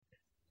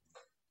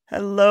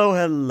Hello,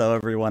 hello,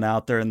 everyone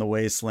out there in the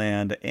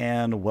wasteland,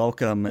 and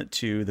welcome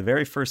to the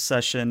very first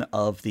session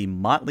of the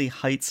Motley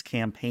Heights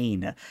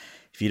campaign.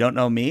 If you don't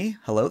know me,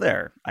 hello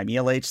there. I'm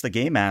ELH, the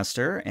Game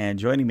Master, and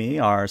joining me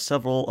are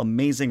several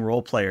amazing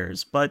role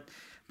players. But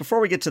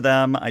before we get to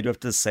them, I do have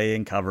to say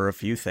and cover a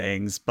few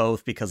things,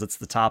 both because it's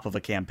the top of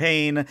a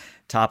campaign,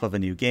 top of a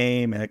new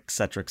game,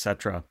 etc.,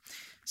 etc.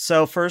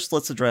 So, first,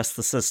 let's address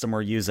the system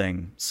we're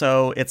using.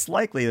 So, it's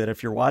likely that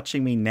if you're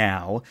watching me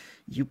now,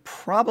 you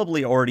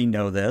probably already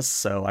know this,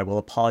 so I will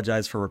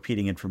apologize for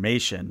repeating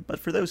information. But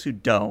for those who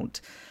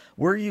don't,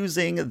 we're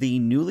using the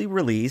newly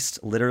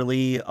released,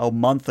 literally a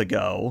month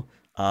ago.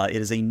 It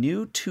is a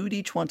new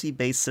 2D20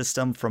 based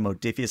system from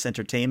Odiphius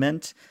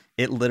Entertainment.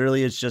 It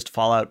literally is just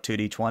Fallout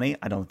 2D20.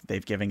 I don't think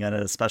they've given it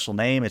a special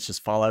name, it's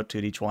just Fallout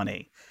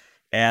 2D20.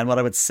 And what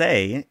I would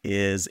say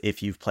is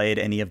if you've played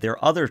any of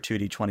their other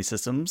 2D20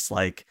 systems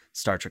like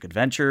Star Trek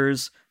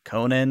Adventures,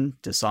 Conan,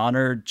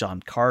 Dishonored,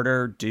 John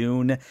Carter,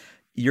 Dune,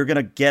 you're going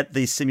to get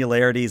the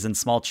similarities and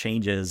small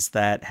changes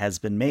that has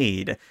been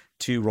made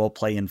to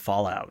roleplay in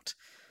Fallout.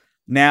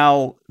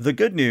 Now, the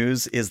good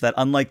news is that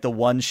unlike the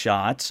one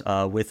shot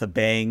with a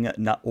bang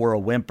or a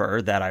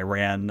whimper that I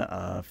ran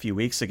a few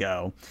weeks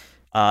ago,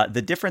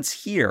 the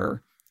difference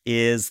here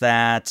is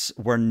that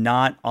we're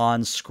not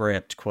on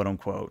script, quote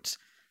unquote,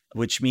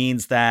 which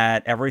means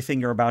that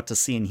everything you're about to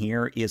see in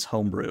here is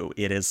homebrew.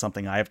 It is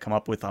something I have come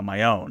up with on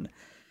my own.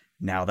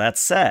 Now, that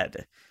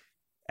said,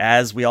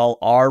 as we all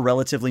are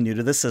relatively new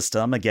to the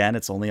system, again,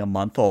 it's only a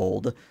month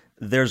old,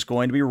 there's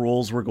going to be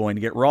rules we're going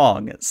to get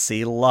wrong.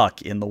 See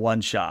luck in the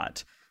one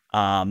shot.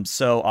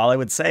 So all I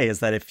would say is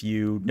that if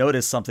you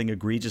notice something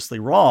egregiously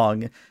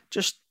wrong,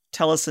 just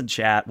tell us in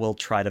chat. We'll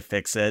try to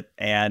fix it.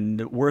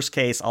 And worst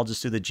case, I'll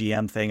just do the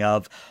GM thing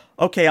of,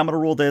 okay, I'm going to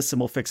rule this and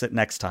we'll fix it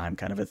next time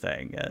kind of a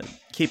thing.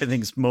 Keeping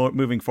things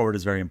moving forward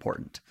is very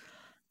important.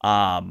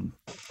 On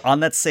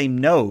that same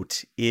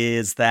note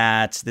is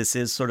that this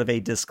is sort of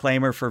a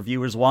disclaimer for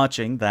viewers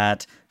watching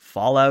that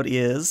Fallout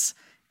is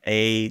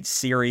a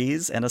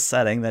series and a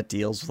setting that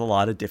deals with a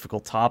lot of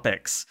difficult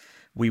topics.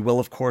 We will,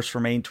 of course,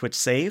 remain Twitch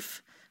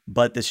safe,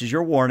 but this is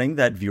your warning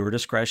that viewer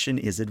discretion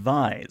is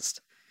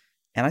advised.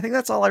 And I think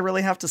that's all I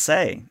really have to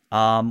say.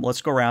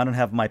 Let's go around and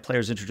have my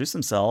players introduce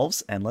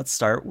themselves, and let's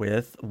start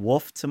with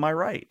Wolf to my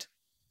right.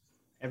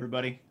 Hey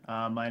everybody,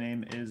 my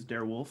name is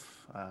Dare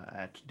Wolf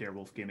at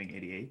Darewolf Gaming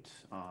 88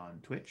 on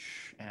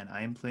Twitch, and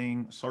I am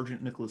playing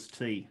Sergeant Nicholas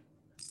T,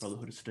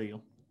 Brotherhood of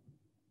Steel.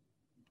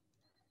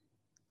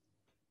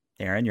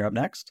 Aaron, you're up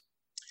next.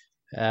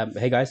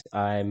 Hey guys,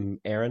 I'm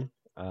Aaron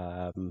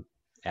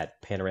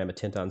at Panorama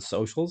Tint on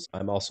socials.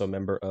 I'm also a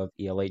member of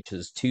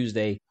ELH's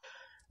Tuesday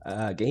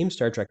game,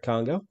 Star Trek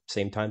Congo.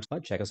 Same time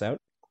slot, check us out.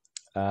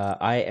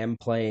 I am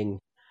playing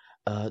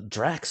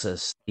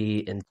Draxus,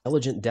 the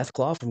intelligent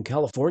Deathclaw from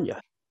California.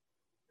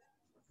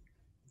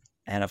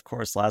 And of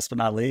course, last but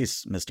not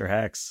least, Mr.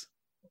 Hex.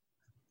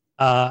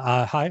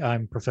 Hi,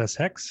 I'm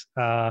Professor Hex,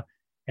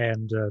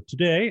 and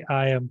today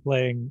I am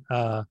playing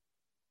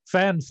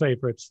fan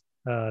favorite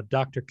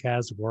Dr.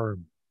 Kaz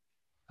Worm,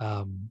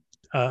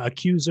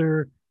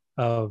 accuser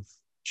of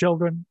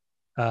children,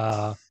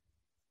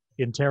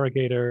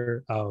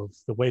 interrogator of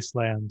the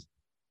wasteland,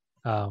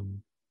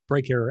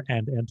 breaker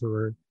and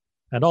enterer,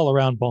 and all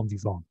around bon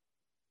vivant.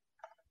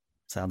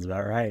 Sounds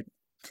about right.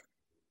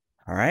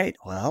 All right,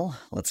 well,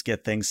 let's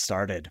get things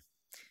started.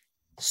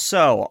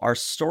 So, our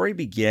story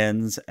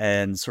begins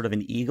in sort of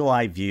an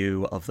eagle-eye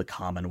view of the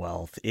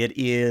Commonwealth. It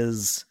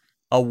is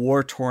a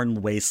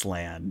war-torn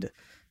wasteland,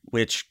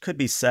 which could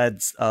be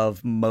said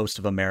of most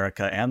of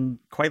America and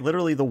quite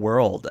literally the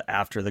world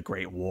after the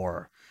Great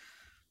War.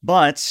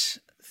 But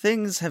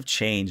things have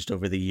changed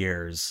over the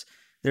years.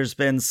 There's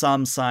been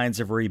some signs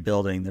of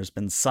rebuilding. There's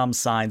been some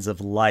signs of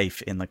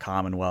life in the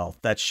Commonwealth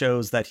that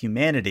shows that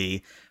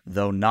humanity,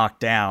 though knocked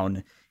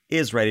down,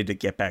 is ready to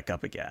get back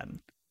up again.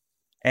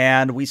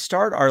 And we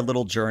start our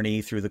little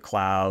journey through the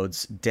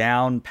clouds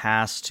down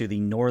past to the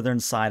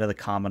northern side of the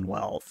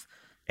Commonwealth.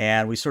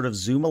 And we sort of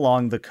zoom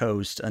along the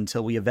coast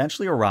until we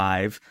eventually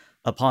arrive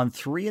upon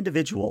three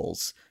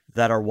individuals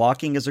that are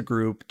walking as a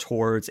group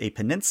towards a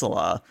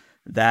peninsula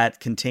that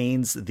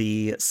contains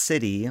the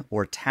city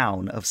or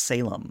town of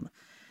Salem.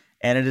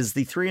 And it is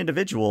the three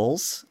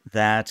individuals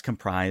that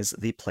comprise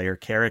the player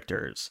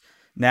characters.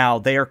 Now,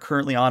 they are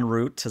currently en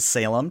route to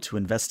Salem to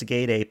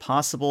investigate a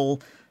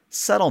possible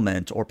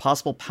settlement or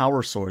possible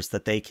power source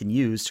that they can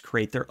use to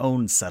create their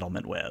own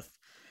settlement with.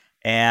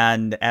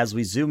 And as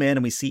we zoom in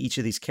and we see each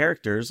of these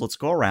characters, let's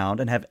go around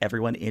and have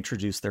everyone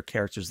introduce their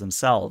characters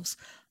themselves.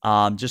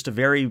 Just a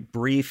very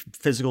brief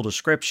physical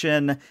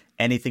description,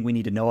 anything we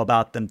need to know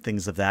about them,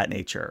 things of that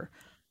nature.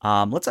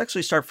 Let's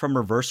actually start from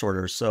reverse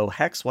order. So,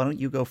 Hex, why don't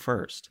you go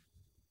first?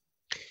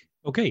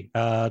 Okay,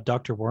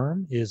 Dr.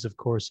 Worm is, of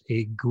course,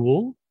 a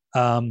ghoul.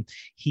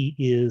 He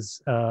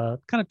is kind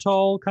of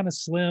tall, kind of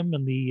slim,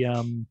 and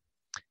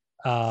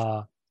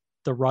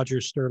the Roger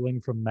Sterling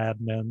from Mad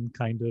Men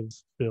kind of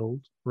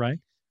build, right?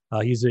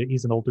 He's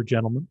an older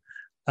gentleman.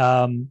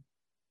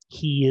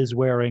 He is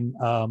wearing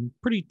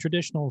pretty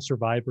traditional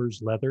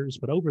survivor's leathers,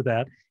 but over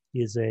that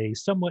is a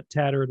somewhat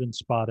tattered and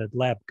spotted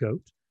lab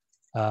coat.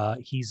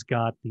 He's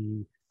got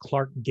the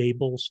Clark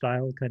Gable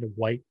style kind of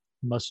white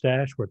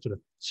mustache where it sort of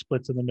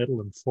splits in the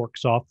middle and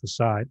forks off the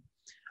side.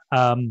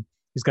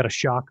 He's got a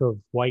shock of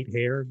white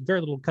hair, very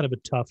little kind of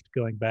a tuft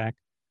going back.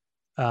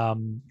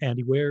 And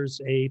he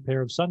wears a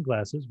pair of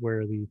sunglasses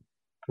where the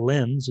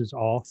lens is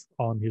off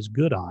on his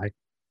good eye.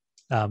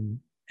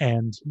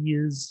 And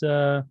he's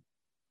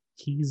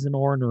an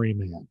ornery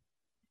man.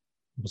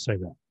 We'll say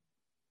that.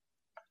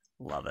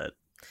 Love it.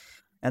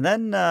 And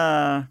then,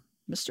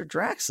 Mr.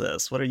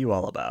 Draxus, what are you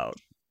all about?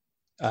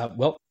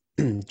 Well,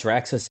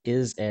 Draxus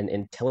is an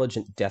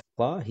intelligent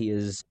Deathclaw. He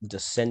is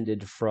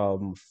descended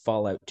from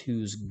Fallout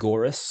 2's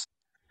Gorus,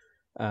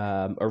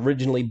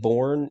 originally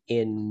born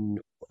in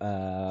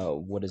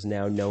what is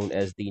now known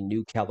as the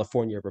New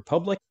California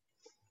Republic,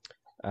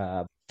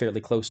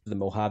 fairly close to the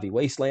Mojave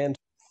Wasteland.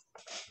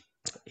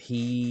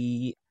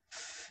 He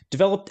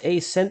developed a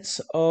sense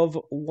of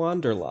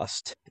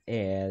wanderlust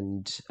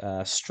and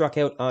struck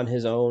out on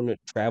his own,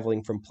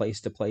 traveling from place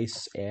to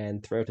place,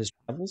 and throughout his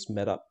travels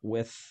met up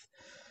with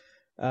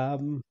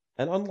an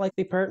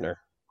unlikely partner.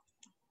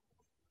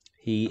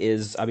 He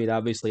is,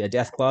 obviously a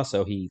Deathclaw,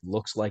 so he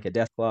looks like a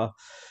Deathclaw.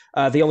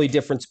 The only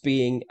difference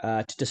being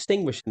to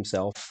distinguish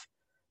himself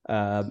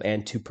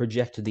and to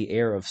project the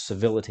air of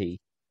civility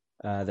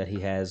that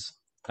he has,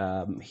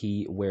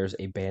 he wears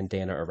a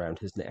bandana around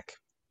his neck.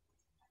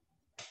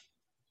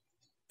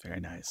 Very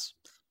nice.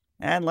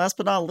 And last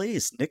but not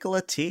least,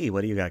 Nicola T.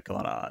 What do you got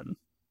going on?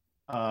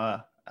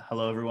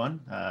 Hello,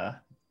 everyone.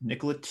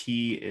 Nicola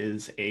T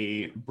is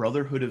a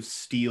Brotherhood of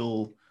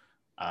Steel,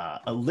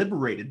 a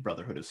liberated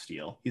Brotherhood of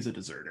Steel. He's a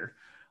deserter.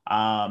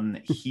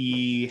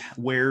 He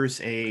wears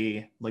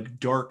a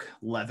dark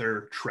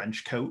leather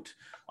trench coat.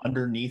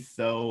 Underneath,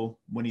 though,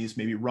 when he's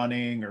maybe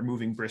running or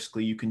moving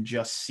briskly, you can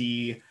just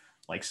see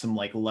some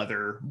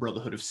leather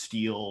Brotherhood of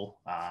Steel,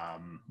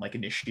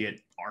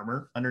 initiate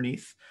armor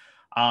underneath.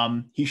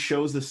 He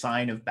shows the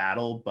sign of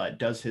battle, but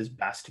does his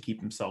best to keep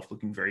himself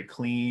looking very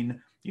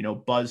clean.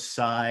 Buzz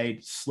side,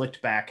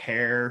 slicked back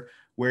hair.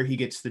 Where he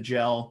gets the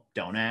gel,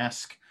 don't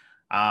ask.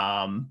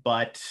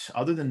 But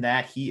other than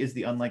that, he is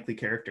the unlikely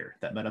character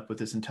that met up with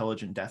this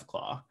intelligent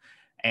Deathclaw.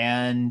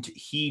 And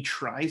he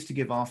tries to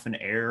give off an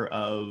air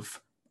of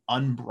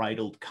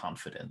unbridled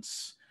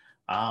confidence.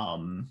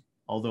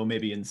 Although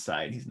maybe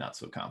inside he's not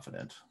so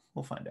confident.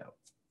 We'll find out.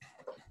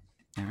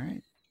 All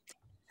right.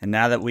 And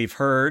now that we've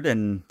heard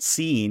and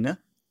seen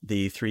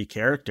the three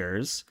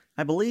characters,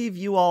 I believe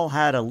you all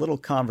had a little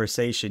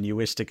conversation you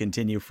wish to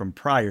continue from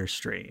prior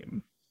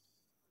stream.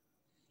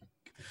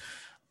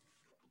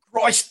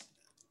 Christ!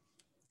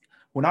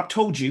 When I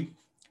told you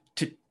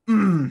to...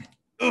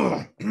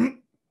 my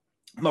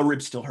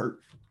ribs still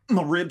hurt.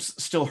 My ribs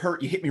still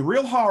hurt. You hit me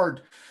real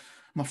hard.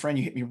 My friend,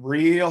 you hit me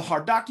real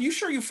hard. Doctor, you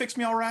sure you fixed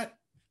me all right?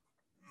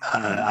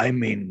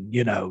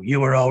 You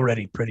were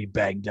already pretty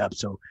banged up,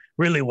 so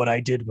really what I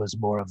did was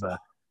more of a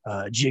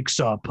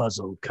jigsaw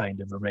puzzle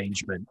kind of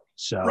arrangement.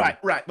 So Right.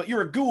 But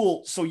you're a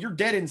ghoul, so you're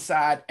dead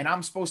inside, and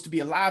I'm supposed to be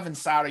alive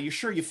inside. Are you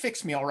sure you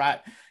fixed me all right?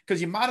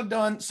 Because you might have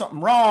done something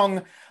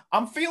wrong.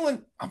 I'm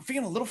feeling a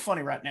little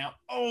funny right now.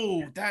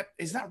 Oh,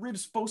 is that rib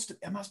supposed to?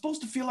 Am I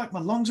supposed to feel like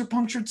my lungs are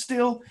punctured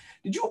still?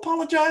 Did you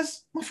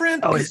apologize, my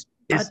friend? Oh, is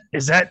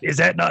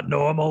that not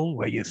normal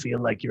where you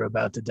feel like you're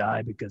about to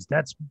die? Because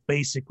that's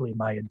basically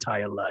my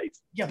entire life.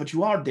 Yeah, but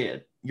you are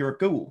dead. You're a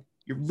ghoul.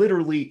 You're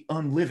literally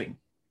unliving.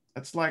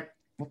 That's what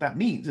that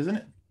means, isn't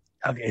it?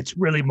 Okay, it's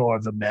really more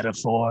of a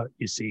metaphor.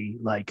 You see,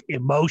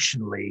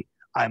 emotionally,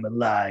 I'm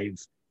alive,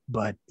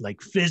 but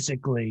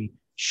physically,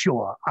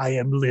 sure, I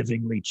am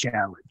livingly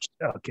challenged.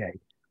 Okay.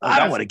 I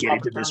don't want to get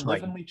into this.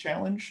 Livingly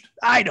challenged?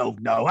 I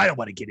don't know. I don't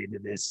want to get into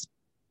this.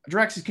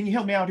 Draxus, can you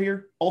help me out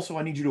here? Also,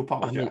 I need you to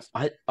apologize.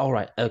 All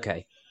right,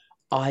 okay.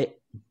 I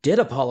did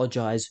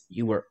apologize.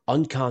 You were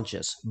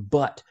unconscious,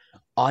 but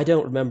I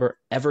don't remember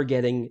ever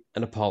getting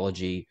an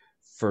apology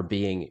for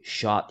being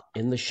shot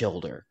in the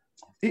shoulder.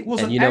 It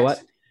was and you know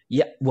what?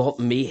 Yeah, well,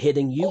 me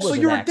hitting you was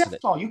an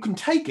accident. So you're a Deathclaw. You can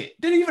take it.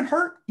 Didn't even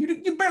hurt.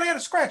 You barely had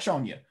a scratch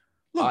on you.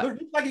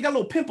 Look, it's like you got a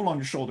little pimple on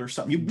your shoulder or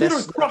something. You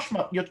literally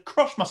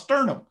crushed my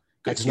sternum.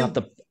 That's not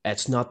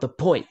the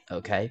point,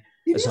 okay?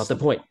 That's not the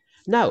point.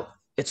 No,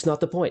 it's not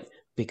the point,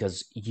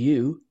 because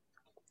you,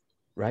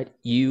 right?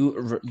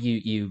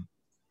 You.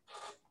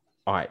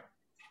 All right.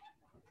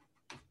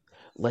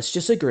 Let's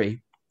just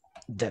agree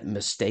that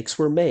mistakes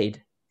were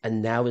made,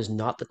 and now is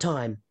not the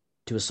time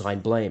to assign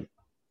blame.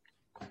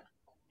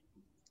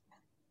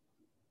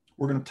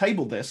 We're going to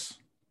table this,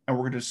 and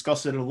we're going to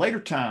discuss it at a later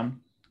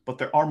time, but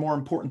there are more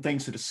important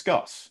things to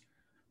discuss.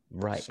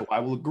 Right. So I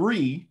will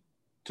agree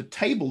to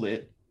table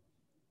it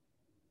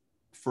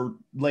for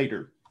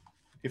later,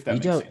 if that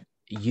makes sense.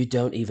 You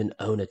don't even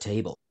own a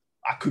table.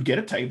 I could get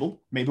a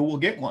table. Maybe we'll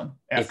get one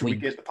after we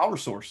get the power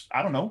source.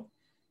 I don't know.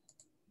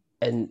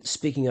 And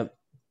speaking of,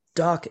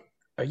 Doc,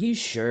 are you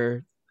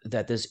sure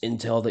that this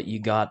intel that you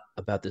got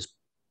about this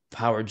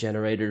power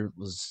generator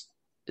was,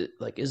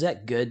 is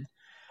that good?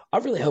 I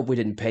really hope we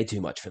didn't pay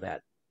too much for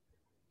that.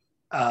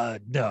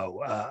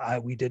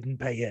 No, we didn't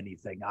pay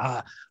anything.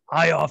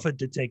 I offered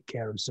to take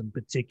care of some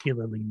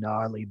particularly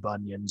gnarly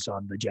bunions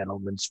on the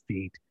gentleman's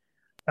feet.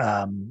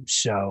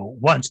 So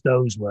once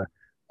those were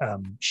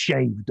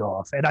shaved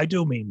off, and I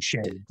do mean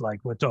shaved,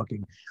 like we're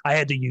talking, I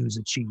had to use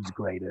a cheese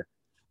grater.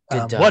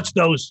 Once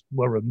those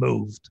were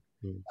removed,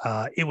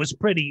 it was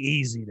pretty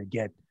easy to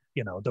get,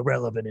 the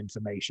relevant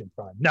information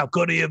from. Now,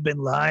 could he have been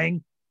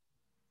lying?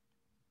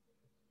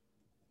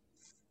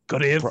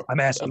 Could he have? I'm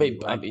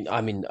asking.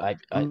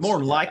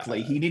 More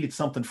likely, he needed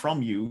something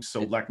from you.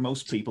 So, like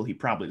most people, he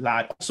probably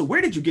lied. So,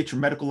 where did you get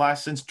your medical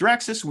license,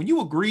 Draxus? When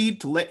you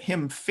agreed to let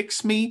him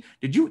fix me,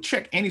 did you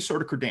check any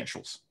sort of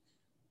credentials?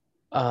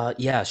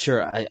 Yeah,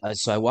 sure.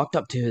 So I walked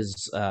up to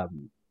his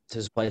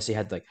place. He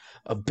had like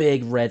a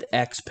big red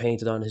X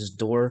painted on his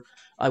door.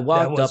 I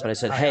walked up and I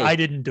said, "Hey." I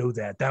didn't do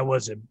that. That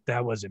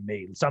wasn't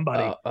me.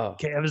 Somebody.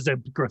 It was a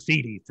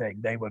graffiti thing.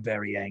 They were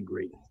very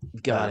angry.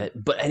 Got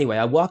it. But anyway,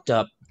 I walked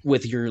up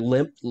with your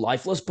limp,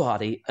 lifeless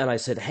body, and I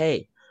said,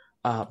 "Hey,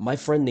 my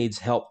friend needs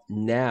help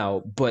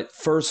now, but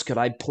first, could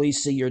I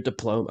please see your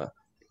diploma?"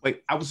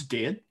 Wait, I was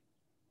dead?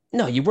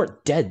 No, you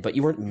weren't dead, but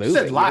you weren't moving. You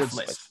said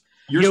lifeless.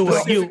 You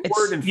were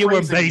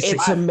basically.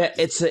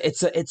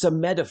 It's a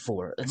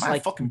metaphor. It's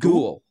like fucking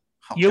ghoul.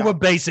 You were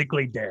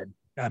basically dead.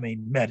 I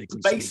mean, medically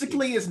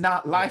basically speaking. Is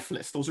not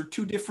lifeless. Those are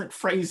two different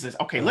phrases.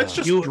 Okay, let's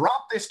just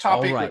drop this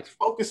topic. Right. Let's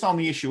focus on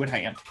the issue at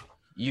hand.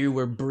 You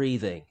were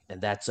breathing, and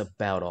that's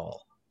about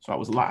all. So I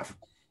was alive.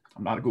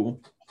 I'm not a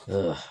ghoul.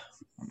 Ugh.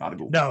 I'm not a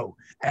ghoul. No,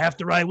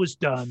 after I was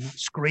done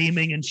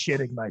screaming and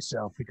shitting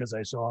myself because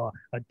I saw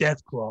a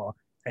death claw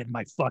at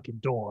my fucking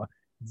door,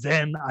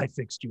 then I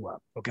fixed you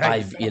up. Okay.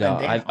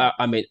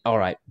 I mean, all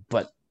right,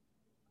 but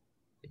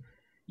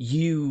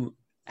you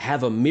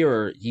have a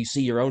mirror. You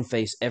see your own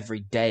face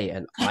every day,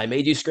 and I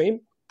made you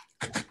scream?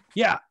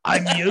 Yeah,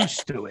 I'm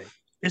used to it.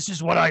 This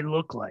is what I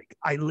look like.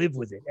 I live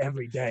with it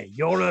every day.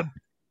 You're like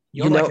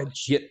a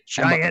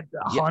giant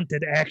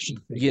haunted action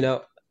figure.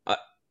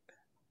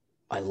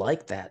 I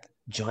like that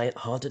giant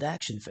haunted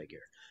action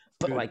figure.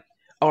 But Good.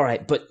 all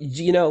right, but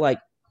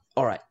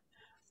all right,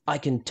 I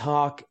can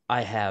talk.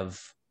 I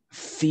have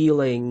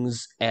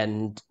feelings,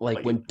 and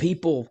when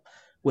people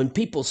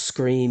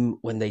scream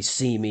when they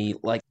see me,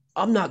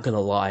 I'm not gonna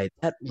lie,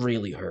 that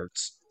really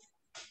hurts.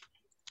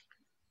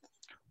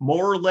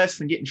 More or less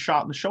than getting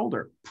shot in the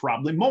shoulder.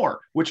 Probably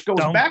more. Which goes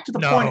back to the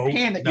point at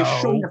hand that you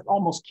shouldn't have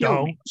almost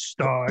killed me. Don't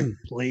start,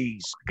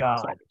 please,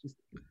 God.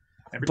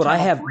 Every time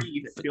I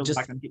breathe, it feels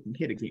like I'm getting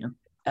hit again.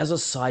 As a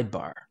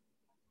sidebar,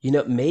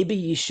 maybe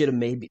you should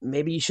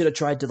have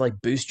tried to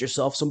boost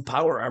yourself some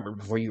power armor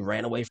before you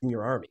ran away from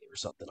your army or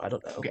something. I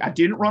don't know. Okay, I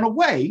didn't run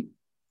away.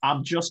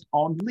 I'm just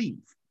on leave.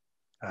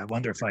 I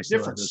wonder if I still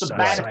different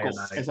sabbatical,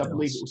 as I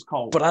believe it was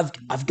called. But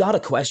I've got a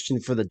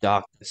question for the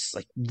doc. It's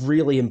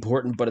really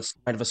important, but it's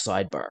kind of a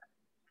sidebar.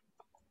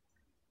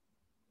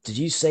 Did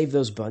you save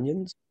those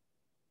bunions?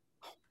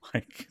 Oh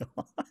my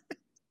god!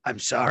 I'm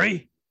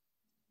sorry.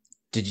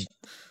 Did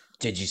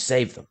you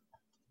save them?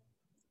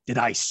 Did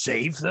I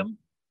save them?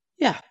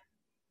 Yeah.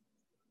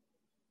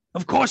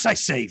 Of course I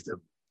saved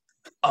them.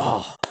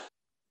 Oh,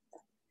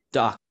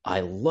 Doc,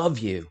 I love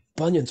you.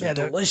 Bunions are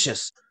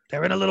delicious.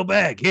 They're in a little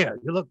bag. Here,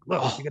 you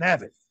you can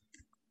have it.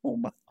 Oh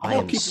my! I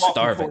am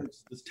starving.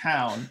 This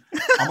town.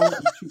 I'm gonna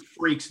let you two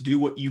freaks do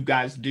what you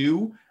guys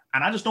do,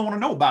 and I just don't want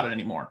to know about it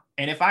anymore.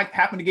 And if I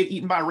happen to get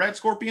eaten by a red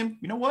scorpion,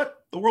 you know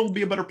what? The world will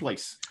be a better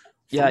place.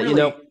 Yeah,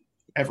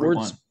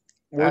 everyone.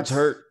 Words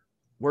hurt.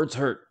 Words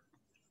hurt.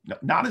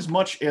 Not as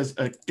much as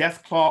a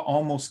death claw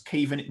almost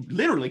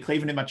literally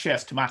caving in my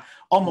chest to my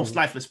almost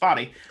lifeless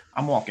body.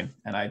 I'm walking,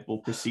 and I will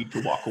proceed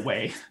to walk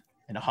away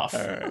in a huff.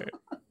 All right.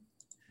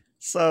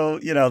 So,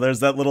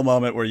 there's that little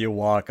moment where you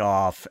walk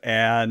off,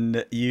 and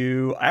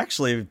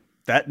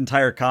that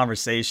entire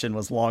conversation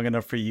was long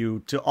enough for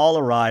you to all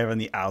arrive on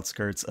the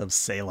outskirts of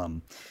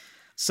Salem.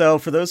 So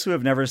for those who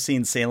have never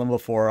seen Salem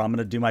before, I'm going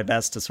to do my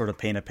best to sort of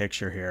paint a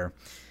picture here.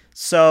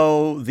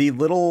 So the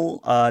little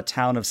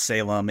town of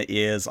Salem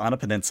is on a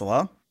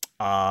peninsula.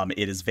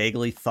 It is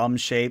vaguely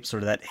thumb-shaped,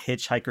 sort of that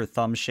hitchhiker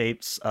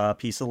thumb-shaped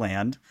piece of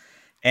land.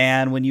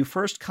 And when you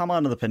first come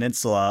onto the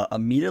peninsula,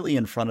 immediately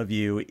in front of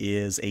you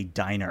is a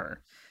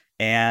diner.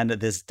 And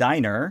this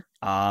diner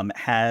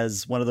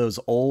has one of those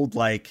old,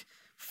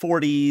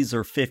 40s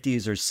or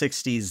 50s or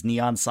 60s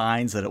neon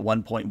signs that at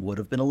one point would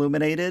have been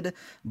illuminated,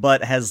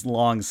 but has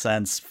long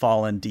since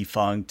fallen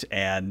defunct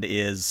and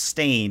is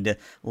stained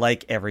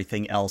like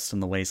everything else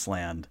in the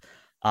wasteland.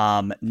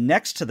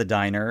 Next to the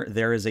diner,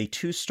 there is a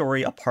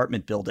 2-story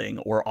apartment building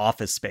or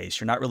office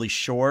space. You're not really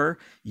sure.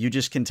 You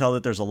just can tell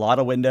that there's a lot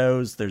of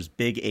windows. There's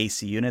big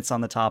AC units on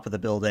the top of the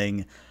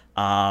building.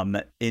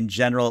 In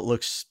general, it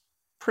looks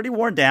pretty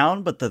worn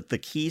down, but the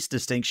key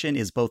distinction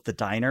is both the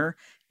diner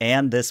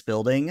and this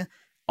building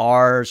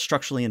are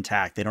structurally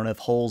intact. They don't have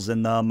holes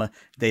in them.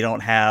 They don't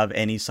have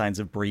any signs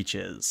of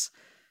breaches.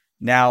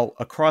 Now,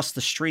 across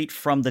the street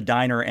from the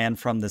diner and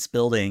from this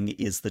building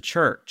is the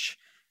church.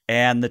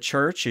 And the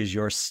church is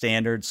your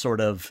standard sort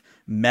of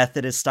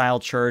Methodist-style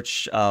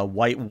church,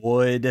 white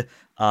wood,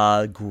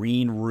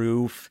 green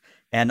roof.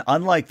 And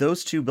unlike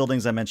those two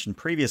buildings I mentioned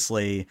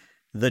previously,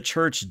 the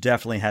church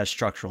definitely has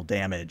structural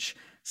damage.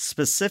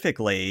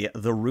 Specifically,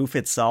 the roof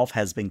itself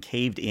has been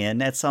caved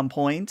in at some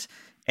point,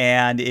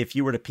 and if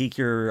you were to peek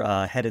your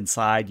head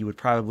inside, you would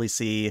probably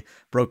see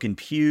broken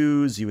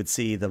pews, you would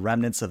see the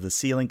remnants of the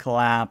ceiling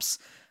collapse.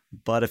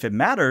 But if it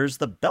matters,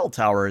 the bell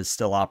tower is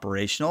still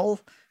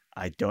operational.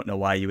 I don't know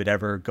why you would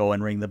ever go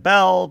and ring the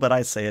bell, but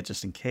I say it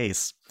just in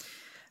case.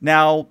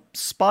 Now,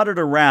 spotted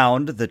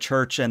around the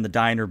church and the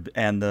diner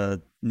and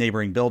the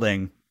neighboring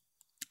building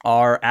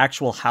are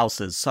actual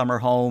houses, summer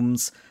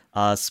homes,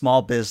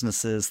 small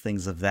businesses,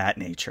 things of that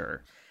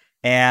nature.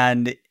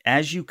 And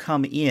as you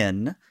come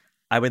in,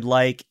 I would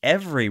like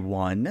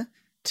everyone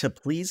to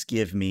please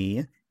give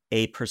me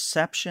a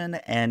perception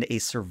and a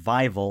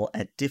survival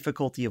at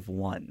difficulty of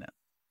 1.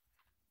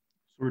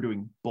 We're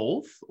doing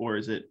both, or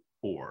is it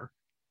or?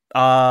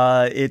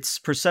 It's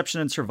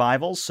perception and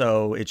survival,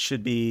 so it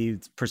should be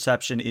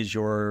perception is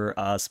your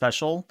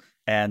special,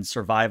 and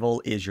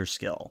survival is your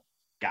skill.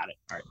 Got it.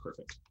 All right,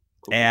 perfect.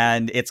 Cool.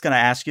 And it's going to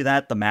ask you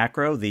that, the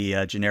macro,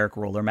 the generic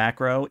roller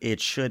macro,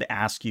 it should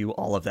ask you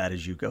all of that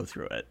as you go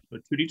through it. So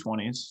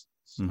 2d20s.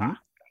 Mhm.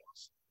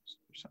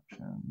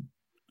 Perception.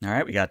 All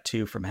right, we got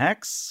 2 from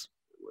Hex.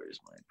 Where's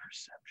my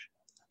perception?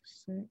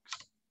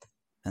 6.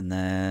 And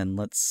then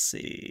let's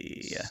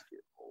see.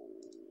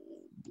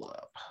 Blah.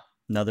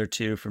 Another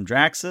 2 from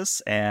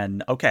Draxus.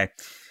 And okay.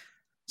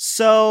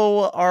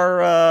 So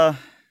our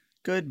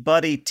good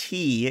buddy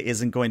T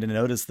isn't going to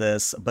notice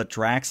this, but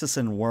Draxus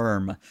and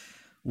Worm,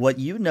 what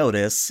you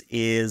notice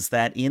is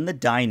that in the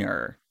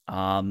diner,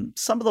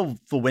 some of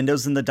the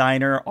windows in the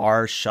diner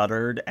are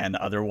shuttered and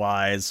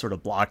otherwise sort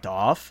of blocked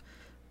off,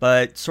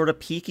 but sort of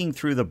peeking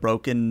through the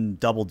broken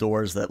double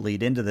doors that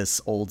lead into this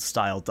old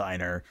style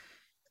diner,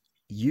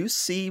 you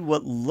see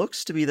what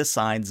looks to be the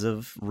signs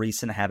of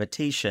recent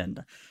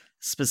habitation.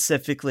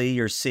 Specifically,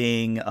 you're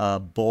seeing a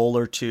bowl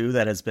or two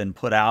that has been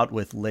put out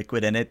with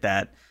liquid in it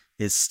that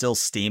is still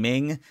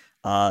steaming.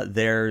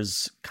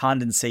 There's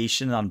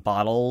condensation on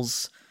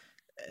bottles.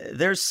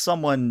 There's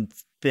someone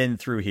been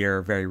through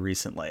here very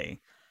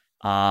recently.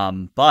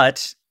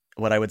 But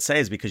what I would say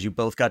is because you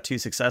both got 2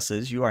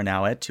 successes, you are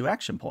now at 2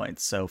 action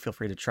points. So feel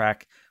free to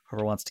track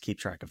whoever wants to keep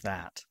track of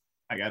that.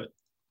 I got it.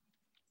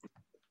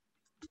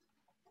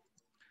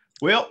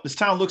 Well, this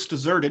town looks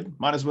deserted.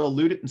 Might as well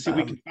loot it and see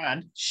what we can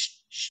find. Shh.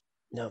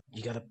 No,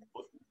 you gotta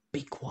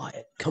be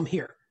quiet. Come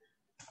here.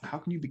 How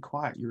can you be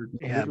quiet? You're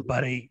Yeah,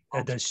 buddy,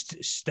 the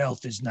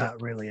stealth is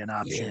not really an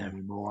option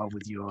anymore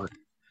with your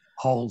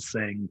whole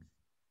thing.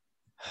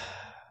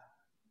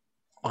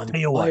 I'm Tell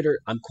you what. quieter.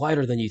 I'm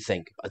quieter than you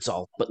think. That's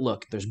all. But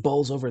look, there's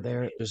bowls over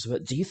there.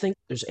 Do you think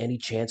there's any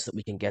chance that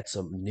we can get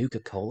some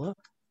Nuka-Cola?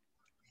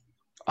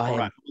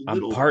 I'm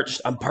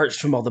parched. I'm parched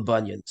from all the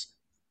bunions.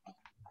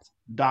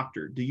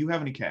 Doctor, do you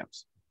have any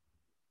caps?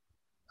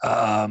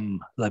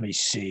 Let me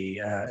see.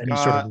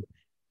 And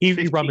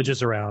he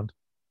rummages around.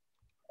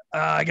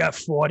 I got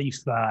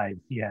 45.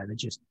 Yeah, they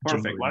just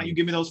perfect. Why don't you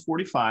give me those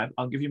 45?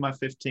 I'll give you my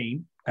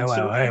 15. Hey,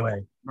 wait.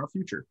 In our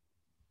future.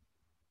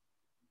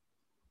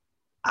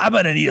 I'm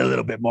gonna need a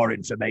little bit more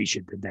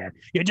information than that.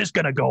 You're just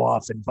gonna go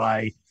off and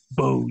buy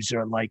booze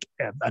or like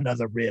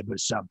another rib or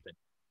something.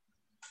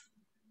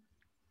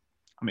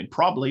 I mean,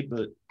 probably,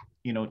 but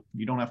you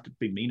don't have to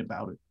be mean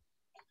about it.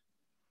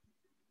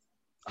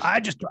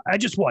 I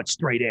just want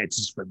straight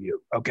answers from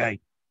you, okay?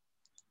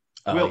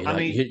 Well,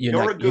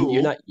 you're a ghoul.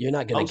 You're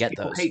not going to get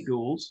those. Hate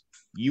ghouls.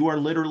 You are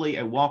literally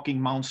a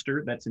walking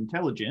monster that's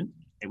intelligent.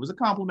 It was a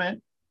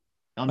compliment.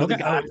 Under the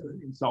guise of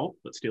an insult,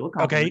 but still a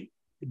compliment. Okay,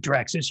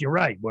 Draxus, you're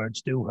right.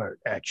 Words do hurt,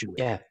 actually.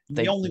 Yeah.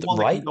 The only one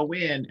that can go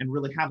in and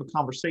really have a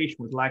conversation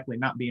was likely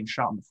not being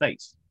shot in the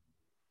face.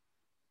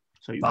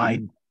 So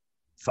Fine.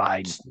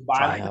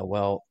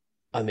 Well,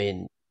 I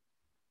mean,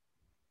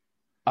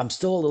 I'm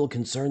still a little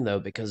concerned, though,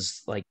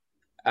 because,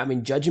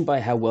 judging by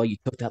how well you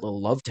took that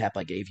little love tap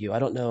I gave you, I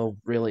don't know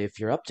really if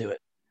you're up to it.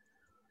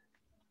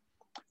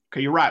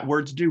 Okay, you're right.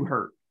 Words do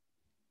hurt.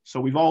 So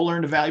we've all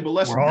learned a valuable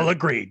lesson. We're all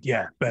agreed,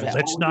 yeah. But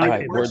let's not.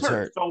 Right, words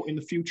hurt. So in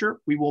the future,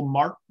 we will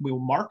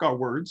mark our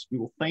words. We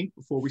will think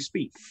before we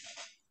speak.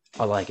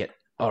 I like it.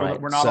 All right.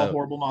 We're not all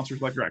horrible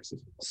monsters like Draxus.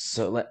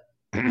 So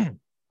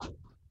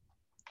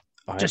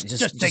all right,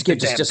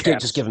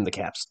 just give him the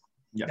caps.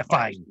 Yeah,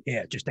 fine.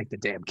 Yeah, just take the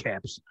damn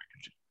caps.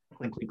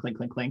 Clink, clink, clink,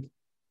 clink, clink.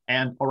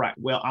 And all right,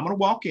 well, I'm going to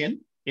walk in.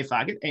 If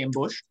I get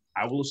ambushed,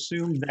 I will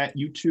assume that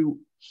you two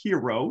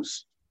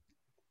heroes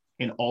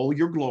in all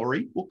your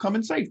glory will come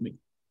and save me.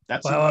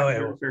 That's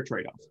a fair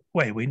trade-off.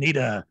 Wait, we need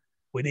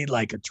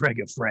like a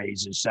trigger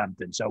phrase or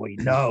something so we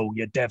know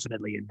you're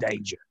definitely in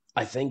danger.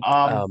 I think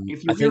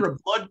if you hear a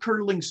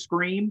blood-curdling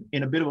scream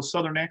in a bit of a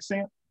southern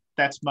accent,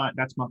 that's my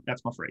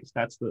phrase.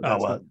 Those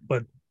are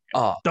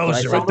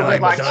a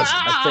dime a dozen.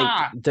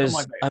 I think there's.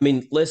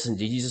 Listen,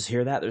 did you just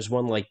hear that? There's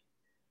one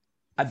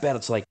I bet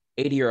it's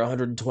 80 or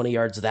 120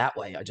 yards that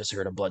way. I just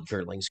heard a blood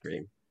curdling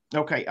scream.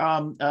 Okay.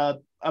 A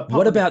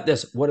What about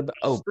this? What about?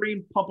 Oh,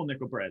 scream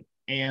pumpernickel bread,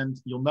 and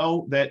you'll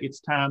know that it's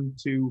time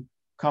to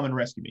come and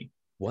rescue me.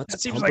 what's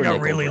That seems like a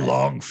pumpernickel really bread?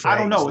 long phrase. I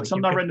don't know. Like It's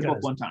something I you read in the could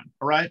book one time.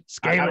 All right. I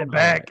scale don't it know.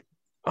 back.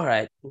 All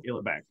right, Scale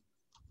it back.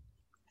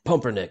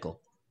 pumpernickel.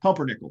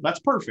 Pumpernickel. That's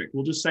perfect.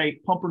 We'll just say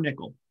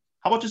pumpernickel.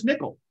 How about just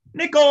nickel?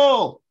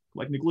 Nickel!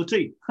 Like Nicola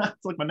T.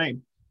 It's like my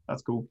name.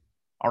 That's cool.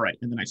 All right.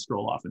 And then I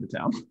stroll off into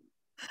town.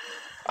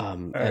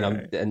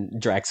 And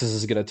Draxus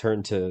is gonna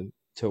turn to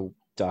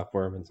Doc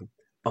Worm and say,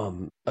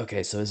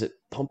 okay, so is it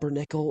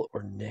pumpernickel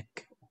or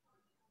Nick?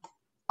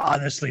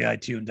 Honestly, I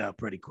tuned out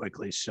pretty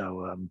quickly,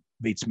 so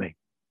beats me.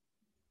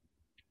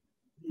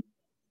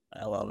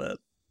 I love it.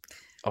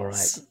 All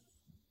right.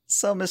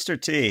 So, Mr.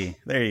 T,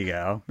 there you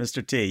go.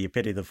 Mr. T, you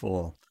pity the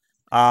fool.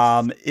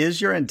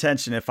 Is your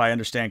intention, if I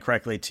understand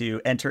correctly, to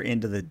enter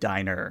into the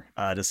diner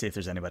to see if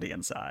there's anybody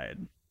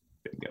inside?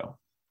 Bingo.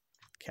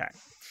 Okay.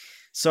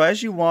 So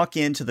as you walk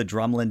into the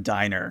Drumlin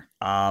Diner,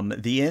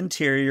 the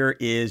interior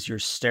is your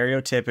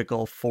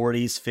stereotypical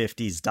 40s,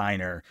 50s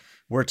diner.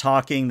 We're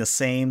talking the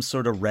same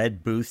sort of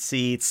red booth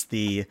seats,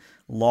 the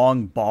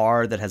long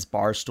bar that has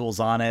bar stools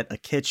on it, a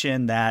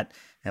kitchen that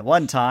at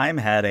one time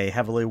had a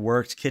heavily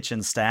worked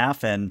kitchen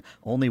staff and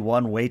only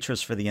one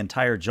waitress for the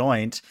entire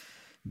joint.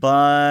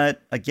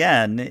 But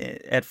again,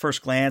 at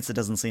first glance, it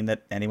doesn't seem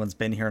that anyone's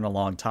been here in a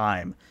long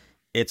time.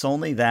 It's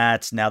only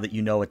that now that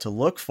you know what to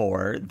look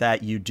for,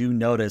 that you do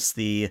notice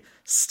the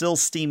still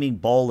steaming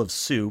bowl of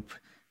soup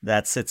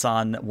that sits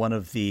on one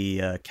of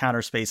the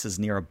counter spaces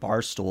near a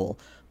bar stool,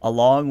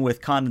 along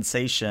with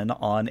condensation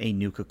on a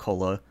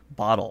Nuka-Cola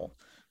bottle.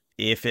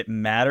 If it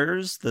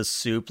matters, the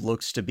soup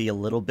looks to be a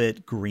little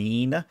bit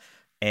green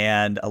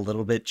and a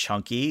little bit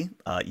chunky.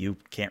 You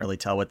can't really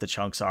tell what the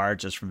chunks are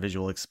just from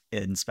visual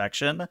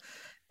inspection.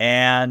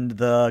 And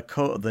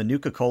the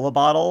Nuka-Cola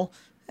bottle,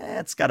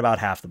 it's got about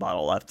half the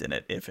bottle left in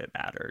it, if it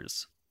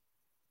matters.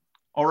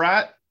 All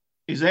right.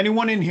 Is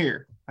anyone in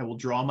here? I will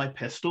draw my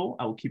pistol.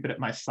 I will keep it at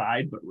my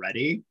side, but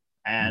ready.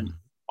 And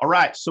all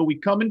right. So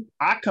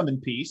I come in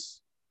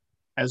peace,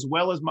 as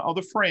well as my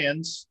other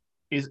friends.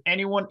 Is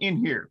anyone in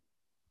here?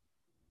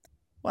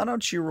 Why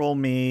don't you roll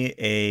me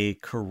a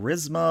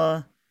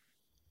charisma,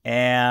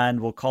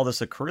 and we'll call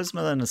this a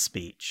charisma and a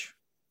speech.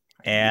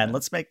 And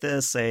let's make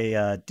this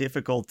a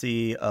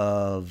difficulty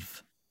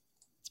of...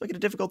 Let's make it a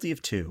difficulty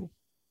of 2.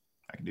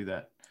 I can do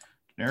that.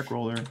 Generic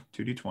roller,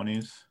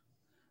 2d20s.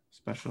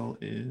 Special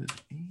is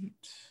 8.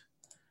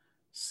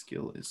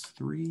 Skill is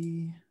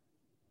 3.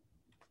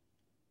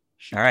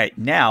 All right.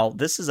 Now,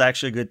 this is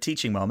actually a good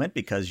teaching moment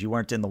because you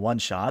weren't in the one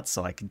shot,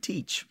 so I can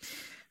teach.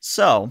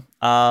 So,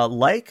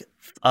 like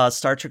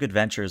Star Trek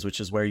Adventures,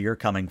 which is where you're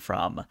coming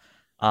from,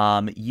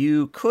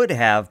 you could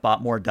have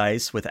bought more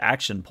dice with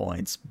action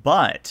points,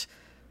 but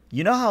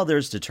you know how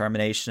there's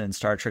determination in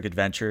Star Trek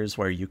Adventures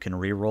where you can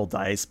reroll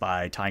dice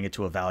by tying it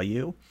to a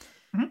value?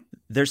 Mm-hmm.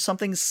 There's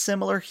something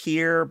similar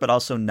here, but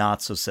also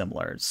not so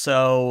similar.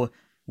 So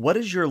what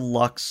is your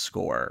luck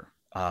score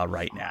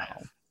right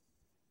now?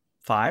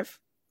 5?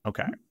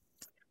 Okay.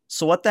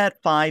 So what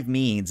that 5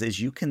 means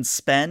is you can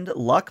spend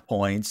luck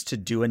points to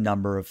do a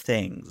number of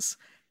things.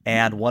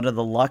 And one of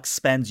the luck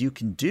spends you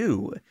can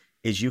do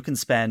is you can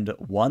spend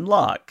 1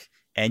 luck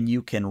and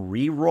you can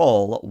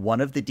re-roll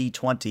one of the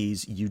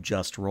d20s you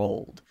just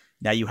rolled.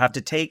 Now you have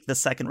to take the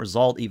second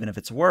result even if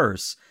it's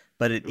worse,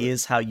 but it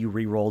is how you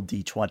re-roll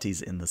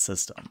d20s in the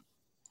system.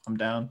 I'm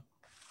down.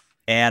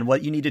 And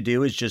what you need to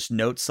do is just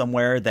note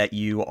somewhere that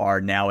you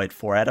are now at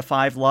 4 out of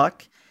 5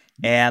 luck.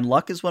 And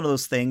luck is one of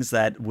those things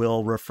that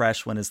will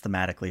refresh when it's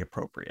thematically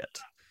appropriate.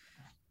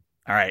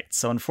 All right,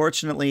 so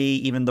unfortunately,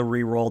 even the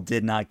reroll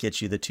did not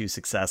get you the 2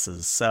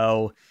 successes.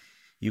 So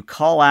you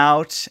call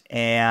out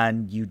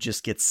and you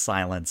just get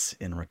silence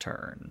in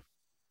return.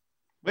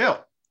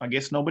 Well, I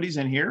guess nobody's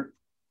in here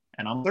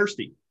and I'm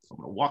thirsty. So I'm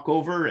going to walk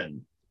over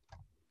and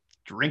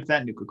drink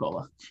that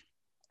Nuka-Cola.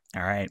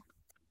 All right.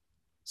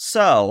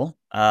 So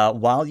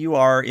while you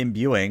are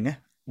imbuing,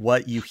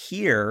 what you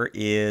hear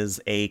is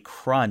a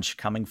crunch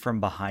coming from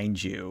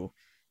behind you.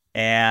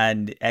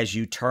 And as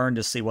you turn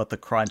to see what the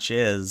crunch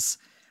is,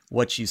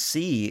 what you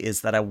see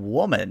is that a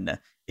woman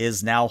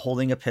is now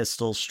holding a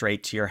pistol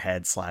straight to your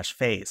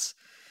head/face.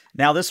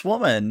 Now, this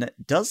woman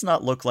does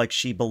not look like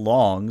she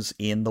belongs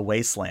in the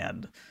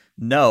wasteland.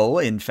 No,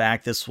 in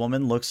fact, this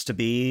woman looks to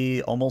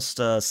be almost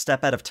a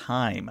step out of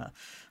time.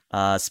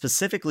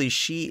 Specifically,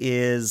 she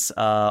is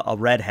a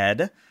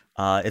redhead.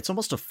 It's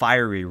almost a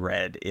fiery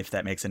red, if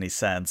that makes any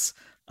sense.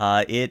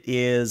 It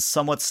is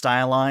somewhat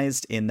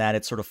stylized in that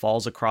it sort of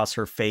falls across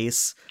her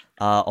face,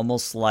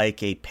 almost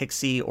like a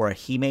pixie or a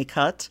hime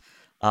cut,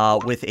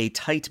 with a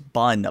tight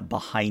bun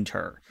behind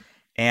her.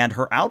 And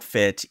her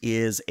outfit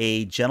is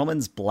a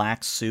gentleman's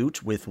black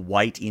suit with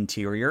white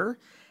interior.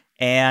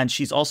 And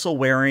she's also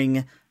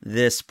wearing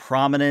this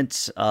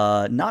prominent,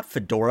 not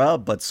fedora,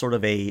 but sort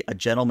of a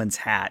gentleman's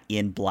hat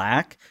in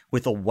black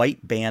with a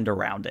white band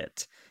around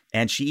it.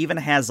 And she even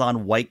has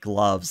on white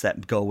gloves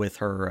that go with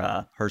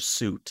her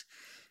suit.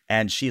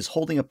 And she is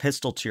holding a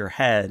pistol to your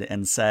head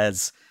and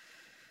says,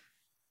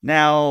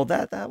 Now,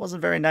 that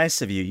wasn't very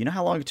nice of you. You know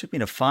how long it took me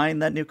to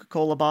find that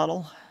Nuka-Cola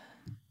bottle?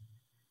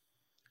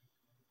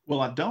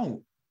 Well, I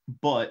don't,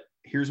 but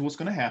here's what's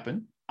going to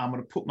happen. I'm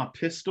going to put my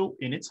pistol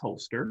in its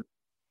holster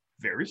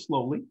very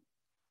slowly.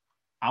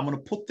 I'm going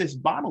to put this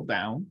bottle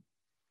down,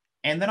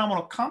 and then I'm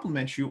going to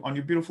compliment you on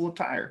your beautiful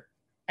attire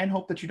and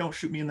hope that you don't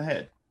shoot me in the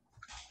head.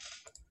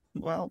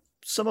 Well,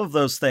 some of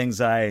those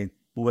things I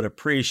would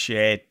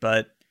appreciate,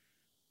 but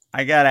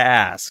I gotta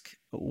ask,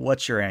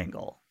 what's your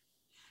angle?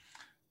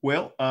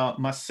 Well,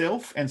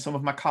 myself and some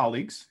of my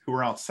colleagues who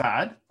are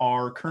outside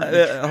are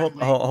currently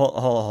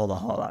hold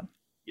on.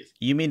 Yes.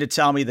 You mean to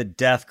tell me the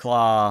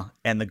Deathclaw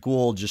and the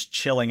Ghoul just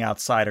chilling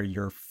outside are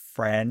your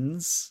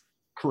friends?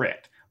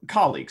 Correct.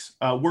 Colleagues,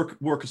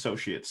 work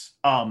associates.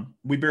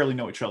 We barely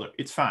know each other.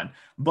 It's fine.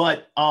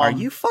 But are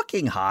you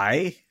fucking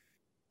high?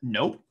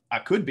 Nope. I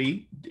could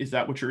be. Is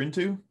that what you're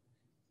into?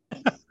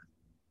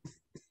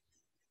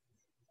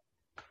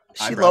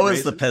 She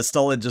lowers the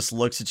pistol and just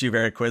looks at you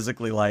very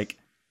quizzically like,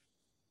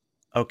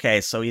 okay,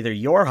 so either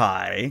you're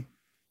high,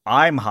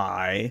 I'm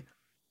high,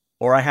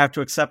 or I have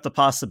to accept the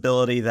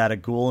possibility that a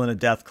Ghoul and a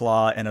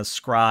Deathclaw and a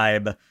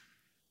Scribe,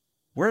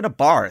 we're in a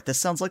bar. This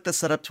sounds like the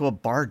setup to a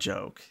bar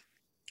joke.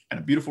 And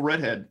a beautiful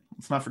redhead.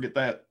 Let's not forget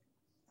that.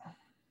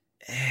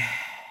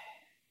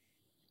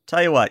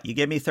 Tell you what, you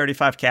give me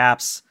 35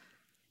 caps,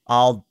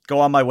 I'll go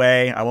on my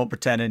way. I won't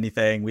pretend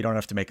anything. We don't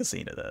have to make a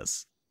scene of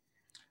this.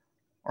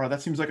 All right,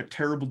 that seems like a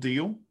terrible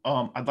deal.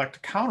 I'd like to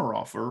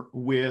counteroffer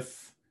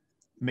with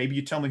maybe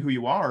you tell me who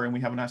you are and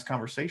we have a nice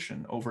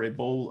conversation over a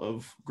bowl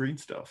of green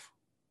stuff.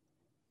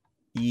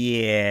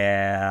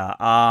 Yeah,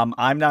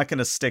 I'm not going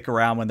to stick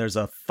around when there's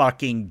a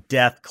fucking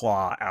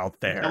Deathclaw out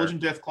there.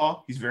 Intelligent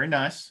Deathclaw. He's very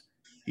nice.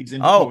 He's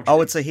into poetry.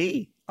 Oh, it's a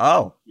he.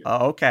 Oh,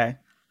 okay.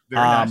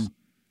 Very nice.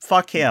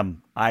 Fuck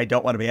him. I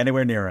don't want to be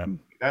anywhere near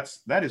him.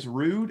 That is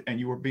rude, and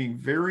you are being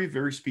very,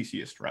 very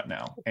speciest right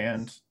now.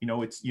 And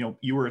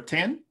you were a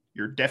 10.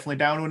 You're definitely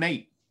down to an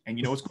 8. And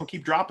it's going to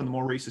keep dropping the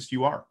more racist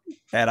you are.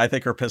 And I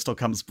think her pistol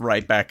comes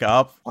right back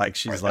up. Like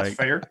she's That's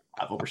fair.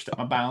 I've overstepped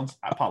my bounds.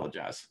 I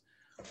apologize.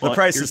 The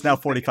price is now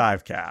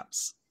 45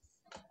 caps.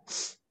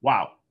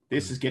 Wow.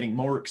 This is getting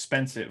more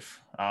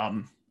expensive.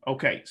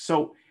 Okay.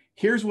 So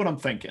here's what I'm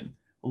thinking.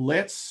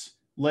 Let's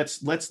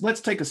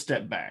take a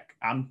step back.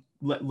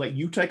 Let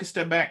you take a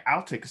step back.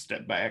 I'll take a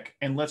step back,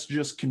 and let's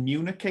just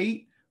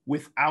communicate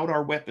without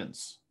our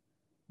weapons.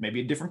 Maybe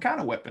a different kind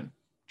of weapon.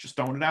 Just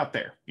throwing it out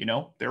there.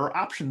 There are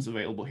options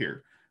available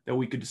here that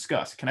we could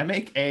discuss. Can I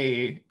make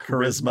a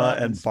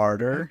charisma and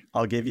barter?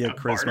 I'll give you a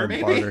charisma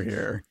and barter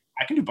here.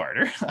 I can do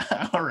barter.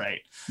 All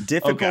right.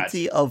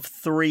 Difficulty of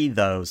 3,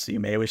 though, so you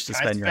may wish to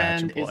spend your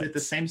action points. Is it the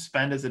same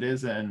spend as it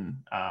is in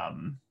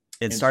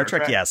Star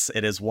Trek? Yes,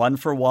 it is 1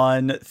 for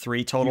 1,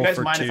 3 total for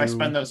 2. You guys mind if I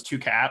spend those 2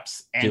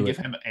 caps and give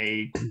him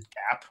a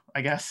cap,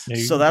 I guess?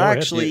 So that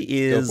actually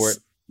is,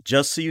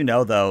 just so you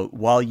know, though,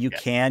 while you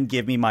can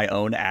give me my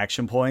own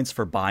action points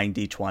for buying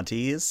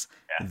D20s,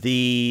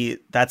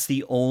 that's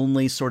the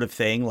only sort of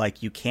thing,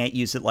 like you can't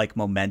use it like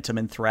momentum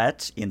and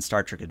threat in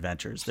Star Trek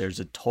Adventures. There's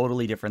a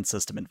totally different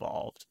system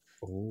involved.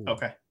 Ooh.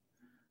 Okay.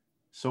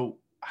 So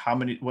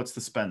what's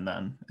the spend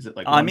then? Is it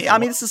like I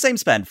mean it's the same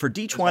spend. For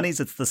D20s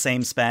it's the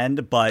same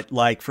spend, but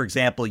like for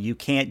example, you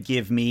can't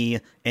give me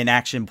an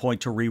action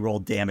point to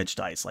reroll damage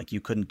dice. Like you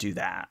couldn't do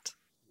that.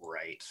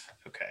 Right.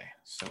 Okay.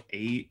 So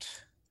 8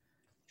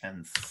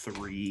 and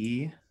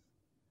 3.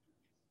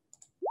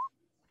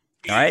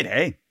 All right,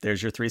 hey,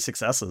 there's your 3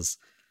 successes.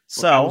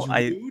 So I was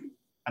rude,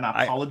 and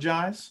I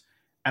apologize,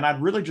 and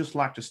I'd really just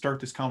like to start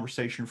this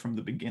conversation from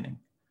the beginning.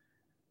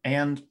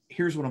 And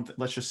here's what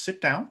let's just sit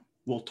down.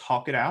 We'll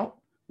talk it out.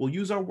 We'll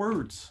use our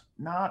words,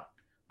 not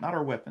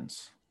our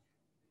weapons.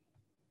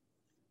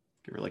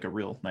 Give her like a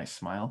real nice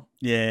smile.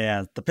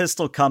 Yeah, the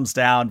pistol comes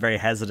down very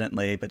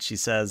hesitantly, but she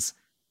says,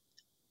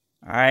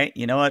 all right,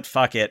 you know what?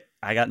 Fuck it.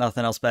 I got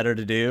nothing else better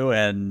to do,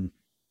 and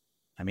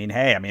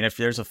if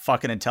there's a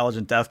fucking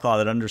intelligent Deathclaw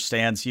that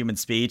understands human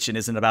speech and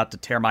isn't about to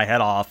tear my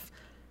head off,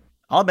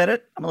 I'll admit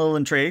it. I'm a little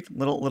intrigued,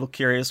 little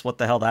curious what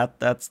the hell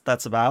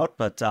that's about,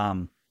 but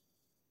I'm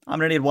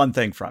gonna need one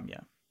thing from you.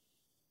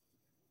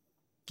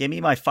 Give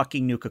me my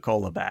fucking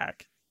Nuka-Cola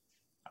back.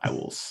 I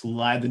will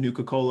slide the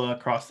Nuka-Cola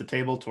across the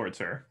table towards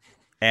her.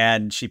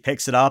 And she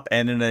picks it up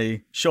and in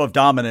a show of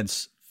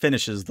dominance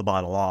finishes the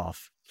bottle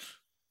off.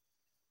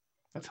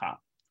 That's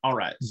hot. All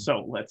right,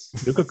 so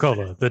let's...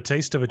 Nuka-Cola, the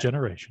taste of a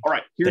generation. All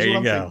right, here's what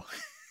I'm go. thinking.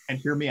 And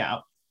hear me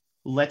out.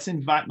 Let's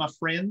invite my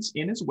friends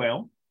in as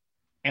well,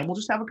 and we'll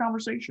just have a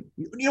conversation.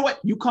 You know what?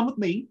 You come with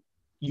me.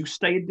 You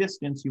stay a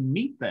distance. You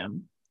meet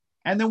them,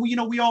 and then we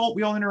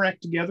all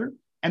interact together,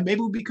 and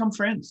maybe we become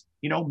friends.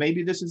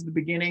 Maybe this is the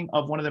beginning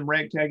of one of them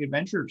ragtag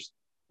adventures,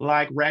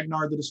 like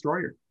Ragnar the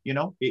Destroyer.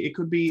 It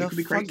could be. It could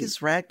be crazy. The fuck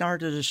is Ragnar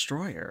the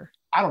Destroyer?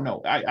 I don't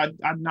know.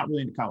 I'm not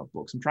really into comic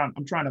books.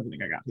 I'm trying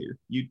everything I got here.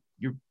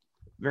 You're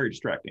very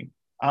distracting.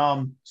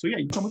 So yeah,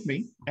 you come with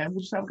me and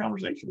we'll just have a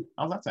conversation.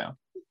 How's that sound?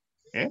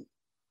 Yeah.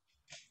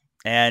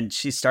 And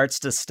she starts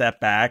to step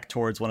back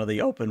towards one of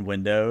the open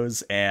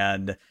windows,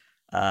 and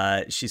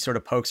She sort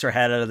of pokes her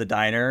head out of the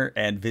diner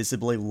and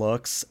visibly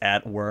looks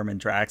at Worm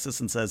and Draxus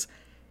and says,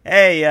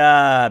 "Hey,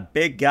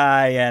 big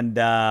guy and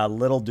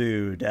little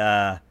dude.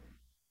 If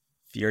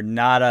you're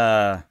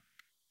not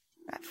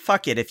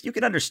fuck it. If you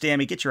can understand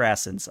me, get your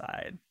ass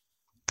inside."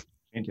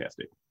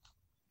 Fantastic.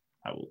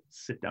 I will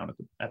sit down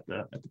at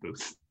the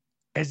booth.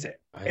 Is this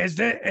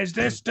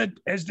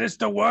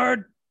the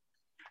word?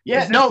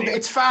 Yeah, Is no, this the-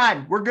 it's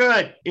fine. We're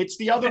good. It's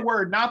the other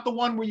word, not the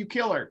one where you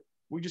kill her.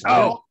 We just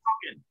talking.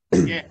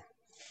 Yeah.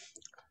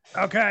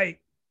 Okay.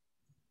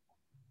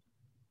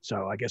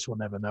 So I guess we'll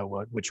never know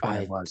which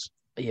one it was.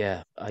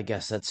 Yeah, I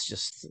guess that's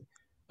just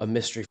a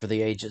mystery for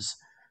the ages.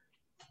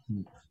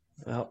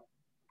 Well,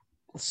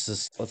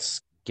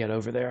 let's get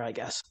over there, I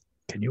guess.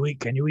 Can you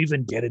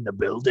even get in the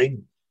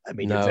building? I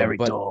mean, No, you're very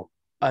but- tall.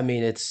 I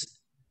mean, it's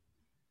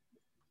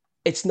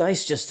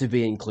nice just to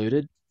be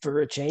included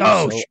for a change.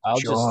 Oh, so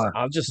sure.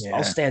 I'll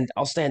stand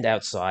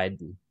outside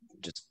and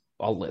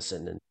I'll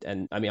listen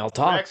and I mean I'll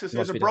talk. Alexis,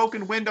 there's a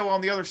broken window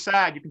on the other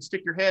side. You can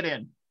stick your head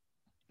in.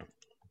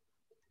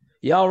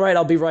 Yeah, all right.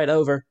 I'll be right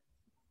over.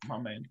 Oh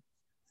man.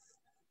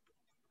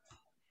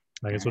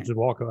 I guess we'll just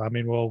walk. I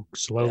mean, we'll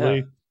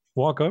slowly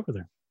walk over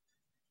there.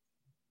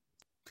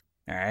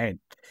 All right.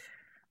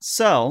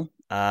 So,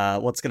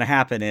 what's going to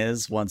happen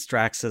is once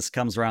Draxus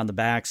comes around the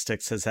back,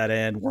 sticks his head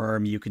in,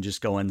 Worm, you can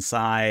just go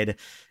inside.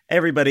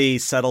 Everybody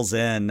settles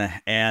in,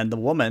 and the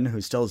woman, who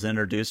still hasn't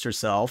introduced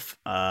herself,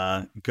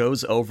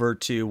 goes over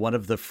to one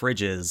of the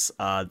fridges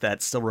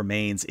that still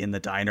remains in the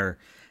diner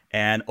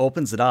and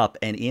opens it up.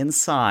 And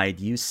inside,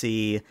 you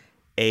see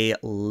a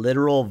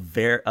literal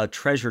a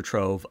treasure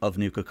trove of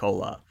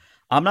Nuka-Cola.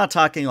 I'm not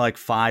talking like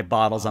 5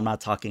 bottles. I'm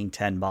not talking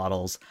 10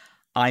 bottles.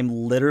 I'm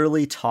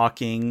literally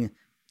talking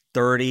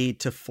 30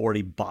 to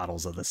 40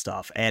 bottles of the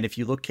stuff. And if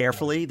you look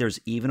carefully, there's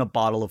even a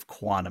bottle of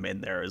Quantum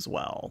in there as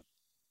well.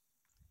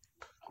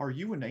 Are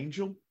you an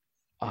angel?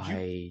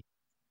 Can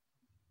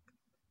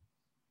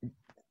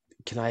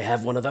I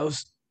have one of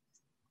those?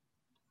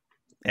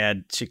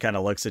 And she kind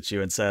of looks at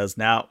you and says,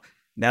 now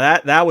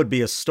that would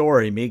be a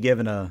story, me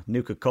giving a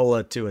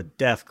Nuka-Cola to a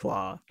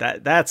Deathclaw.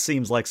 That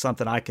seems like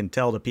something I can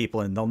tell to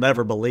people and they'll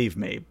never believe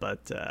me,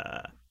 but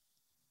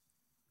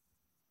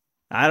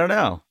I don't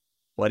know.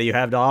 What do you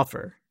have to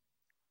offer?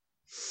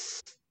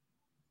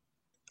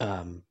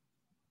 I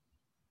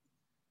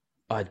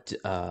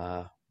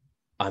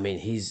mean,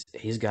 he's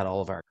got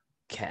all of our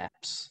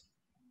caps.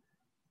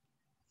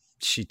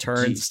 She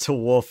turns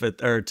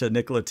to to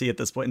Nicola T at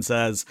this point and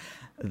says,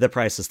 "The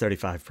price is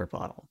 $35 per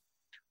bottle."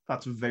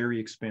 That's very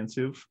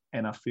expensive,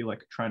 and I feel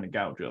like trying to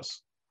gouge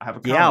us. I have a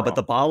but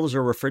the bottles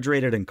are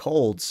refrigerated and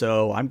cold,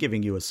 so I'm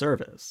giving you a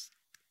service.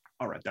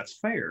 All right, that's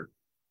fair.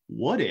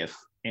 What if,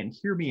 and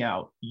hear me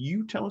out,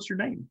 you tell us your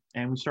name,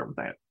 and we start with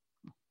that.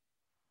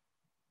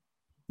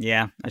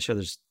 Yeah, I'm sure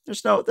there's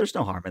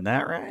no harm in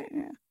that, right?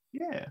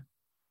 Yeah.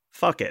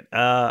 Fuck it.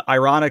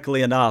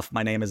 Ironically enough,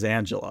 my name is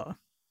Angela.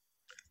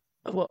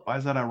 Well, why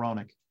is that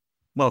ironic?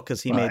 Well,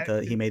 because he made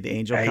the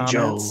angel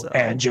comments. So.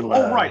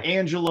 Angela. Oh, right,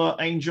 Angela,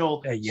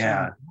 Angel.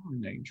 Yeah,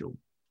 an angel.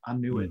 I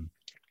knew it.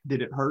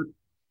 Did it hurt?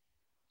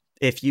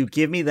 If you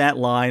give me that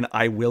line,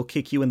 I will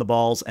kick you in the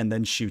balls and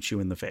then shoot you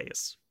in the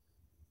face.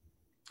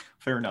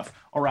 Fair enough.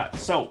 All right,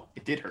 so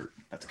it did hurt.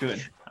 That's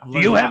good. Do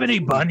you have any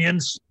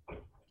bunions?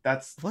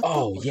 That's.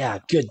 Yeah,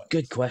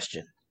 good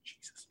question.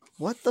 Jesus.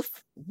 What the?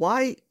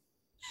 Why?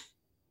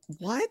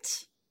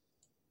 What?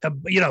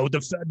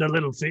 The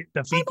little feet.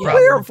 The feet. I'm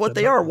aware of what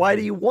they are. Why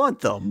do you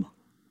want them?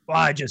 Well,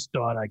 I just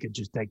thought I could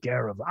just take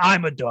care of it.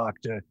 I'm a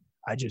doctor.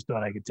 I just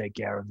thought I could take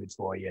care of it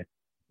for you.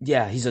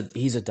 Yeah, he's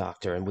a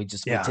doctor, and we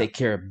take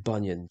care of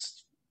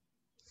bunions.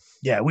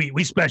 Yeah,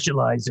 we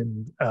specialize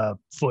in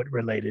foot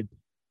related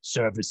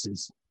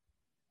services.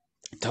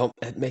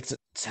 It makes it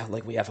sound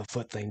like we have a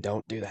foot thing.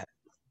 Don't do that.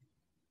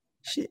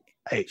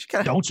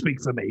 Don't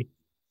speak for me.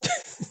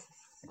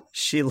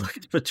 She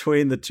looks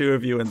between the two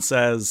of you and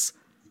says,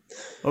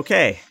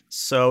 "Okay,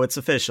 so it's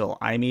official.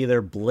 I'm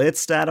either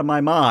blitzed out of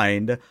my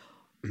mind,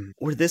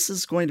 or this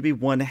is going to be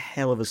one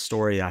hell of a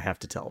story I have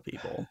to tell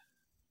people."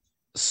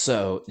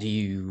 So, do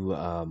you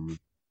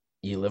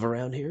live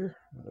around here?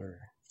 Or?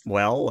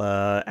 Well,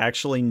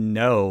 actually,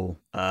 no.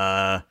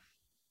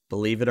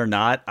 Believe it or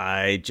not,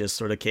 I just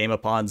sort of came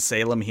upon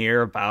Salem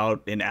here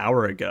about an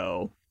hour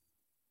ago.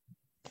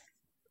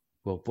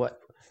 Well,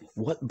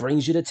 what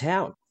brings you to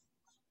town?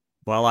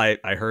 Well,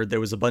 I heard there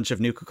was a bunch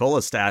of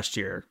Nuka-Cola stashed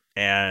here,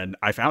 and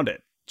I found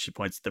it. She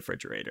points to the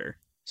refrigerator.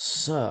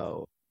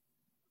 So,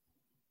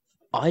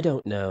 I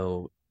don't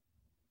know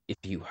if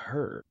you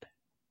heard,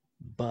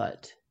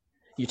 but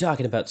you're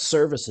talking about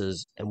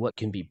services and what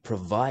can be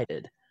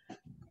provided.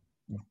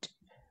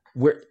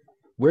 Where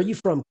are you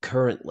from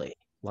currently?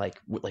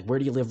 Like where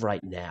do you live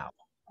right now?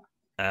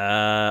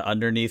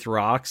 Underneath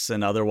rocks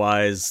and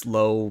otherwise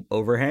low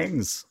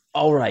overhangs.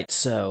 All right,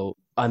 so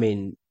I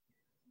mean,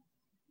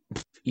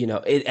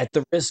 at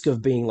the risk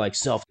of being like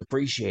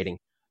self-depreciating,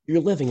 you're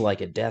living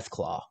like a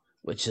Deathclaw,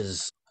 which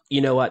is,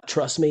 you know what?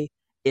 Trust me,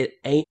 it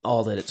ain't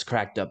all that it's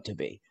cracked up to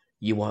be.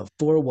 You want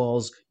 4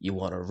 walls, you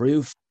want a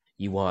roof,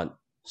 you want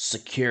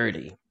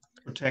security.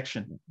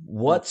 Protection.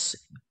 What's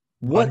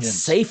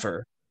Onions.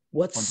 safer?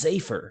 What's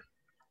safer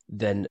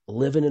than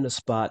living in a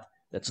spot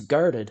that's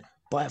guarded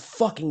by a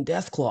fucking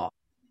Deathclaw?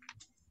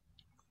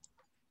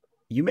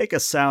 You make a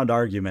sound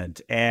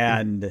argument,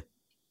 and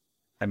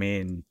I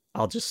mean,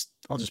 I'll just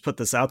put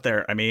this out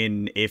there. I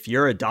mean, if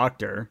you're a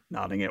doctor,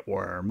 nodding at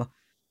Worm,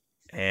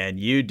 and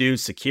you do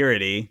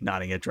security,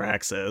 nodding at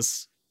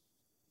Draxus,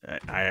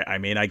 I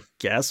mean, I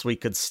guess we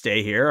could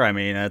stay here. I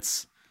mean,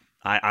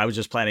 I was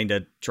just planning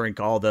to drink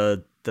all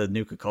the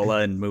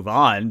Nuka-Cola and move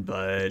on,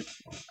 but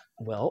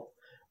Well,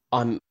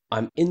 I'm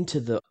into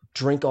the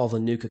drink all the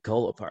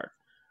Nuka-Cola part.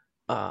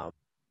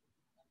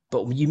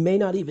 But you may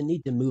not even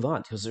need to move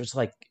on because there's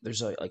a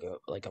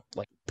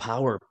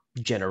power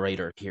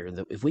generator here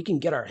that if we can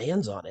get our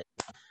hands on it,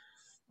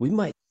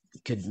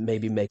 could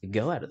maybe make a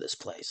go out of this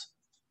place.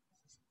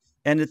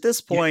 And at this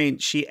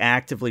point, she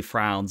actively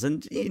frowns.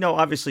 And,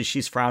 obviously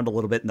she's frowned a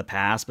little bit in the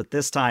past, but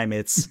this time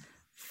it's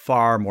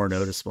far more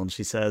noticeable. And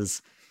she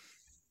says,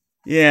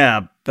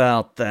 yeah,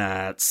 about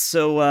that.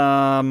 So,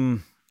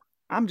 I'm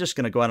just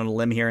going to go out on a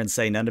limb here and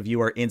say none of you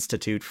are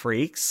Institute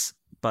freaks,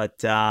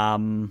 but,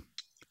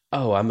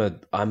 Oh, I'm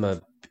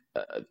a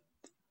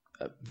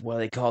what do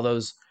they call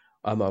those?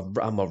 I'm a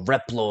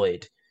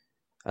Reploid.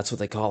 That's what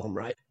they call them,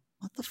 right?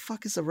 what the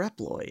fuck is a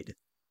Reploid?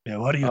 Yeah,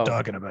 what are you Oh.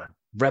 talking about?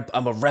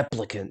 I'm a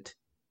replicant.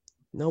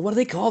 No, what do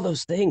they call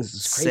those things?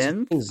 Those crazy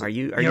Synth? things. Are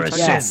you You're a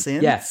talking about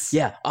synth. synths?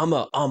 Yeah. I'm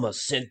a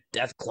synth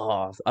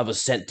Deathclaw. I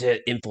was sent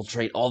to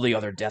infiltrate all the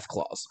other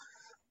Deathclaws.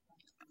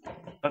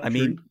 I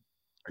mean,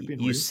 Are you being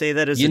you weird? say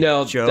that as You a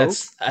know, joke,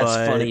 that's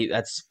but funny.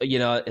 That's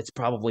it's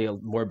probably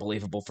more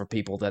believable for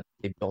people that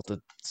they built a.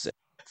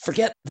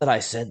 Forget that I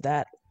said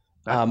that.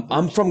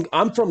 I'm from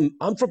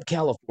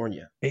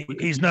California.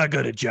 He's not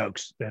good at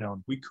jokes. They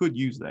don't. We could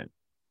use that.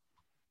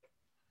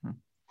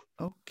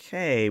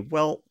 Okay,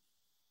 well,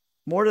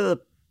 more to the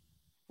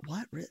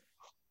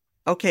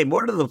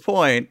more to the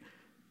point.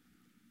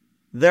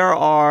 There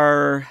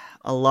are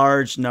a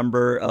large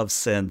number of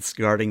synths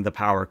guarding the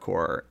power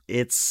core.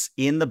 It's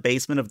in the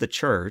basement of the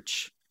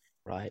church.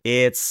 Right.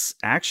 It's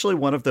actually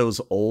one of those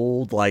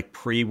old, like,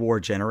 pre-war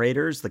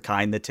generators, the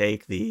kind that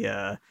take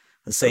the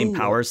same Ooh.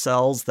 power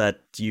cells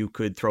that you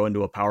could throw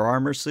into a power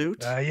armor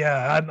suit.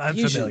 Yeah, I'm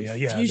familiar.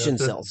 Yeah, Fusion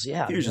the- cells.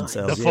 Yeah. Fusion nice.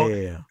 cells. The Yeah, fo- yeah,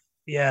 yeah.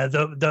 Yeah,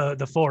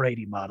 the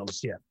 480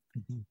 models. Yeah.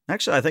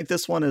 Actually, I think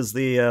this one is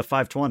the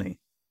 520.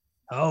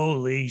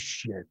 Holy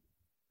shit!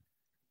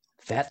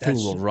 That thing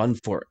That's- will run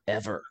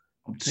forever.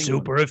 I'm thinking-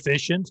 Super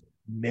efficient,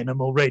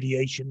 minimal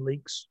radiation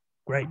leaks.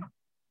 Great.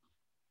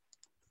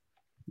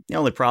 The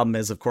only problem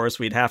is, of course,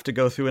 we'd have to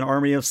go through an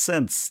army of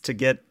synths to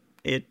get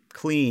it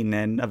clean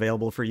and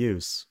available for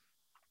use.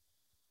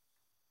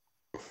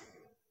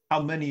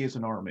 How many is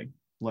an army?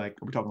 Like,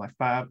 are we talking like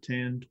 5,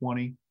 10,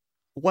 20?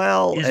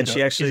 Well, Is and it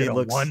she a- actually is it a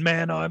looks.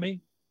 one-man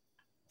army.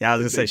 Yeah, I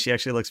was gonna say she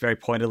actually looks very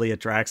pointedly at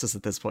Draxus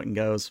at this point and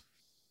goes,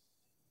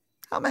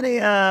 "How many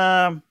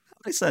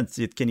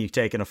synths can you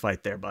take in a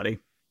fight, there, buddy?"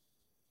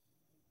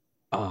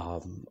 I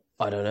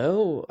don't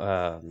know.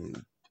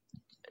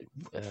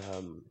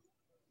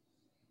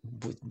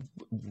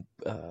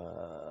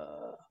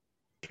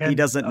 He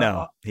doesn't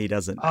know. He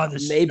doesn't know.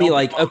 Maybe Don't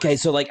like be okay,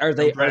 so like are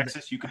they?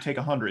 Draxus, you could take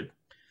 100.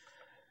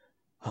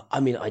 I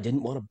mean, I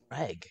didn't want to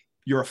brag.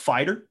 You're a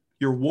fighter.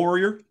 You're a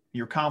warrior.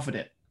 You're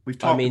confident. We've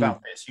talked mean,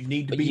 about this. You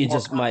need to be you more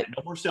just might- confident.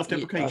 No more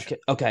self-deprecation.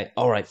 Okay,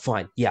 all right,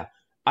 fine. Yeah,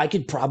 I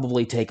could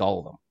probably take all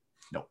of them.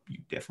 No, you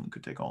definitely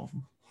could take all of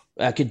them.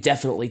 I could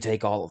definitely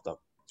take all of them.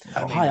 I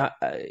mean, Hi,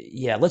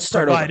 yeah. Let's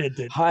start over. provided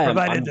that Hi,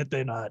 I'm- that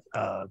they're not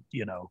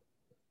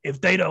if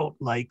they don't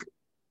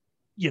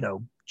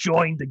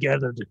join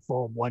together to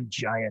form one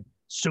giant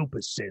super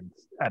synth.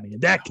 I mean, in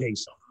that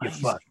case, you're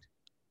fucked.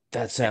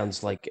 That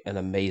sounds like an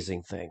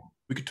amazing thing.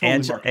 we could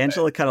totally market that.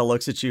 Angela kind of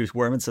looks at you,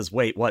 Worm, and says,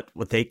 "Wait, what?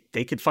 What they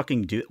could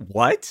fucking do?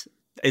 What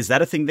is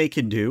that a thing they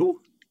can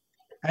do?"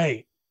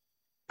 Hey,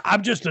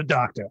 I'm just a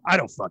doctor. I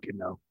don't fucking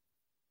know.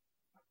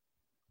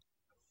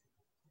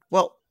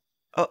 Well,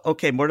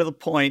 okay. More to the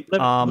point.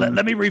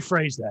 Let me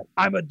rephrase that.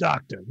 I'm a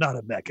doctor, not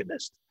a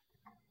mechanist.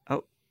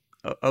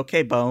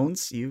 Okay,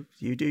 Bones. You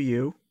do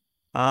you.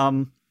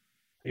 Are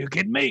you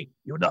kidding me?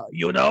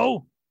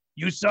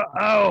 You saw.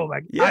 Oh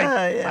my!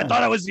 Yeah. I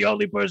thought I was the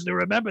only person who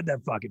remembered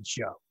that fucking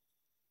show.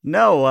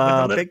 No, With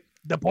the lip- big.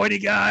 The pointy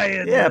guy.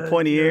 And Yeah, the-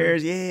 pointy the-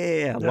 ears.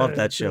 Yeah. Love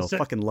that show. the-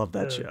 Fucking love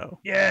that the- show.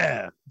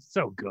 Yeah,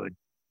 so good.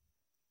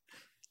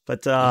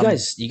 But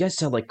You guys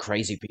sound like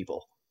crazy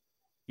people.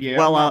 Yeah.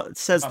 well, I'm not- it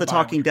says I'm the not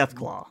buying talking what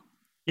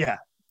you're Deathclaw.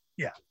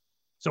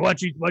 So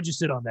why'd you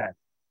sit on that,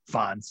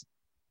 Fonz,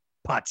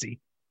 Potsy?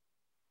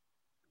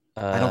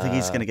 I don't think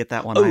he's gonna get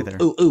that one Ooh, either.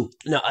 ooh.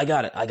 No, I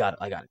got it.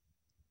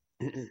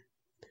 Mm-mm.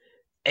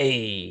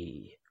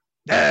 Hey.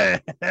 Yeah,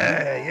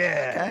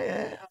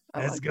 Okay,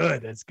 I that's like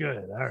good. That's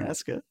good. All right.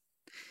 That's good.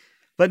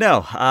 But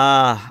no,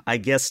 I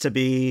guess to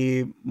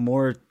be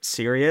more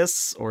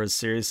serious, or as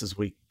serious as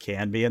we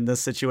can be in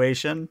this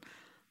situation,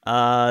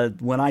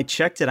 when I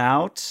checked it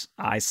out,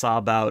 I saw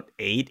about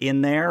 8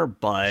 in there,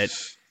 but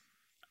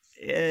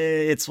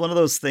it's one of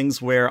those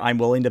things where I'm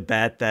willing to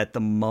bet that the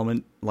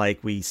moment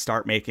like we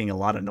start making a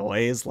lot of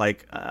noise,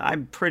 like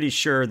I'm pretty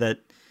sure that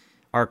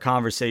our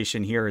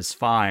conversation here is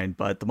fine,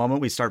 but the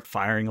moment we start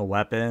firing a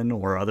weapon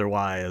or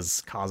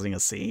otherwise causing a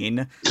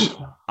scene,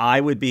 I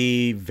would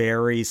be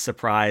very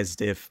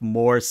surprised if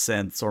more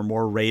synths or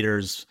more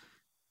raiders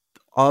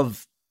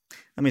of,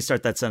 let me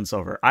start that sentence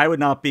over. I would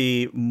not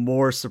be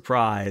more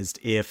surprised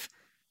if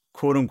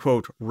quote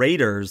unquote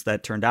raiders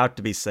that turned out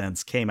to be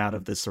synths came out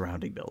of the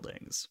surrounding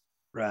buildings.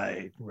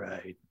 Right.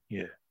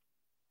 Yeah.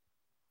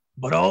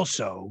 But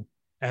also,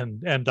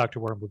 And Dr.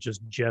 Worm will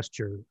just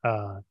gesture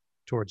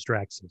towards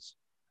Draxus.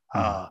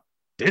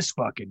 this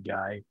fucking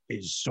guy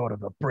is sort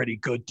of a pretty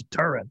good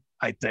deterrent,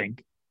 I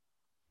think.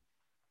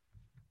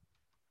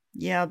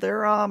 Yeah,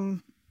 they're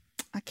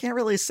I can't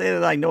really say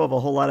that I know of a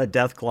whole lot of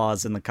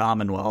Deathclaws in the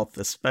Commonwealth,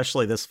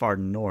 especially this far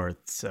north,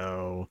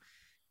 so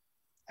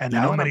And You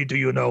know how what many do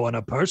you know on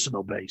a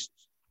personal basis?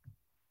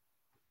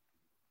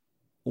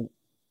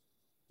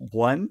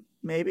 one,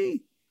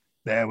 maybe?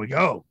 There we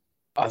go.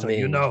 I So mean,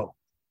 you know.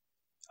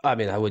 I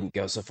mean, I wouldn't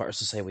go so far as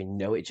to say we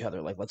know each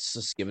other. Like, let's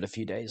just give it a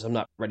few days. I'm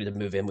not ready to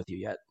move in with you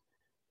yet.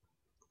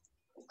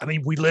 I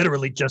mean, we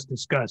literally just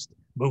discussed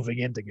moving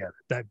in together.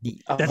 That's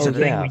Oh, the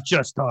thing yeah. we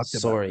just talked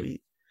about.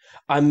 Sorry.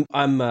 I'm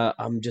a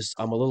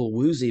little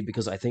woozy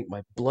because I think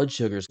my blood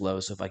sugar's low.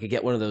 So if I could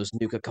get one of those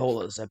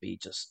Nuka-Colas, that'd be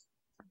just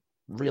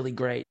really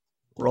great.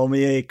 Roll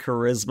me a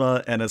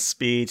charisma and a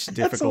speech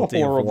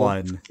difficulty of horrible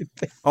 1.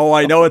 Oh,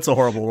 I know it's a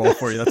horrible roll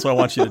for you. That's why I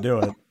want you to do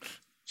it.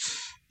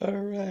 All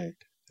right.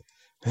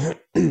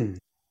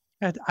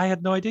 I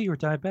had no idea you were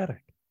diabetic.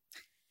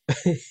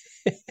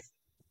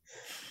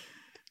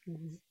 All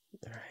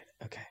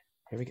right. Okay.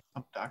 Here we go.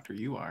 Oh, doctor,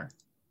 you are.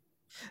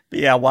 But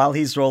yeah, while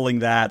he's rolling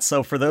that,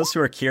 so for those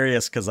who are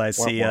curious, because I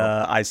see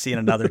in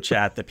another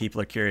chat that people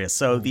are curious.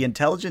 So the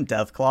Intelligent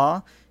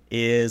Deathclaw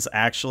is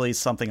actually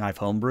something I've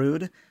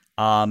homebrewed.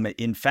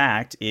 In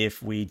fact,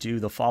 if we do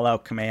the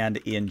Fallout command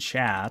in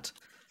chat,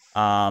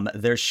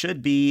 there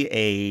should be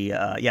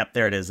a yep,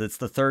 there it is. It's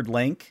the third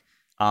link.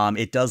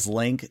 It does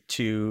link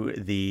to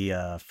the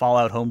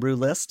Fallout homebrew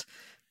list.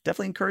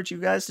 Definitely encourage you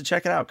guys to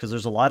check it out because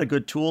there's a lot of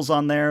good tools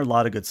on there, a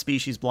lot of good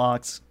species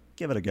blocks.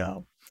 Give it a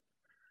go.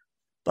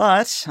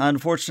 But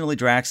unfortunately,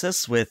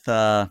 Draxus, with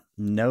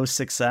no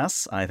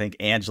success, I think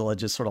Angela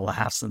just sort of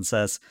laughs and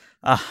says,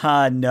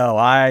 no,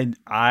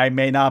 I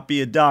may not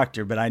be a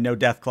doctor, but I know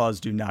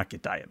Deathclaws do not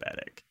get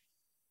diabetic.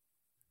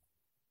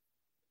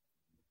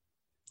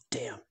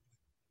 Damn.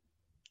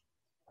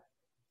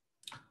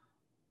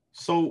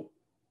 So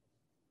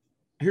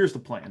here's the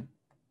plan.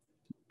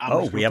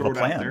 Oh, we have a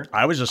plan.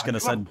 I was just going to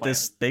do have a send plan.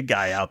 this big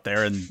guy out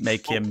there and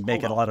make him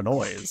make hold a on. lot of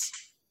noise.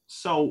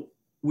 So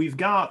we've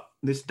got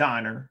this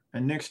diner,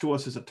 and next to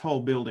us is a tall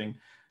building.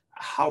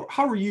 How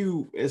are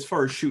you as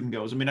far as shooting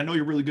goes? I mean, I know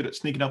you're really good at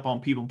sneaking up on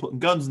people and putting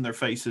guns in their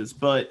faces,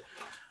 but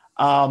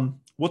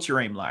what's your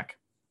aim like?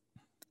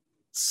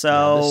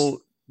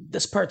 So,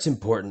 This part's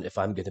important if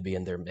I'm going to be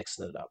in there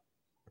mixing it up.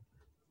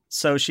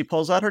 so she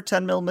pulls out her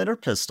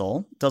 10mm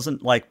pistol,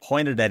 doesn't like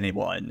point at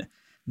anyone,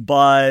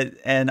 but,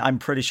 and I'm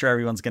pretty sure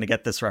everyone's going to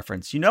get this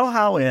reference. You know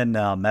how in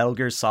Metal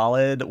Gear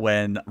Solid,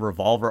 when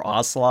Revolver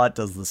Ocelot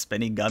does the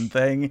spinning gun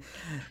thing,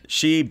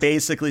 she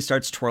basically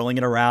starts twirling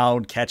it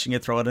around, catching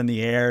it, throwing it in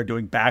the air,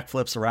 doing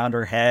backflips around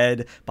her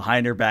head,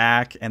 behind her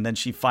back, and then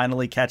she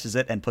finally catches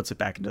it and puts it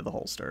back into the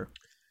holster.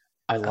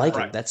 I like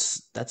Right. it.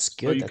 That's So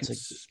good. you That's can a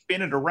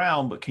spin it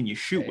around, but can you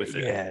shoot with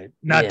it? Yeah,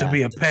 not to Yeah,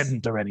 be a that's-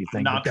 pedant or anything.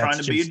 I'm not but that's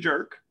trying to be a just-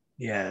 jerk.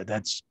 Yeah,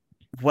 that's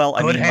Well,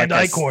 I good mean,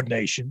 hand-eye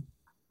coordination.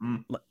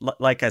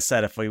 like I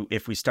said,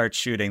 if we start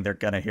shooting, they're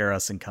gonna hear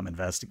us and come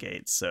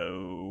investigate.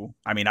 So,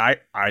 I mean, I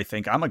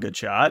think I'm a good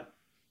shot.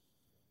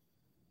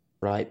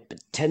 right. But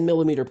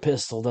 10mm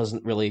pistol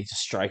doesn't really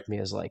strike me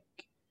as like,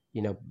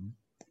 you know,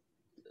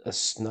 a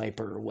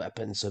sniper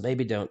weapon. So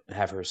maybe don't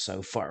have her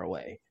so far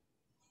away.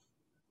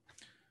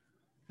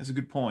 That's a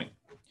good point.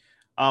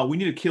 We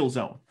need a kill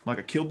zone, like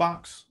a kill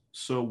box.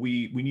 So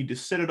we need to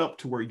set it up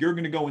to where you're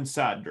going to go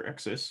inside,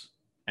 Drexus.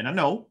 And I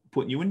know,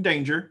 putting you in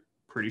danger.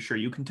 Pretty sure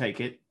you can take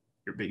it.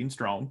 You're big and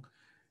strong.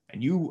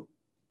 And you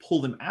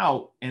pull them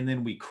out, and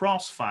then we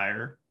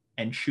crossfire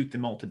and shoot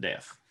them all to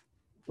death.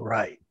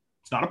 Right.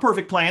 It's not a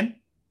perfect plan,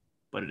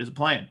 but it is a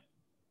plan.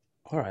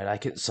 All right,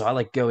 I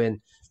like go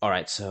in. All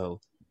right, so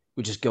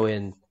we just go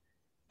in.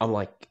 I'm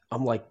like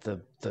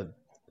the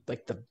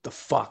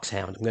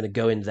foxhound. I'm gonna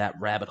go into that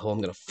rabbit hole. I'm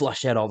gonna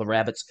flush out all the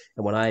rabbits,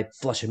 and when I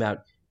flush them out,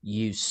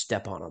 you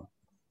step on them.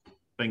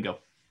 Bingo.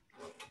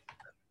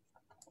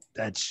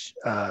 That's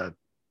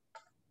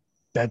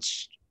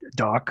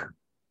Doc.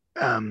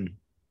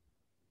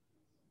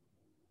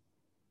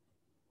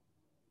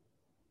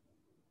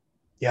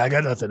 Yeah, I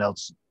got nothing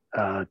else.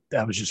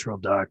 That was just real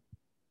dark.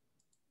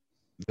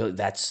 Really,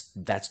 that's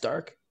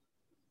dark.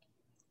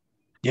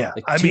 Yeah,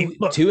 Like I mean,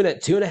 look,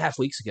 2.5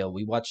 weeks ago,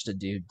 we watched a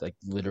dude like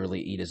literally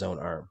eat his own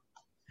arm.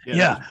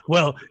 yeah.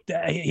 Well,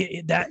 that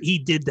he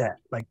did that.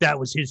 Like that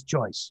was his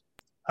choice.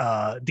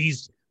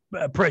 These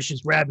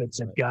precious rabbits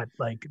have got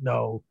like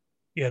no,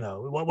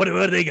 what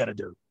do they got to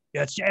do?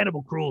 That's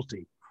animal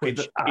cruelty.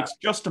 Which It's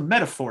just a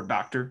metaphor,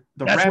 Doctor.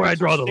 The That's where I rabbits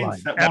draw are the synths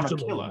line. that want to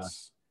Absolutely kill not.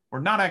 us. We're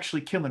not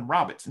actually killing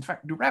rabbits. In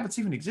fact, do rabbits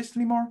even exist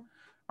anymore?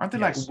 Aren't they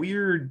Yes. like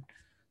weird,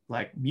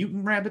 like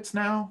mutant rabbits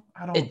now?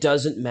 I don't. It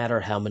doesn't matter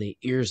how many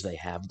ears they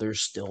have; they're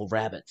still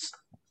rabbits.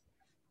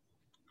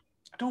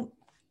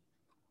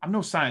 I'm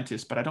no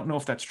scientist, but I don't know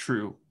if that's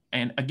true.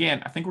 And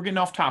again, I think we're getting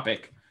off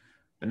topic.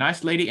 The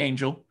nice lady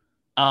angel,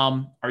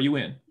 are you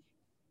in?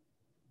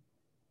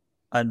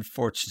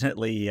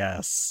 Unfortunately,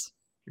 yes.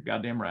 You're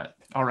goddamn right.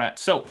 All right.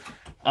 So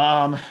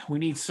we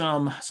need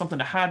something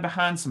to hide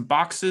behind, some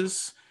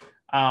boxes,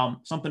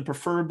 something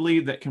preferably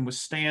that can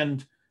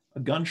withstand a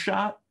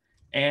gunshot.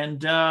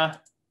 And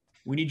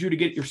we need you to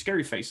get your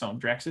scary face on,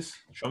 Draxus.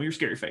 Show me your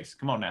scary face.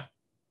 Come on now.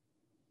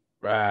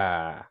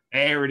 Rah.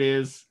 There it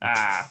is.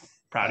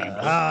 Proud of you,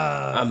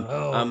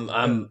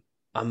 brother.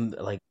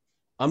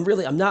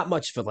 I'm not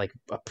much for like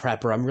a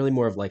prepper. I'm really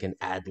more of like an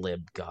ad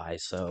lib guy.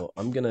 So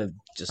I'm gonna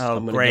Oh,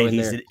 I'm gonna great. go in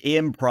He's there. an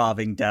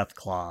improving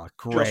Deathclaw.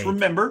 Great. Just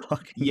remember,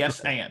 Okay. yes,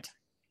 and.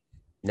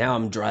 Now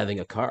I'm driving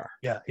a car.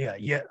 Yeah.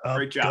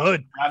 Great job.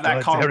 Good. Drive that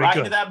Good, car very right good.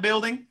 into that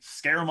building,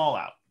 scare them all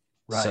out.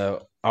 Right.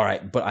 So all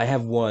right, but I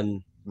have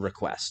one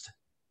request.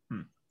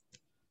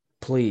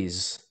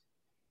 Please,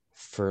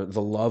 for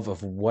the love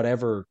of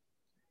whatever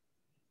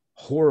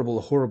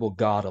horrible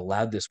God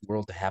allowed this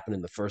world to happen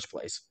in the first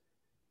place,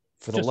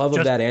 for the love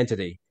of that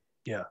entity,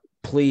 Yeah.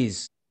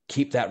 please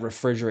keep that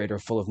refrigerator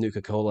full of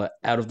Nuka-Cola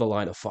out of the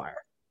line of fire.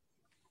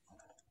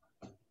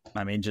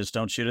 I mean, just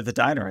don't shoot at the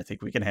diner. I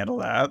think we can handle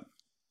that.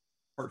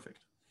 Perfect.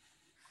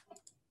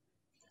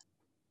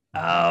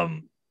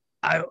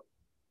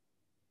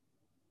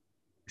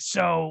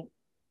 So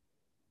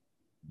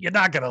you're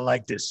not gonna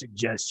like this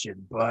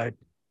suggestion, but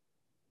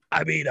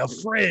I mean, a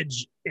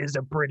fridge is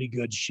a pretty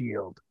good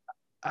shield.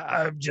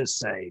 I'm just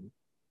saying.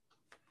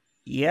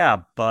 Yeah,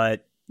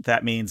 but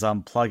that means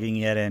I'm plugging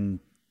it and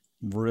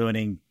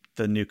ruining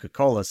the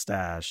Nuka-Cola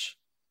stash.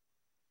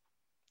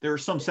 There are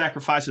some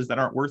sacrifices that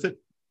aren't worth it,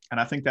 and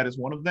I think that is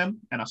one of them,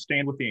 and I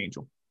stand with the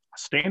angel. I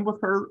stand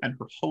with her and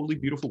her holy,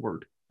 beautiful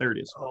word. There it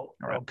is. Oh, All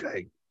right.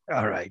 okay.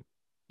 All right.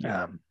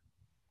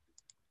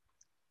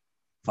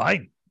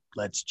 Fine.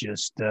 Let's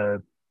just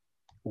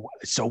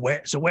so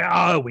where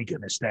are we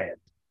gonna stand?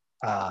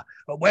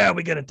 Where are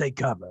we gonna take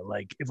cover?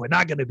 Like, if we're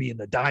not gonna be in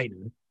the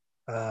diner,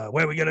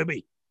 where are we gonna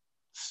be?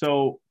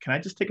 So can I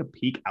just take a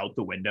peek out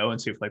the window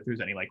and see if like there's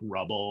any like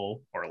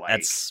rubble or like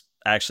That's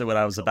actually what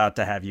I was about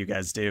to have you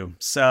guys do.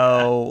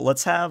 So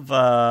let's have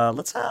all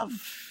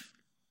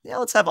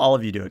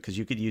of you do it because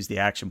you could use the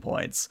action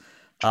points.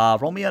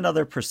 Roll me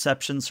another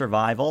perception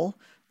survival,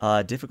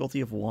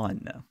 difficulty of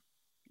 1.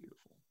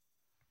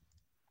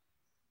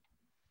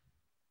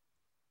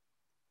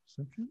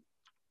 Perception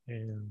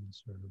and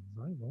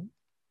survival.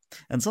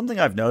 And something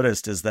I've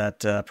noticed is that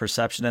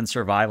perception and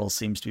survival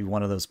seems to be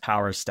one of those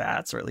power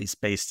stats, or at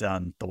least based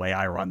on the way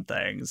I run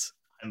things.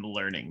 I'm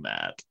learning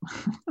that.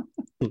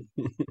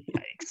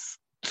 Yikes.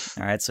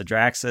 All right, so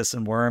Draxus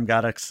and Worm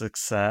got a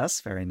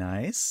success. Very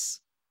nice.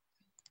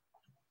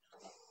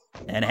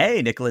 And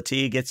hey, Nicola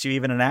T gets you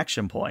even an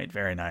action point.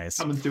 Very nice.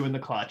 Coming through in the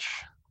clutch.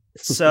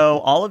 So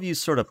all of you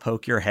sort of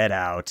poke your head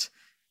out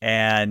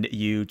and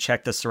you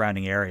check the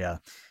surrounding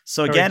area.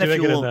 So again, Are we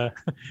if you doing will... it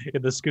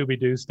in the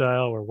Scooby-Doo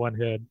style, where one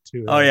head, two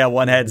heads? Oh yeah,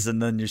 one heads and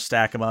then you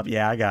stack them up.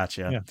 Yeah, I got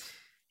you. Yeah.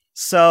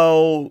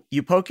 So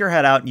you poke your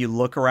head out and you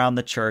look around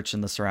the church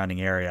and the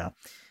surrounding area.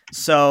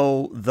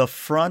 So the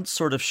front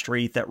sort of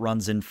street that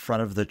runs in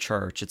front of the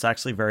church, it's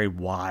actually very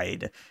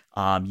wide.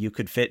 You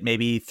could fit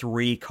maybe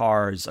 3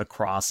 cars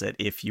across it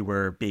if you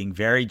were being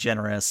very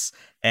generous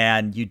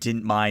and you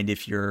didn't mind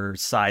if your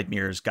side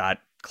mirrors got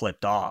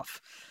clipped off.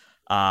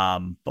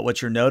 But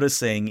what you're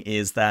noticing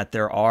is that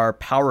there are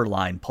power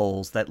line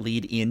poles that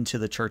lead into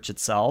the church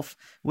itself,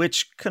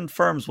 which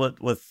confirms what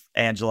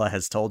Angela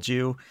has told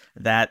you,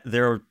 that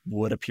there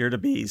would appear to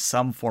be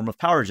some form of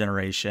power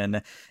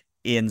generation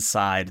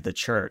inside the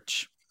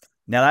church.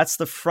 Now that's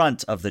the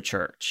front of the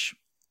church.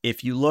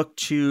 If you look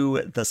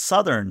to the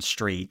southern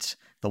street,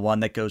 the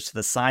one that goes to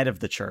the side of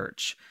the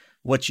church,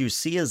 what you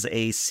see is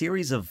a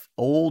series of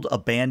old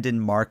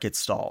abandoned market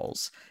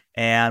stalls.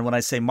 And when I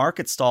say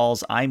market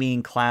stalls, I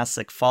mean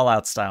classic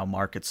Fallout style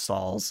market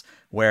stalls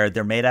where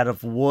they're made out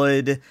of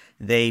wood.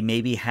 They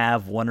maybe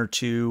have 1 or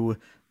 2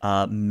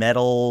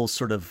 metal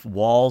sort of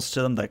walls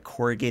to them, like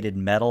corrugated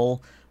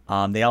metal.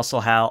 They also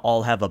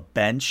all have a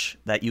bench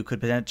that you could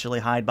potentially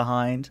hide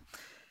behind.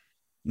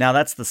 Now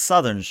that's the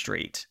southern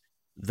street.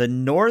 The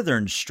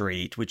northern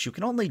street, which you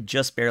can only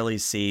just barely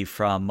see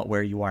from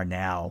where you are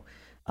now,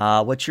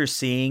 what you're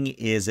seeing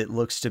is it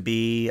looks to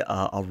be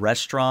a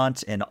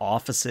restaurant and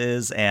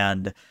offices,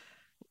 and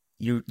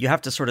you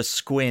have to sort of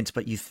squint,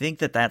 but you think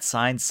that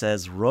sign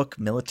says Rook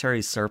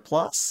Military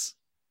Surplus.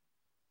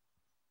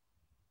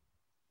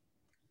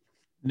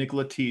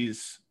 Nicola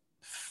T's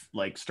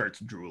like starts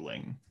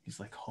drooling. He's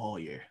like, "Oh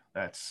yeah,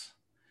 that's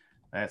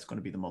going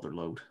to be the mother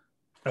load."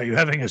 Are you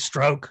having a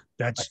stroke?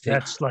 That's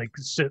think-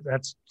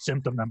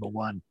 symptom number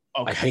 1.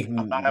 Okay, think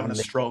I'm not having a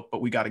Nick- stroke,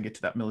 but we got to get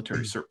to that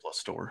military surplus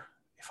store.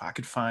 if I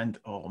could find,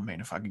 oh man,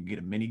 if I could get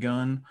a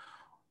minigun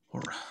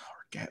or a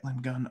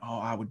Gatling gun, oh,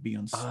 I would be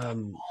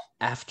unstoppable.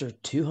 After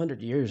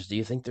 200 years, do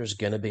you think there's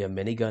gonna be a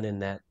minigun in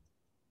that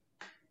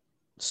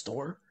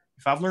store?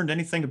 If I've learned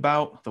anything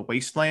about the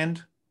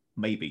wasteland,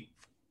 maybe.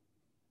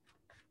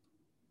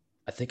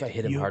 I think I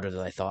hit him You- harder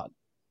than I thought.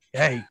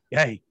 Hey,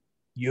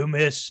 you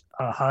miss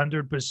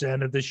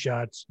 100% of the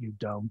shots you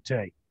don't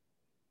take.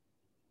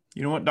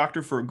 You know what,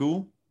 Doctor, for a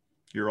ghoul,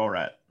 you're all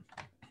right.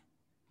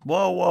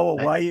 Whoa!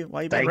 Why you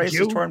being Thank racist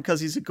you. toward him? Because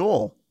he's a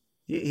ghoul.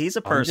 He's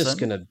a person.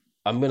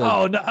 I'm gonna.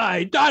 Oh, no,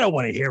 I don't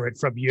want to hear it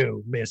from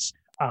you, Miss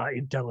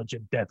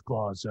Intelligent Death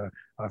Claws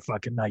or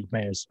fucking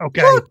nightmares.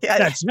 Okay, Look, yeah.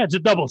 that's a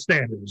double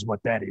standard, is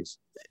what that is.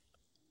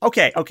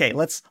 Okay.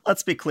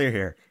 Let's be clear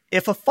here.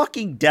 If a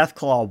fucking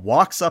Deathclaw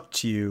walks up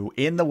to you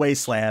in the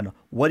wasteland,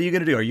 what are you going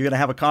to do? Are you going to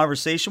have a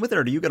conversation with it,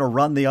 or are you going to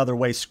run the other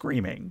way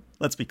screaming?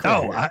 Let's be clear.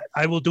 No, here.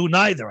 I will do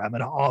neither. I'm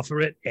going to offer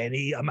it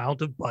any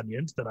amount of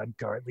bunions that I'm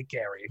currently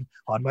carrying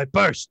on my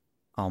purse.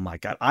 Oh my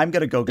god! I'm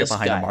going to go get This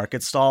behind guy- a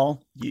market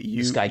stall.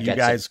 You this guy gets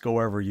guys go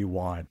wherever you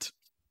want.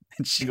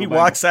 And she go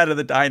walks out of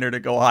the diner to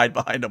go hide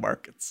behind a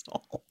market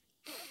stall.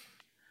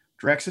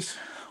 Draxus,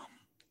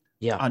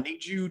 Yeah. I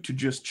need you to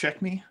just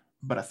check me,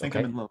 but I think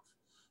I'm Okay. in love.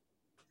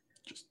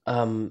 Just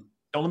Um,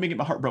 don't let me get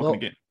my heart broken well,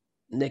 again.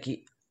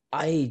 Nikki,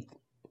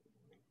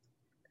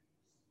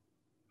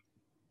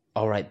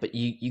 all right, but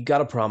you got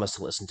to promise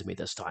to listen to me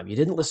this time. You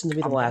didn't listen to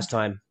me the I'm last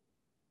time,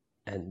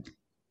 and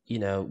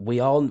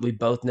we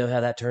both know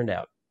how that turned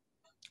out.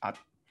 I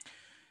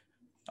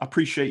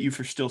appreciate you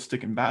for still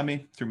sticking by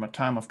me through my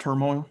time of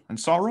turmoil and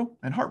sorrow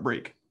and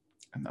heartbreak.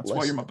 And that's why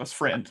you're Listen, my best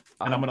friend.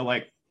 And I'm going to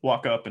like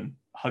walk up and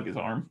hug his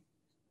arm.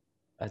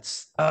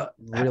 That's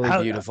Really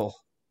really beautiful.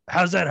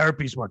 How's that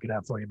herpes working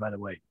out for you, by the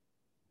way?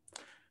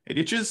 It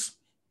itches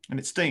and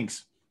it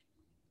stings,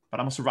 but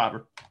I'm a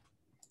survivor.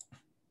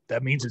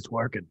 That means it's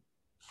working.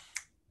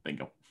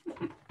 Bingo.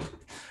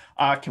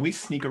 Can we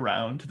sneak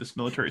around to this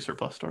military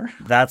surplus store?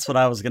 That's what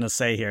I was going to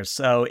say here.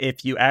 So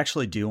if you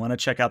actually do want to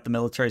check out the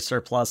military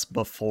surplus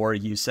before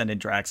you send in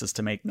Draxus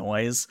to make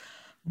noise,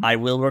 I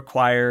will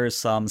require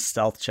some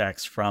stealth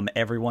checks from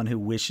everyone who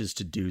wishes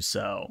to do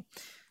so.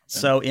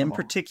 So in come on.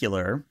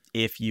 particular,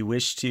 if you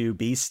wish to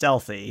be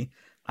stealthy,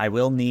 I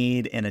will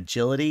need an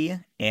agility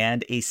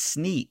and a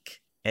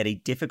sneak at a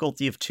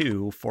difficulty of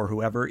 2 for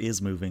whoever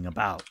is moving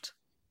about.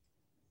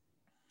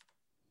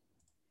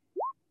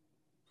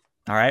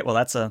 All right, well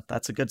that's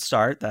a good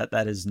start.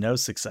 That is no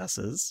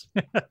successes.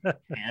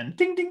 And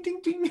ding, ding, ding,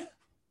 ding.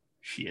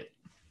 Shit.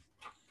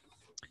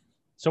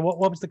 So what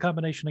was the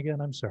combination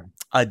again? I'm sorry.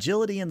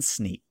 Agility and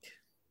sneak.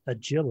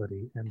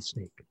 Agility and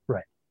sneak.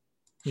 Right.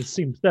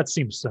 That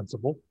seems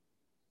sensible.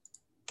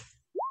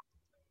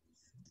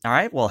 All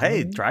right, well,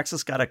 hey,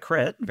 Draxus got a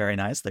crit. Very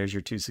nice. There's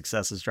your 2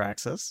 successes,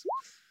 Draxus.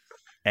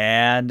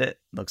 And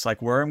looks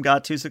like Worm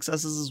got 2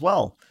 successes as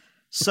well.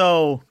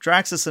 So,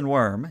 Draxus and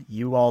Worm,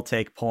 you all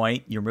take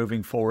point. You're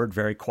moving forward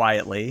very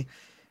quietly.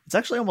 It's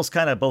actually almost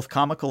kind of both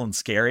comical and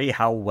scary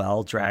how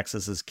well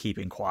Draxus is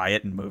keeping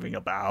quiet and moving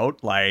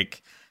about.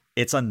 Like,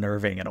 it's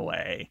unnerving in a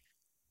way.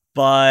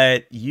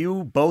 But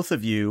both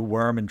of you,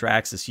 Worm and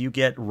Draxus, you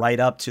get right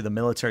up to the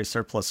military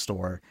surplus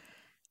store,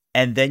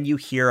 and then you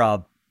hear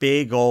a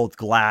big old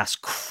glass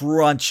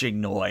crunching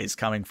noise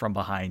coming from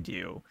behind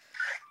you.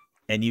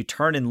 And you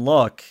turn and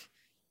look,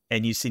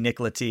 and you see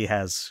Nicola T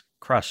has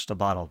crushed a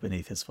bottle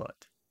beneath his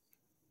foot.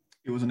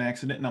 It was an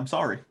accident and I'm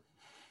sorry.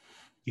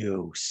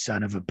 You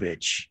son of a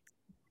bitch.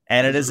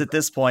 And it is at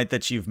this point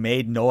that you've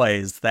made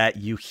noise that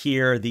you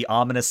hear the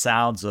ominous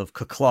sounds of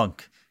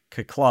ka-clunk,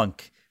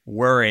 ka-clunk,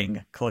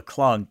 whirring,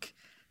 clunk,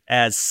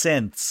 as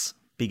synths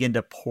begin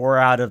to pour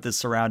out of the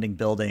surrounding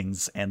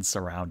buildings and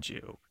surround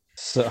you.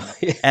 So,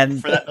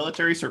 And For that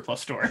military surplus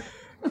store.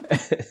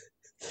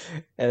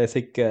 and I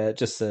think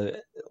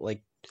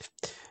like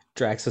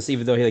Draxus,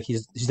 even though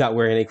he's not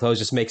wearing any clothes,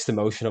 just makes the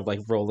motion of like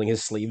rolling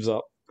his sleeves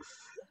up.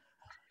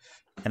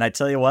 I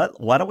tell you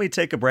what, why don't we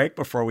take a break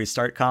before we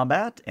start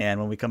combat? And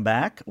when we come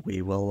back,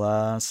 we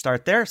will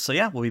start there. So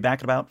yeah, we'll be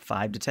back in about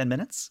 5 to 10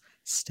 minutes.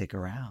 Stick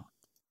around.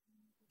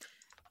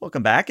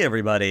 Welcome back,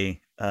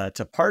 everybody,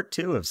 to part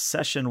 2 of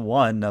session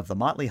 1 of the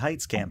Motley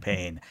Heights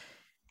campaign.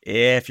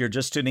 If you're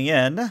just tuning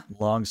in,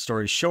 long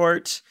story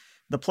short,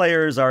 the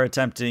players are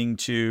attempting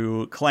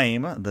to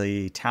claim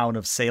the town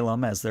of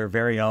Salem as their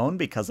very own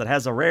because it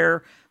has a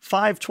rare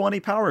 520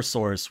 power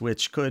source,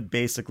 which could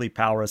basically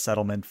power a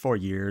settlement for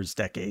years,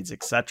 decades,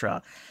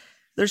 etc.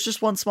 There's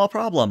just one small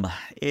problem.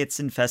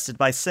 It's infested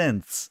by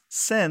synths.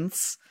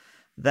 Synths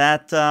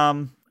that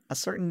a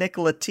certain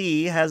Nicola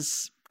T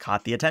has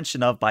caught the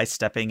attention of by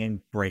stepping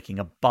and breaking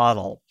a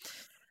bottle.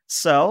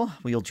 So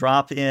we'll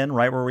drop in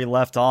right where we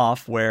left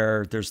off,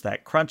 where there's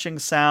that crunching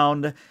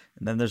sound, and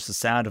then there's the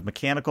sound of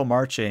mechanical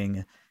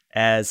marching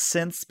as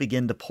synths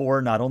begin to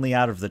pour not only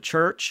out of the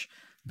church,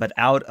 but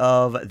out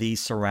of the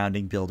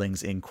surrounding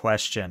buildings in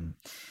question.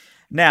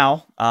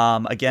 Now,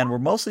 again, we're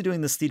mostly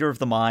doing this theater of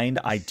the mind.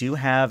 I do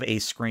have a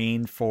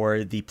screen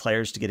for the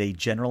players to get a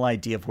general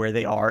idea of where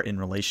they are in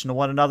relation to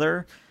one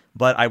another,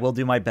 but I will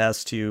do my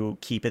best to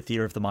keep it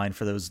theater of the mind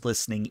for those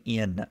listening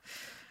in.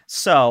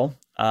 So,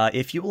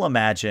 if you will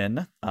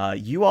imagine,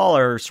 you all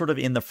are sort of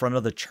in the front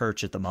of the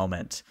church at the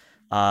moment.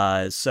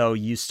 So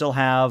you still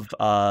have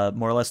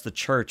more or less the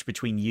church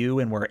between you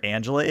and where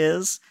Angela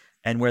is,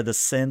 and where the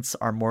synths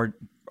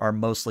are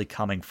mostly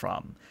coming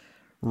from.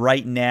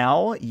 Right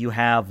now, you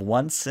have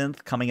 1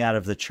 synth coming out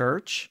of the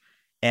church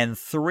and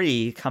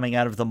 3 coming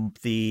out of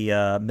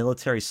the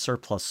military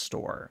surplus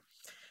store.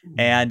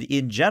 And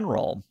in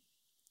general,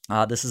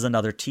 this is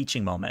another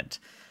teaching moment.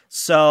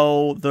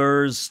 So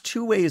there's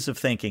 2 ways of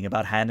thinking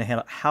about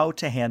how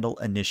to handle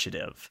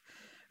initiative.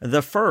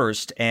 The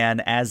first,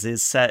 and as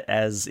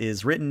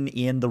is written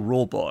in the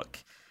rule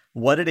book,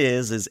 what it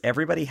is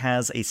everybody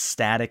has a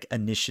static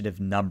initiative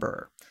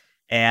number.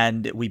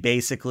 And we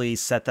basically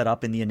set that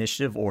up in the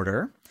initiative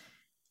order.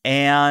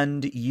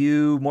 And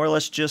you more or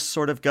less just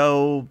sort of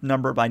go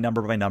number by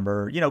number by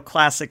number,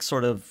 classic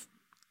sort of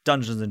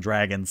Dungeons and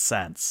Dragons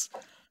sense.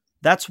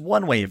 That's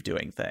one way of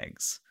doing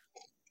things.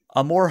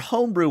 A more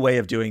homebrew way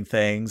of doing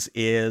things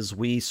is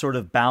we sort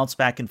of bounce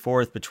back and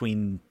forth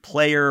between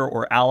player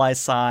or ally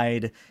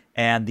side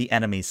and the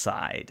enemy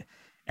side.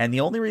 And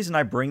the only reason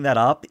I bring that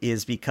up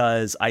is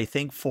because I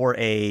think for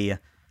a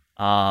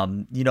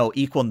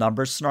equal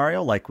numbers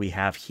scenario like we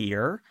have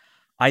here,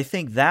 I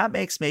think that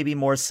makes maybe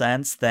more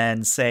sense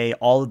than, say,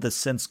 all of the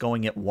synths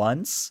going at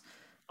once,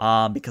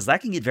 because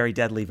that can get very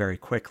deadly very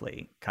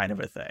quickly, kind of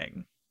a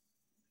thing.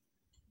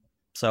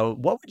 So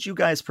what would you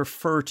guys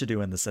prefer to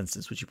do in this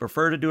instance? Would you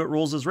prefer to do it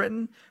rules as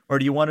written, or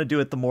do you want to do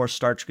it the more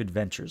Star Trek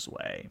Adventures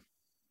way?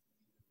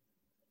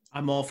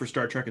 I'm all for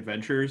Star Trek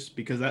Adventures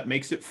because that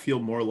makes it feel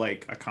more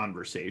like a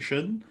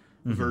conversation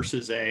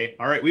versus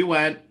all right, we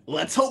went,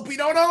 let's hope we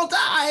don't all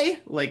die.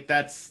 Like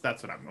that's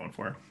what I'm going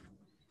for.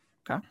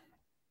 Okay.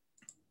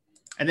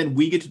 And then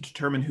we get to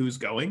determine who's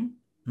going.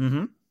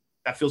 Mm-hmm.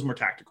 That feels more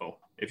tactical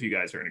if you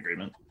guys are in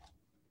agreement.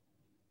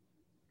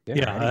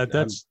 Yeah,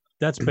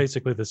 that's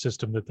basically the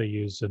system that they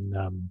use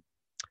in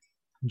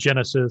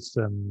Genesis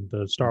and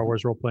the Star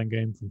Wars role-playing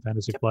game from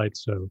Fantasy Flight.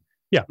 So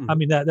yeah, I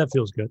mean, that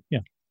feels good. Yeah.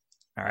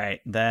 All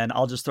right, then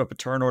I'll just throw up a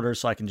turn order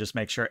so I can just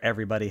make sure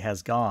everybody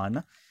has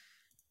gone.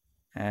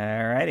 All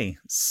righty,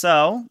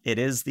 so it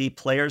is the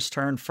player's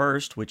turn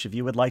first. Which of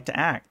you would like to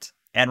act?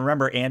 And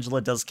remember,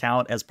 Angela does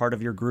count as part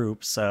of your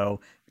group, so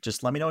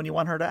just let me know when you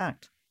want her to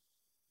act.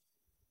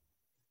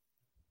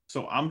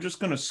 So I'm just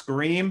going to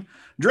scream,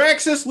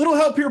 Draxus, little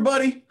help here,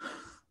 buddy.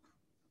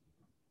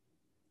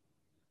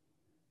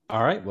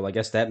 All right, well, I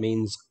guess that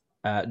means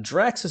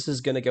Draxus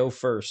is going to go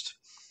first.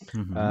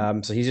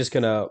 Mm-hmm. So he's just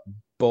going to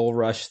bull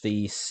rush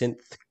the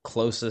synth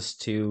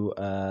closest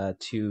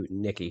to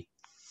Nikki.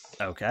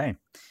 Okay.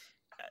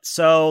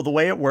 So the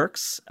way it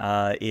works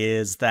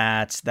is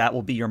that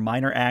will be your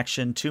minor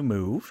action to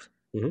move,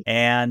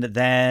 and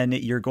then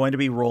you're going to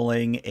be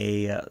rolling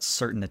a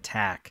certain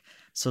attack.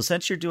 So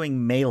since you're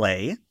doing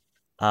melee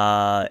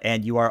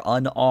and you are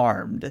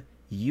unarmed,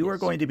 you are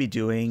going to be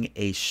doing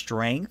a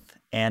strength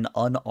and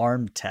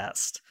unarmed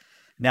test.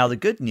 Now, the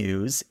good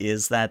news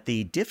is that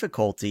the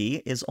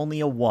difficulty is only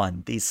a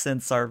 1. These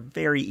synths are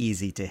very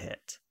easy to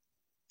hit.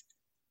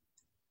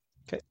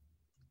 Okay.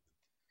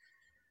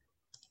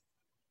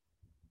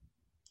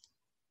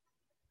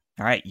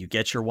 All right, you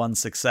get your 1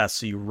 success.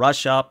 So you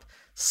rush up,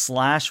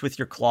 slash with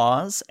your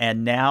claws,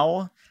 and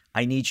now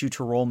I need you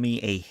to roll me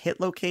a hit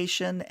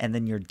location and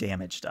then your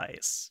damage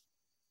dice.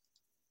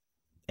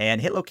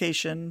 And hit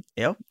location,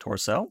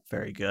 torso,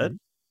 very good.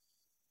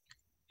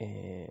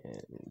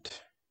 And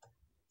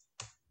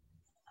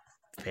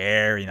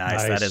very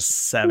nice. That is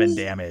 7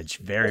 damage.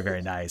 Very,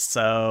 very nice.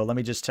 So let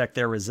me just check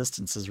their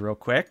resistances real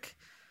quick.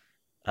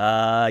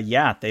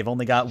 Yeah, they've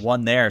only got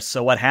 1 there.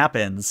 So what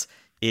happens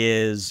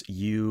is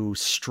you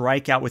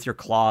strike out with your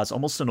claws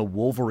almost in a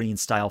Wolverine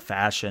style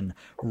fashion,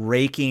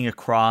 raking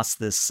across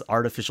this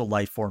artificial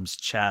life form's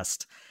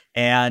chest.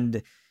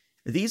 And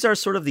these are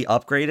sort of the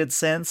upgraded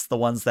synths, the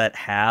ones that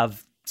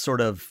have sort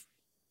of,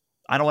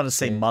 I don't want to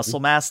say muscle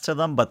mass to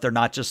them, but they're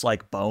not just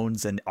like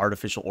bones and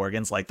artificial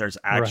organs. Like there's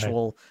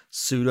actual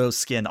pseudo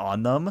skin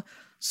on them.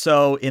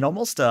 So in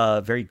almost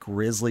a very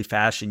grisly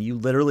fashion, you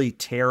literally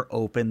tear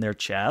open their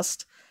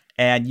chest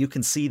and you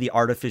can see the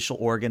artificial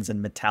organs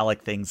and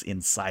metallic things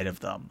inside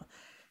of them.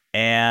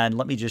 And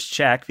let me just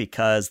check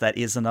because that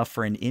is enough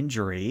for an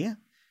injury.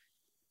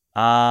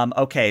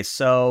 Okay,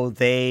 so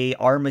they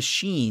are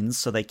machines,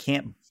 so they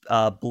can't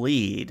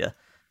bleed,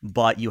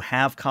 but you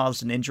have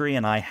caused an injury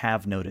and I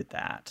have noted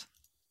that.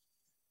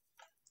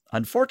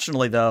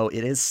 Unfortunately, though,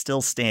 it is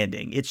still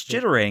standing. It's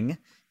jittering,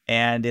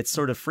 and it's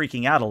sort of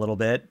freaking out a little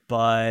bit,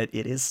 but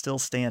it is still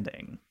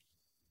standing.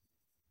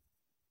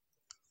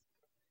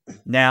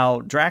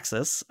 Now,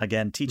 Draxus,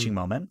 again, teaching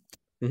moment.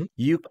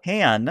 You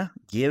can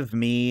give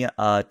me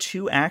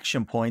 2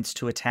 action points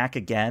to attack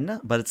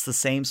again, but it's the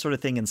same sort of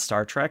thing in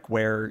Star Trek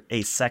where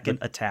a second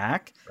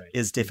attack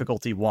is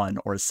difficulty 1,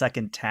 or a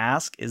second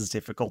task is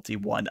difficulty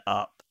 1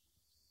 up.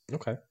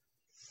 Okay.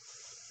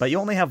 But you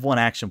only have one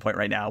action point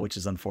right now, which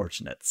is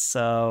unfortunate.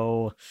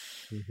 So,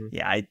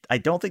 yeah, I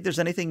don't think there's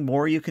anything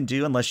more you can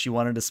do unless you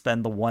wanted to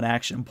spend the one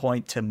action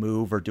point to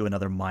move or do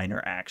another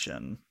minor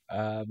action.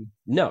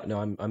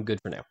 No, I'm good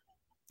for now.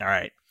 All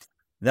right.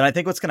 Then I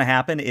think what's going to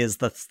happen is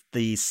the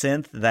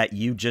synth that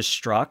you just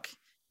struck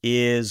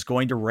is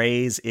going to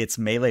raise its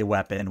melee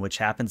weapon, which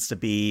happens to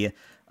be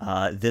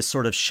this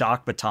sort of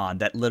shock baton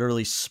that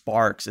literally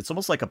sparks. It's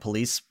almost like a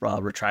police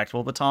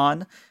retractable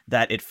baton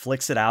that it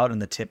flicks it out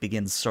and the tip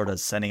begins sort of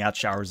sending out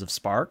showers of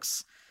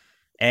sparks.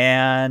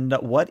 And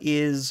what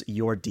is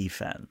your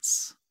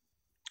defense?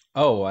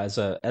 Oh, as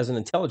an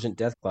intelligent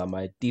Deathclaw,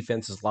 my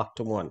defense is locked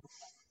to 1.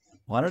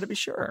 Wanted to be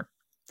sure.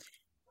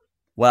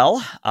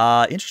 Well,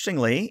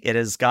 interestingly, it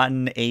has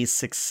gotten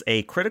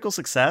a critical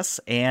success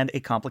and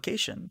a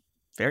complication.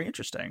 Very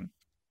interesting.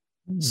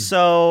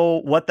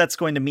 So what that's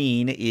going to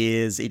mean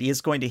is it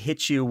is going to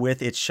hit you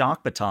with its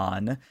shock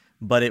baton,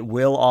 but it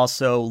will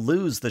also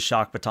lose the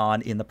shock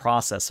baton in the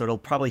process. So it'll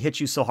probably hit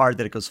you so hard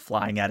that it goes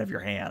flying out of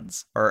your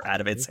hands or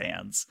out of its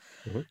hands.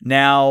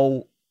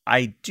 Now,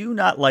 I do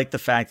not like the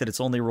fact that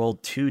it's only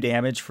rolled 2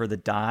 damage for the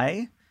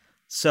die.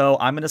 So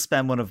I'm going to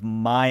spend one of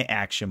my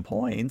action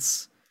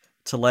points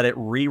to let it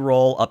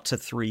re-roll up to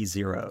 3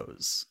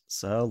 zeros.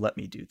 So let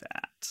me do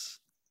that.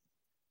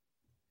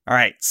 All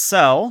right,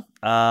 so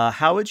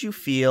how would you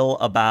feel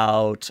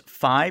about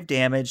 5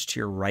 damage to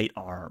your right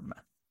arm?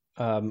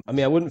 I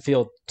mean, I wouldn't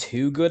feel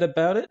too good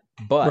about it,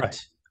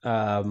 but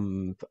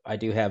I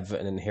do have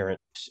an inherent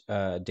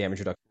damage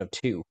reduction of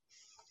 2.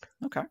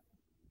 Okay.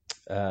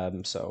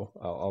 So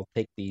I'll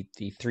take the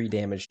 3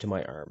 damage to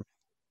my arm.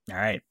 All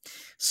right.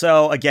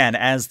 So again,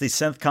 as the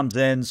synth comes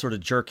in, sort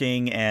of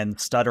jerking and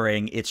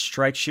stuttering, it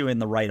strikes you in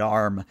the right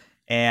arm.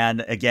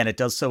 And again, it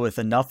does so with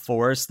enough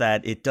force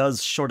that it does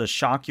sort of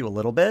shock you a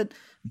little bit,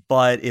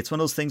 but it's one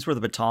of those things where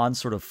the baton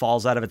sort of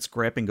falls out of its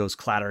grip and goes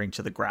clattering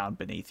to the ground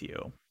beneath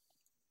you.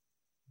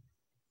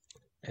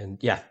 And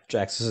yeah,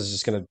 Jax is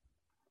just gonna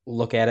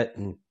look at it,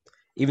 and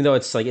even though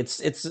it's like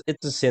it's a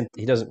synth,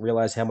 he doesn't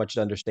realize how much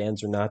it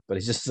understands or not, but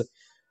he's just,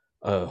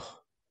 oh,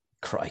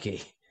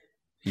 crikey,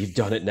 you've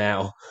done it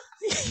now.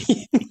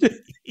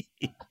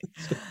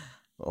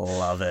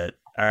 Love it.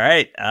 All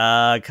right.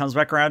 Comes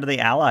back around to the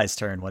allies'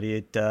 turn.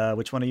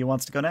 Which one of you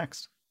wants to go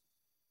next?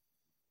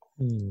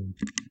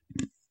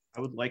 I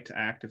would like to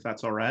act if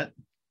that's all right.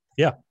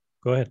 Yeah,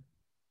 go ahead.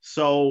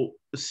 So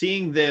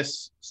seeing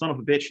this son of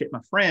a bitch hit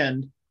my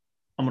friend,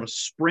 I'm going to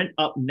sprint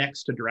up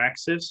next to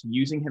Draxus,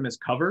 using him as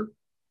cover.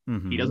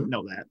 He doesn't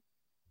know that.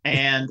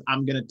 And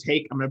I'm going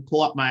to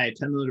pull up my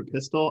 10mm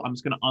pistol. I'm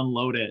just going to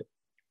unload it,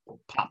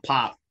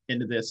 pop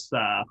into this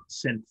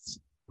synth's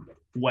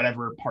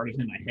whatever part of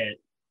him I hit.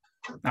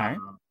 All right.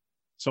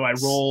 So I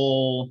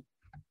roll.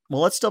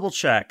 Well, let's double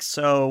check.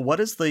 So what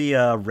is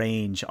the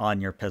range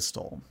on your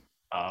pistol?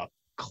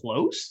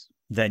 Close.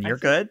 Then you're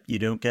good. You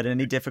don't get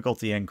any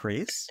difficulty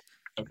increase.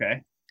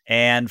 Okay.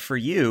 And for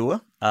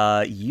you,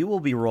 you will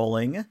be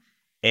rolling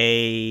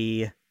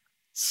a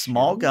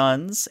small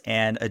guns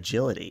and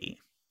agility.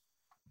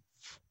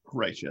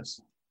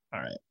 Righteous. All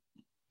right.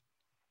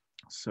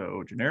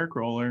 So generic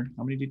roller.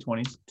 How many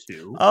d20s?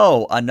 2.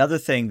 Oh, another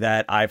thing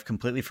that I've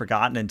completely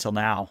forgotten until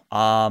now.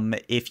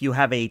 If you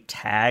have a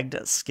tagged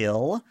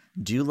skill,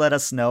 do let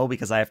us know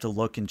because I have to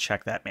look and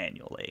check that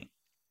manually.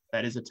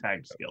 That is a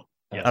tagged skill.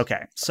 Yes.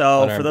 Okay.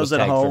 So Unarmed for those was at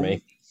tagged for home,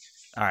 me.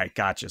 all right,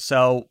 gotcha.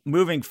 So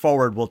moving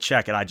forward, we'll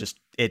check it.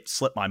 It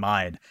slipped my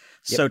mind.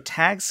 Yep. So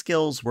tag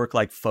skills work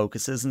like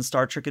focuses in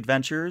Star Trek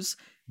Adventures,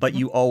 but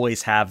you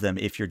always have them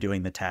if you're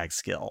doing the tag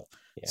skill.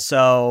 Yeah.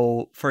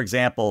 So, for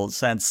example,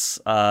 since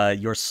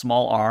your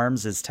small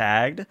arms is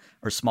tagged,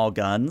 or small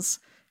guns,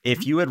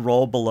 if you had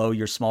rolled below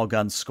your small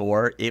gun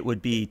score, it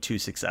would be 2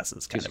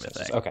 successes kind of a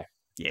thing. Okay.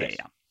 Yeah.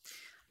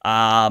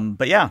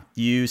 But yeah,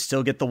 you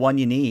still get the one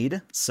you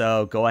need.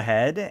 So go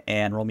ahead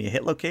and roll me a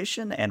hit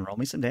location and roll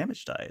me some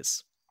damage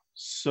dice.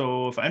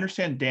 So if I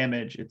understand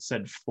damage, it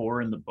said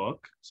 4 in the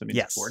book. So it means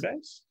Yes. 4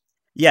 dice?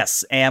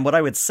 Yes, and what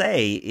I would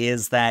say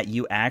is that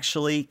you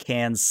actually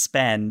can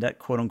spend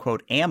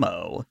quote-unquote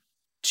ammo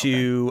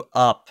to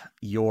up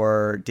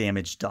your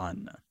damage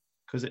done.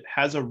 Because it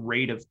has a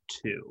rate of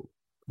 2.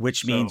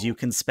 Which means you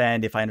can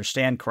spend, if I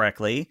understand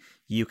correctly,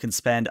 you can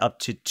spend up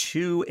to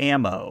 2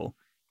 ammo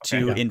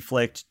to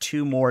inflict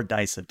 2 more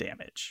dice of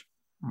damage.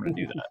 I'm going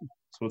to do that.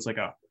 So it's like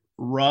a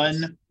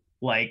run,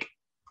 like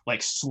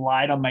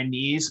slide on my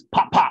knees,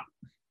 pop.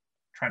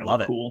 Trying to Love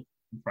look it. cool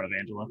in front of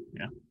Angela.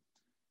 Yeah.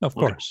 Of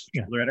course.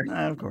 Yeah.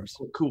 Of course.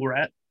 Cool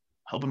rat.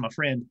 Helping my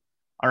friend.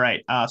 All right.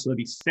 So that'd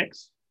be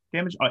 6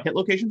 damage. Hit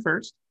location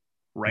first.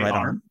 Right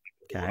arm.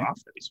 Okay. Off.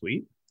 That'd be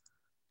sweet.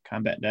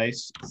 Combat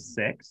dice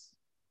 6.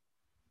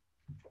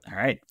 All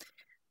right.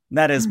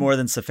 That is more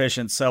than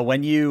sufficient. So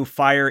when you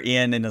fire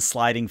in a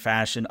sliding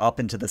fashion up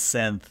into the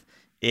synth,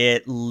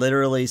 it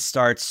literally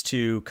starts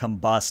to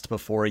combust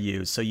before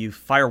you. So you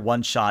fire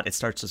one shot, it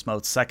starts to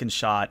smoke. Second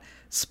shot,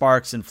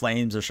 sparks and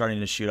flames are starting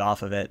to shoot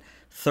off of it.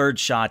 Third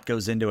shot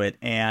goes into it,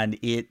 and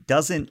it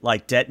doesn't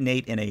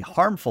detonate in a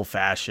harmful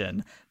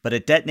fashion, but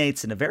it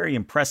detonates in a very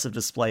impressive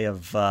display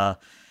of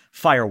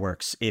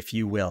fireworks, if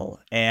you will,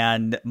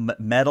 and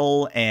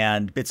metal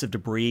and bits of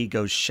debris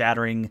go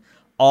shattering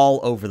all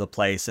over the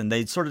place, and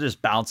they sort of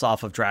just bounce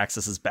off of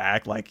Draxus's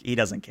back like he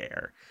doesn't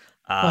care.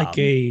 Like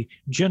a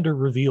gender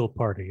reveal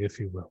party, if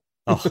you will.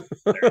 Oh,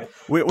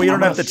 we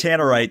don't have the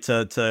Tannerite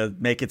to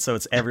make it so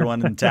it's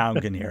everyone in town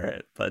can hear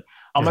it, but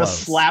I'm going to close.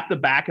 slap the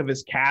back of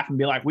his calf and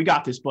be like, we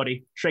got this,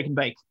 buddy. Shake and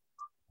bake.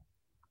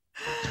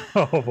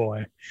 Oh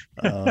boy.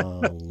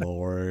 Oh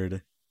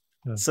Lord.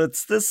 Yeah. So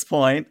it's this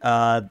point,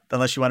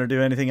 unless you want to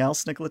do anything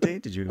else, Nicola T,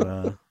 did you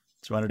want to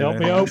do Help me,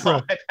 anything else?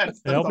 Oprah.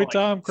 Help me,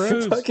 Tom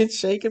Cruise. Fucking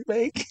shake and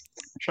bake.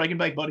 Shake and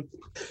bake, buddy.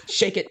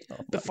 Shake it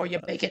before you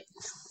bake it.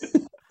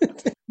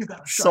 You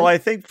got So I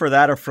think for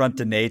that affront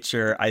to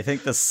nature, I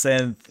think the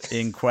synth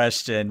in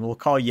question, we'll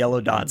call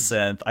Yellow Dot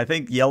Synth. I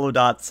think Yellow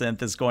Dot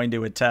Synth is going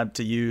to attempt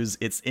to use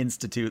its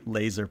Institute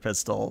laser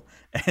pistol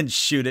and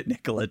shoot at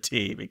Nicola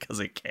T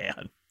because it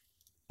can.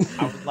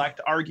 I would like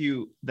to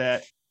argue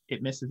that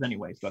it misses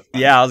anyway. So that's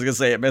fine. Yeah, I was gonna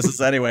say it misses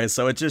anyway.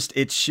 So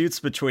it shoots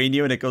between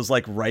you, and it goes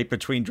like right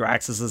between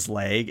Draxus's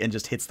leg and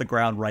just hits the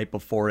ground right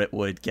before it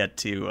would get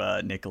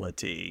to Nicola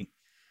T.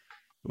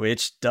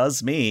 Which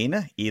does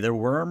mean either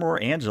Worm or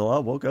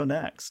Angela will go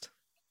next.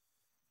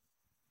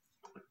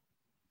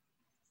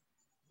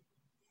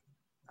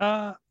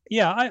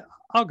 Yeah,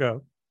 I'll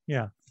go.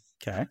 Yeah.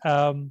 Okay.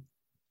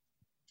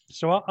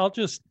 So I'll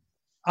just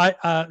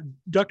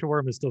Dr.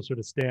 Worm is still sort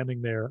of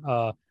standing there,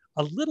 a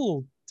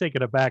little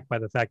taken aback by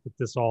the fact that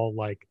this all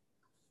like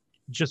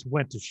just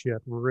went to shit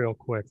real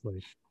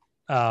quickly.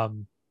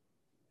 And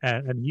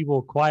he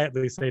will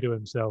quietly say to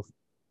himself,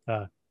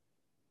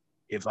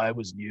 If I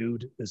was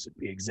nude, this would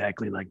be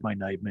exactly like my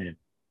nightmare.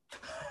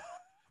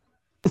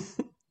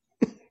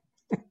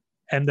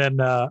 and then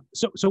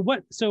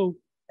so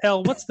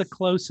Elle, what's the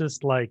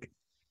closest like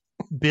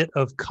bit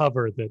of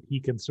cover that he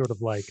can sort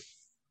of like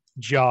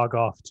jog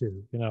off to?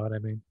 You know what I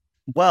mean?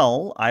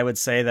 Well, I would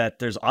say that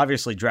there's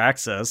obviously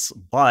Draxus,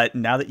 but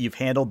now that you've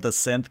handled the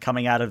synth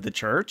coming out of the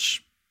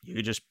church, you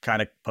could just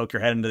kind of poke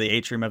your head into the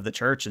atrium of the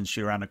church and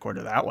shoot around a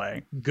corner that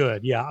way.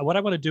 Good. Yeah. What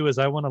I want to do is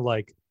I want to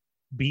like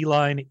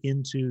beeline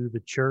into the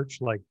church,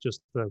 like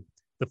just the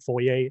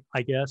foyer,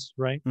 I guess,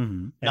 right?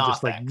 Mm-hmm. And Nah,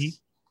 just like thanks.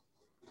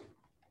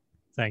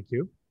 thank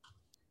you.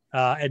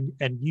 And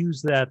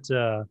use that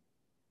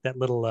that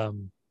little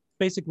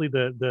basically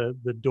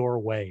the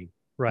doorway,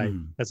 right,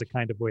 as a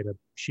kind of way to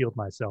shield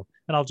myself.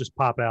 And I'll just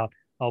pop out.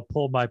 I'll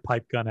pull my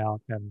pipe gun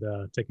out and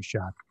take a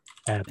shot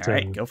at All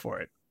right, go for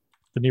it.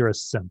 the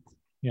nearest synth.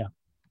 Yeah.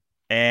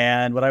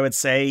 And what I would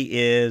say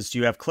is, do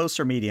you have close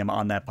or medium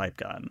on that pipe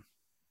gun?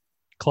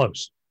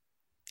 Close.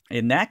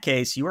 In that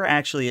case, you are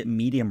actually at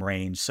medium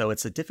range, so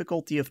it's a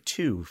difficulty of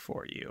 2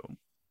 for you.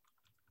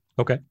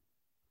 Okay.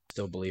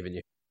 Still believe in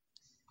you.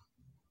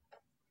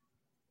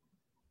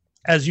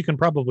 As you can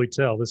probably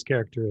tell, this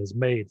character is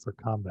made for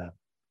combat.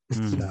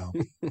 So,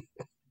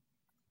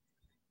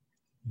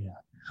 yeah.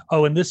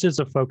 Oh, and this is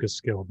a focus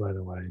skill, by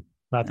the way.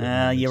 Not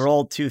that You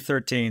rolled 2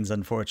 13s,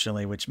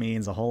 unfortunately, which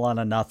means a whole lot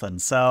of nothing.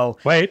 So,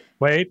 Wait.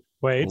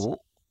 ooh,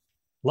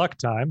 Luck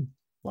time.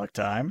 luck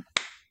time.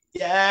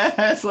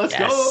 Yes, let's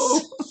go.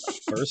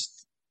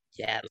 First,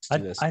 yeah, let's do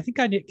this. I think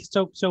I need.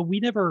 So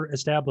we never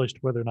established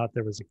whether or not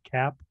there was a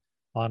cap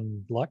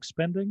on luck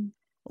spending.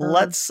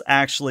 Let's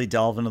actually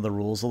delve into the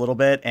rules a little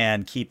bit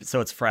and keep it so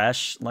it's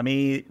fresh. Let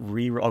me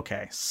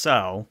okay,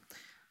 so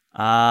so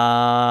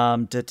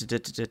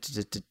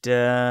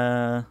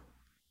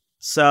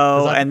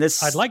and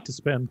this I'd like to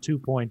spend 2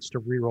 points to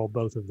reroll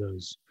both of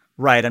those.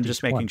 Right, I'm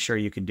just D20. making sure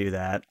you can do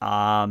that.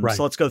 Right.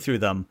 So let's go through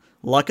them.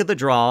 Luck of the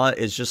draw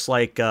is just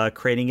like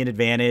creating an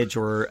advantage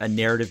or a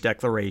narrative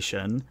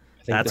declaration.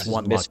 I think That's this is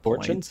one luck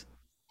misfortune. point.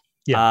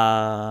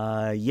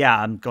 Yeah.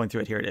 Yeah, I'm going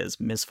through it. Here it is.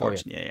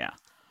 Misfortune. Yeah.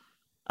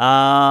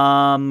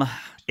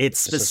 It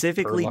says per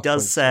specifically luck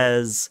does point.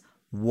 says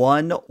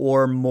 1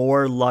 or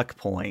more luck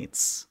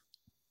points.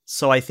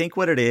 So I think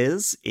what it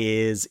is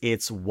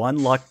it's 1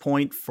 luck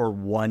point for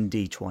 1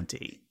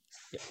 d20.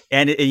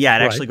 And it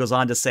Right. actually goes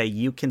on to say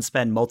you can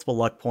spend multiple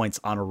luck points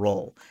on a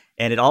roll.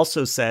 And it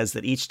also says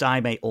that each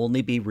die may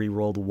only be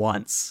re-rolled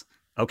once.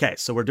 Okay,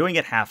 so we're doing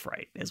it half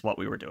right, is what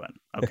we were doing.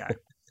 Okay.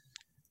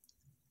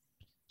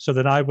 So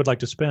then I would like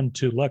to spend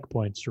 2 luck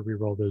points to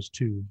reroll those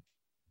 2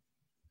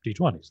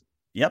 d20s.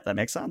 Yep, that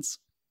makes sense.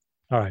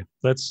 All right.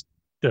 Let's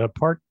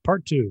part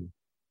 2.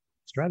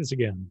 Let's try this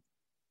again.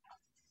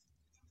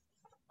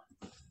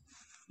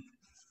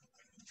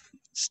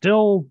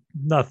 Still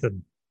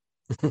nothing.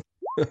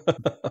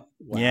 Wow.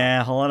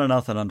 Yeah, a whole lot of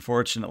nothing,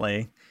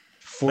 unfortunately.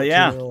 14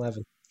 yeah. and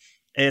 11.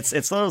 It's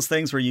one of those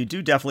things where you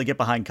do definitely get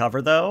behind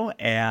cover, though,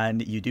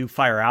 and you do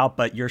fire out,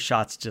 but your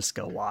shots just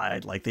go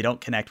wide. Like, they don't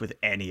connect with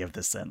any of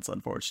the synths,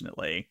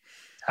 unfortunately.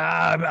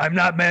 I'm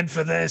not meant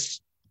for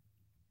this.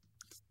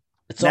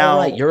 It's Now- all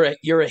right.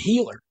 You're a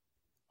healer.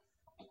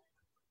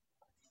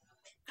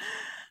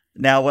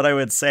 Now, what I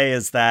would say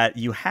is that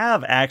you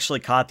have actually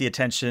caught the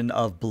attention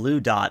of Blue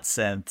Dot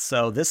Synth.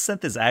 So this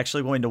synth is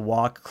actually going to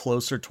walk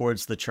closer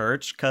towards the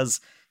church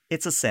because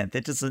it's a synth.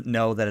 It doesn't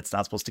know that it's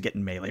not supposed to get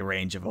in melee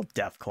range of a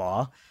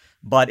Deathclaw.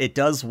 but it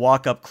does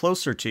walk up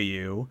closer to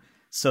you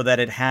so that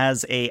it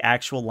has a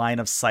actual line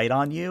of sight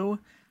on you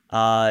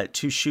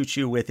to shoot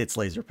you with its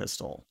laser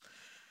pistol.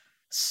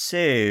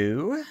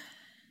 So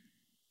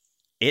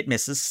it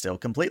misses still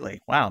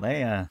completely. Wow,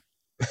 they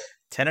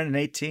 10 and an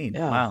 18.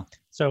 Yeah. Wow.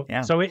 So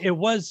Yeah. so it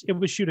was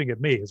shooting at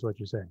me, is what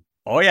you're saying.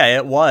 Oh yeah,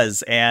 it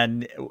was.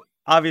 And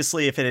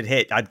obviously if it had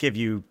hit, I'd give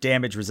you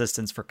damage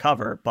resistance for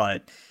cover,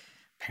 but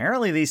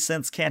apparently these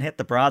synths can't hit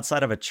the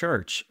broadside of a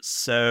church.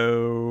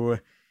 So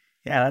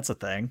yeah, that's a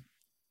thing.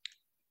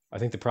 I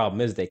think the problem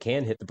is they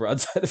can hit the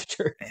broadside of a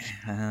church.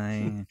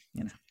 You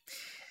know,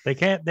 They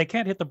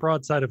can't hit the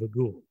broadside of a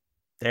ghoul.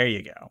 there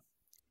you go.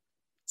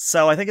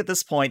 So I think at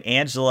this point,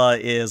 Angela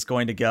is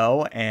going to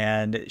go,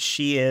 and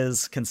she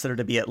is considered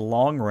to be at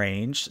long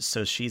range,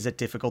 so she's at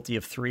difficulty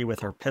of 3 with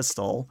her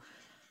pistol.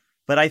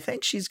 But I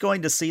think she's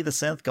going to see the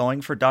synth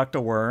going for Dr.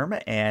 Worm,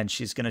 and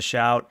she's going to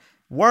shout,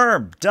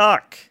 "Worm,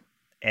 duck!"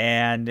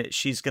 And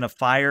she's going to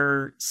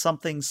fire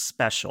something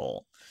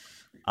special.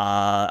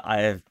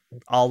 I'll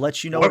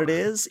let you know what it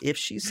is if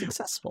she's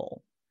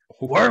successful.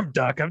 Worm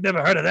duck. I've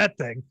never heard of that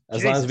thing.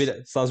 As long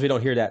as we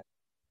don't hear that.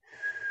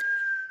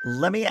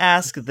 Let me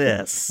ask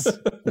this.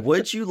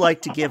 Would you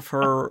like to give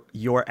her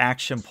your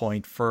action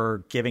point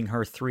for giving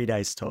her 3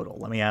 dice total?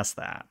 Let me ask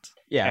that.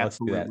 Yeah,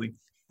 Absolutely.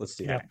 Let's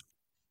do Yeah. that.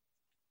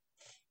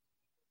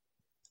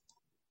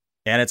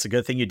 And it's a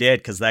good thing you did,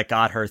 because that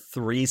got her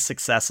 3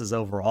 successes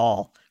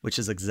overall, which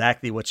is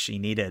exactly what she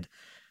needed.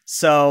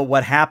 So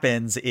what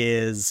happens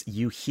is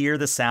you hear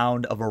the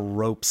sound of a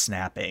rope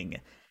snapping,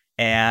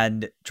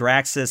 and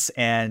Draxus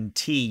and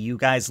T, you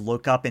guys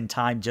look up in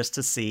time just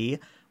to see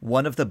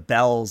one of the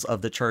bells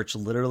of the church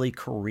literally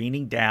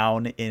careening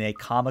down in a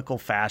comical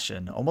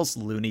fashion, almost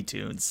Looney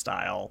Tunes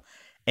style,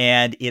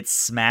 and it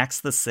smacks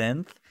the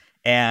synth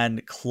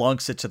and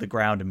clunks it to the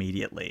ground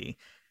immediately.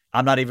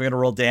 I'm not even going to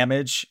roll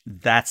damage.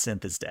 That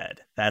synth is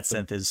dead. That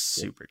synth is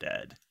super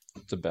dead.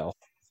 It's a bell.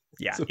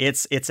 Yeah,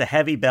 it's a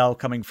heavy bell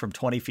coming from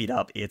 20 feet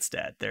up. It's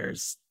dead.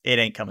 It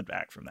ain't coming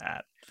back from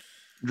that.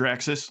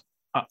 Draxus,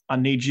 I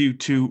need you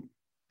to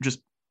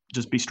just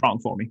be strong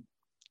for me.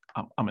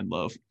 I'm in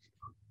love.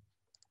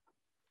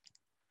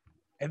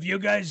 If you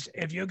guys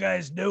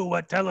knew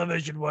what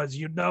television was,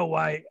 you'd know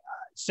why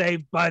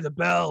Saved by the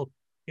Bell,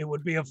 it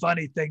would be a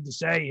funny thing to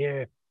say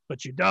here,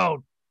 but you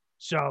don't.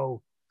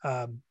 So,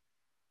 yeah,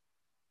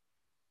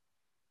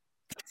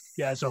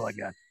 that's all I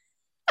got.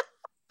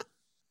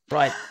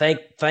 Right.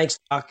 Thanks,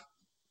 Doc.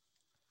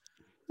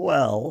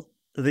 Well,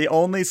 the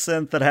only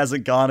synth that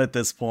hasn't gone at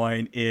this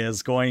point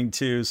is going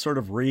to sort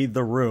of read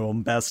the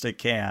room best it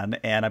can,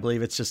 and I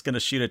believe it's just going to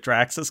shoot at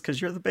Draxus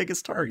because you're the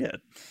biggest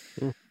target.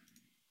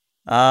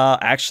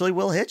 Actually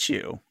will hit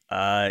you.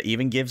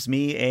 Even gives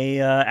me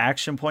a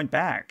action point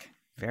back.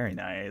 Very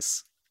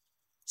nice.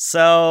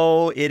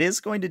 So it is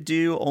going to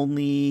do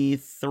only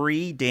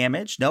 3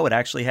 damage. No, it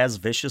actually has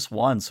Vicious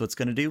 1, so it's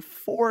going to do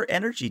 4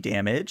 energy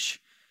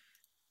damage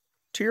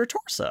to your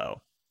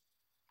torso.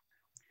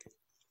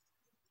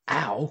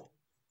 Ow.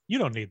 You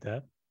don't need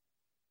that.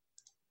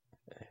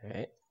 All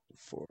right.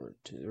 4,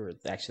 2, or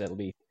actually it'll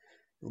be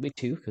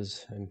 2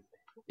 because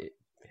I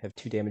have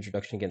 2 damage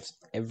reduction against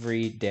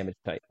every damage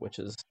type, which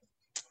is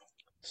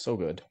so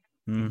good.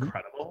 Mm-hmm.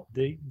 Incredible.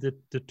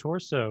 The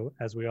torso,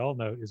 as we all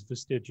know, is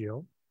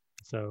vestigial,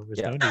 so there's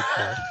Yeah. no need for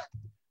that.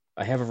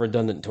 I have a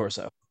redundant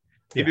torso.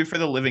 Maybe for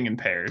the living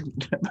impaired,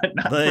 but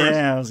not But for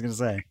yeah, I was going to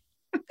say.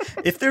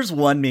 If there's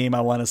one meme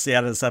I want to see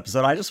out of this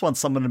episode, I just want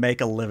someone to make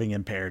a living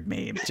impaired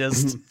meme.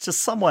 Just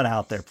someone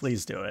out there,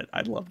 please do it.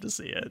 I'd love to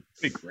see it.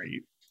 Be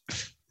great.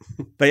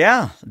 But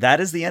yeah, that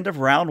is the end of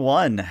round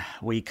 1.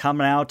 We come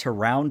now to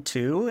round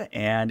 2,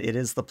 and it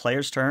is the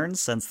player's turn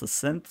since the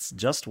synths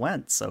just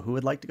went. So who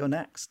would like to go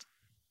next?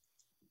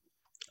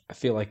 I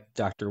feel like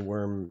Dr.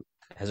 Worm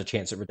has a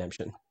chance at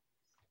redemption.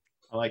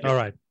 I like it. All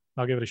right,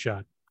 I'll give it a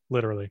shot.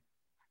 Literally.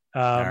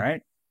 All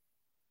right.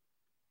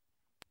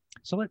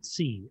 So let's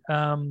see.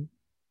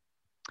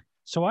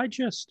 So I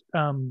just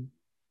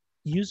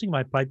using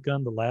my pipe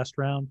gun the last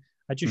round.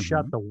 I just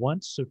shot the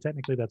once, so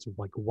technically that's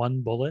like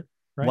 1 bullet,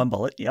 right? 1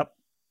 bullet. Yep.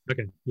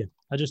 Okay, yeah.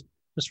 I just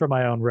for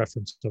my own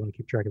reference, so I'm gonna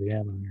keep track of the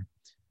ammo here.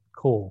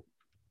 Cool.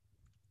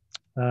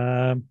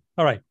 All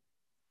right.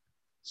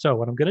 So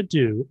what I'm gonna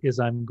do is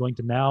I'm going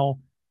to now,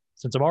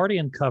 since I'm already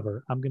in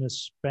cover, I'm gonna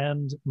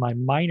spend my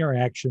minor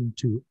action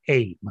to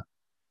aim,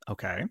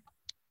 Okay.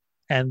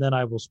 and then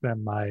I will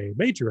spend my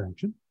major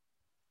action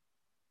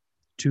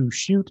to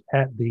shoot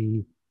at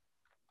the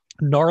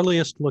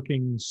gnarliest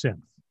looking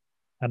synth.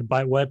 And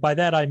by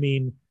that I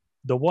mean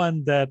the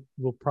one that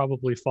will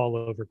probably fall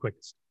over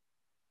quickest.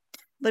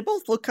 They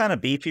both look kind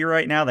of beefy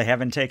right now. They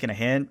haven't taken a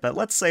hint, but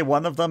let's say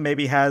one of them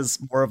maybe has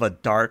more of a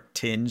dark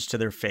tinge to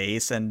their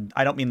face. And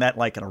I don't mean that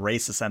like in a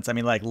racist sense. I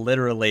mean like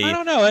literally. I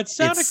don't know. It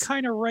sounded it's-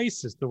 kind of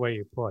racist the way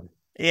you put it.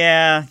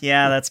 Yeah,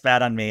 that's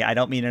bad on me. I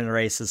don't mean it in a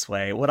racist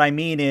way. What I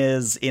mean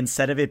is,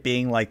 instead of it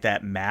being like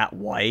that matte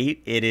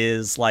white, it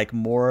is like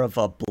more of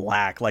a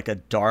black, like a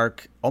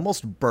dark,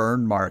 almost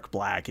burn mark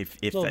black, if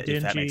A little that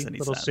dingy, makes any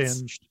little sense.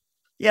 singed.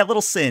 Yeah, a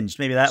little singed.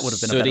 Maybe that would have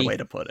been a better Sooty. way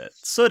to put it.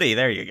 Sooty,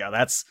 there you go.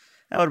 That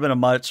would have been a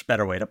much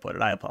better way to put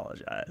it. I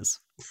apologize.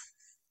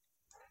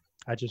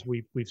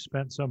 We've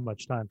spent so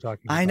much time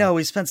talking. I know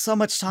we spent so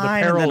much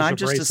time, and perils then I'm of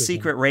just a racism.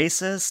 secret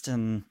racist,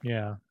 and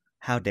Yeah,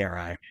 how dare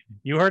I?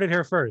 you heard it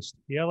here first.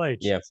 ELH,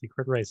 Yeah.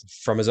 secret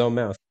racist. From his own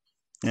mouth.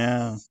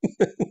 Yeah.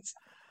 Okay,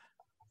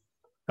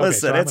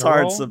 Listen, so I'm it's gonna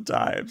hard roll.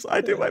 sometimes.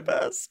 I do my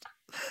best.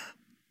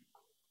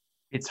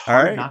 It's All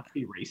hard right. not to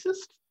be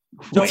racist.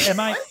 So am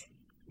I?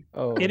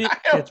 Oh,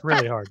 It's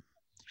really hard.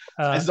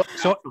 I zoned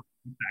So out for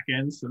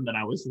seconds, and then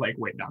I was like,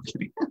 "Wait, no, I'm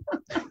kidding."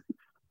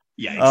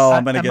 Yikes! Oh,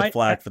 I'm gonna Am get I-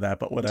 flagged for that,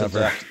 but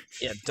whatever.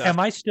 yeah, am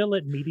I still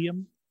at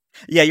medium?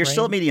 Yeah, you're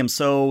still at Range? medium,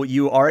 so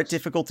you are at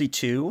difficulty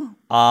 2.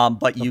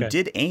 But you Okay.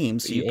 did aim,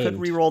 so you You could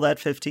aimed. re-roll that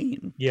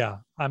 15. Yeah,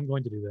 I'm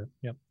going to do that.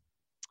 Yep.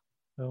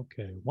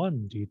 Okay,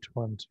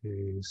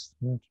 1d20s.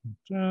 Come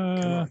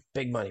on.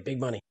 Big money, big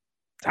money.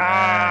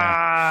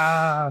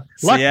 Ah,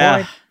 So luck yeah,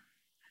 point.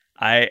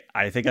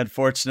 I think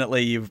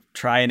unfortunately you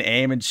try and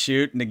aim and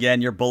shoot, and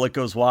again your bullet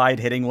goes wide,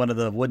 hitting one of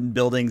the wooden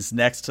buildings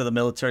next to the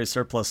military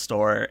surplus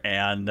store.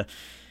 And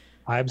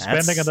I'm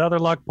spending that's- another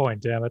luck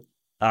point. Damn it!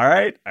 all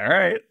right.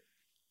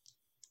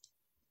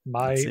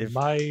 My Let's see if-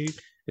 my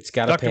It's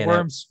got to Dr. pan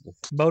Worm's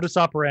modus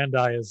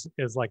operandi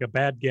is like a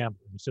bad gambler.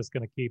 He's just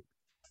going to keep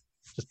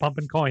just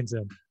pumping coins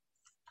in.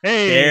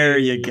 Hey, There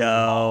you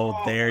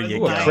go. There Ooh, you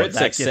Ooh, go. a crit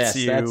That success.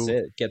 gets That's you.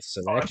 it. Gets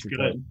an Oh, that's action good.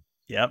 point.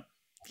 Yep.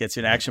 Gets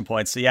you an action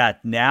point. So yeah,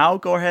 now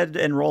go ahead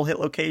and roll hit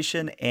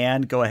location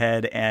and go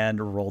ahead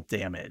and roll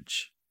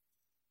damage.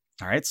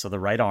 All right, so the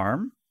right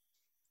arm.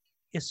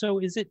 So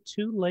is it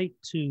too late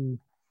to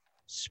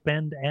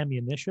spend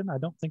ammunition? I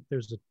don't think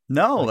there's a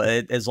No,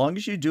 Okay. as long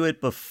as you do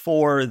it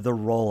before the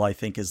roll, I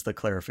think is the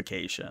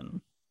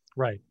clarification.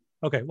 right.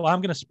 Okay, well, I'm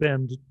going to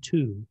spend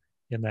 2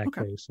 in that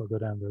Okay. case. I'll go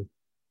down to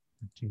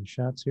 15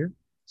 shots here.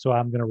 So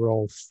I'm going to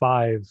roll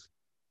 5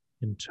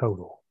 in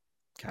total.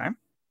 Okay.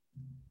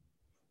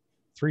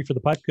 3 for the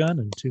pipe gun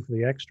and 2 for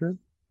the extra.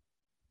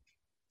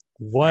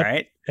 What All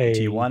right. a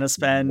Do you want to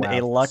spend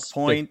a Wow. luck Big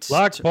point?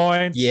 luck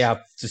point?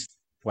 Yeah, just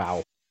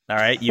wow. All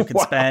right, you can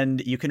Wow.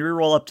 spend. You can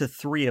reroll up to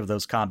 3 of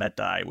those combat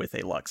die with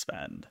a luck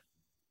spend.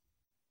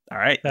 All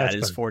right, That's that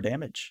is fine. 4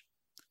 damage.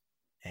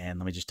 And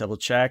let me just double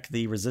check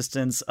the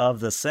resistance of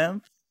the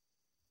synth.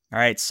 All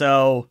right,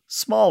 so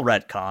small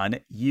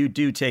retcon. You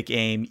do take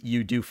aim.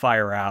 You do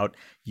fire out.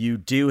 You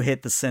do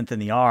hit the synth in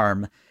the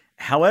arm.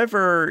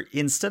 However,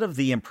 instead of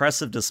the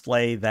impressive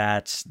display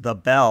that the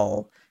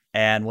Bell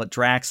and what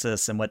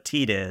Draxus and what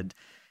T did,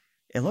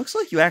 it looks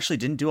like you actually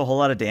didn't do a whole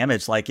lot of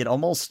damage. Like it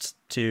almost,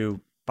 to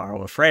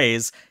borrow a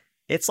phrase,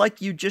 it's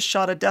like you just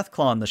shot a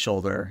Deathclaw in the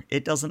shoulder.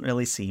 It doesn't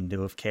really seem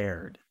to have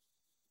cared.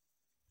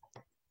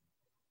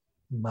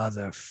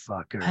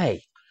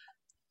 Motherfucker.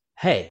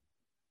 Hey,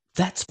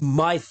 that's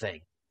my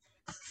thing.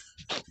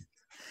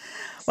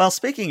 Well,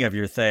 speaking of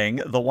your thing,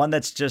 the one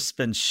that's just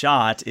been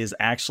shot is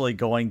actually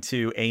going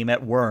to aim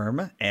at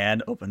Worm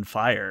and open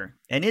fire.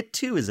 And it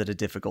too is at a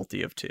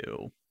difficulty of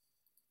 2.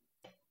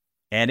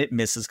 And it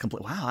misses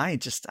completely. Wow,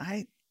 Just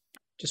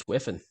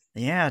whiffing.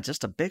 yeah,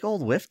 just a big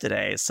old whiff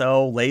today.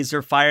 So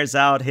laser fires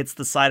out, hits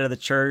the side of the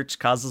church,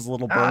 causes a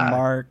little burn Ah.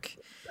 mark.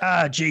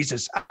 Ah,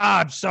 Jesus. Ah,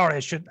 I'm sorry. I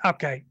should.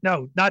 Okay.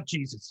 No, not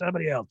Jesus.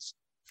 Somebody else.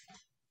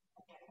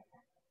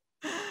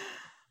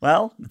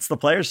 Well, it's the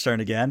player's turn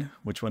again.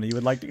 Which one of you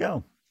would like to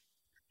go?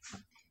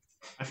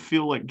 I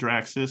feel like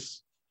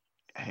Draxus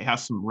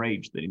has some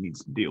rage that he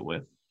needs to deal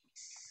with.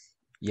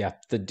 Yeah,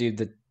 the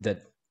dude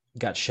that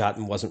got shot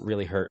and wasn't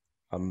really hurt.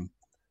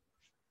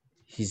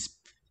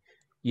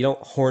 You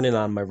don't horn in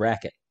on my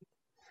racket,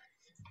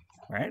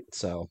 All right.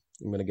 so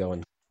I'm gonna go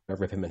and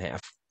rip him in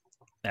half.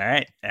 All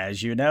right.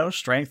 As you know,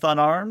 strength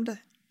unarmed,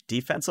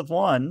 defensive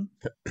 1.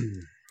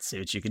 See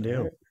what you can do.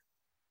 Alright.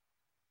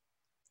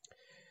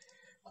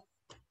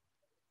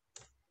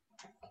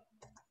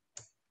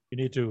 You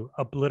need to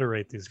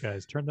obliterate these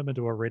guys. Turn them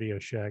into a Radio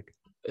Shack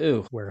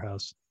Ooh,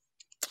 warehouse.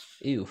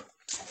 ew,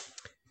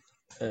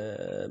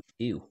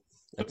 ew.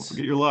 Don't That's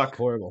forget your luck.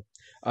 horrible.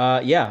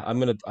 Yeah,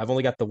 I've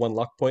only got the 1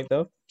 luck point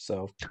though,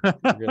 so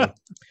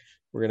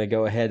we're gonna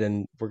go ahead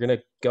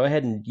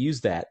and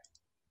use that,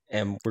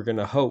 and we're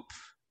gonna hope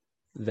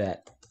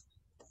that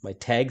my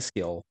tag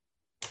skill.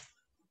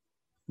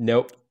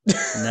 Nope.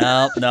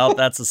 Nope.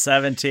 That's a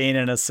 17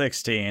 and a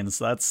 16.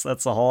 So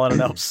that's a whole lot of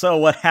nope. So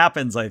what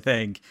happens, I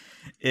think,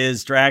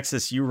 is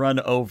Draxus, you run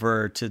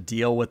over to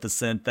deal with the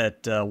synth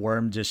that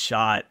Worm just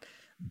shot.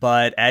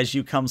 But as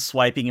you come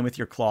swiping in with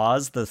your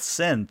claws, the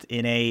synth,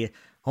 in a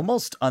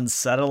almost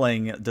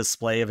unsettling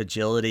display of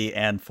agility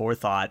and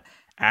forethought,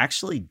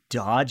 actually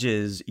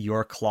dodges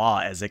your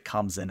claw as it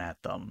comes in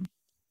at them.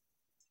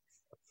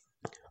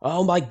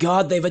 Oh my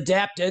God, they've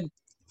adapted.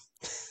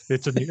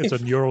 It's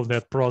a neural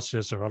net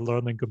processor, a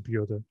learning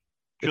computer.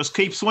 Just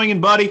keep swinging,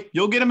 buddy.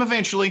 You'll get him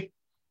eventually.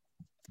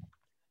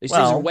 These things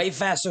are Well- way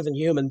faster than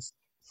humans.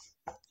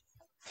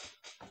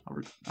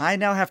 I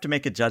now have to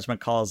make a judgment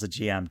call as a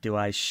GM. Do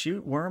I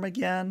shoot Worm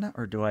again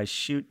or do I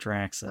shoot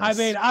Draxus? I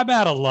mean, I'm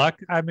out of luck.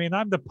 I mean,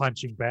 I'm the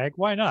punching bag.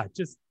 Why not?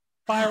 Just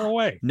Fire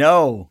away.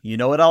 No, you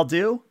know what I'll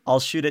do? I'll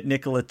shoot at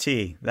Nicola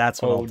T.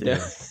 That's what I'll do.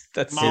 No.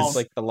 That Come on. seems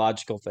like the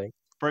logical thing.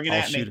 Bring it I'll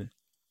at shoot me. it.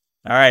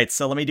 All right,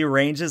 so let me do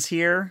ranges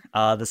here.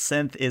 The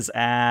synth is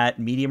at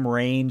medium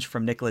range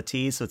from Nicola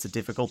T, so it's a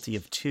difficulty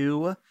of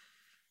 2.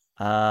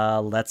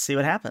 Let's see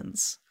what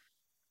happens.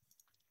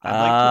 There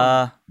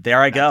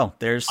I go.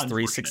 There's 3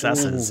 unfortunate.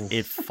 successes. Ooh.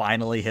 It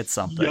finally hit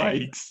something.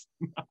 Yikes.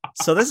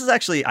 So this is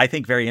actually, I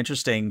think, very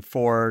interesting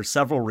for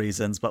several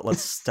reasons, but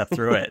let's step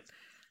through it.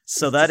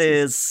 So that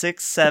is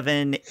 6,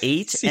 7,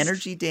 8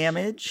 energy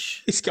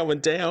damage. He's going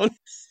down.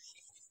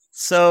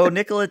 So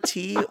Nicola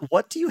T,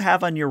 what do you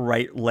have on your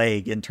right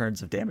leg in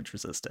terms of damage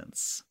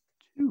resistance?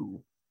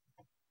 2.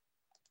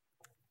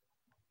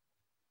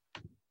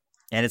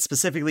 And it's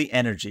specifically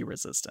energy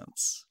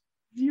resistance.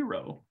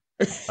 0.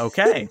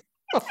 Okay.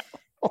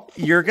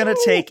 You're going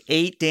to take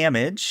 8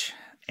 damage,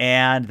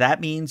 and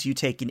that means you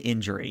take an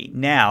injury.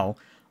 Now,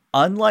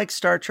 unlike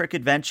Star Trek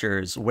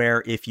Adventures,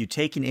 where if you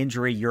take an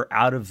injury, you're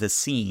out of the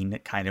scene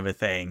kind of a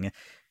thing,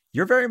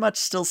 you're very much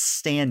still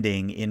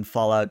standing in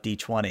Fallout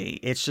D20.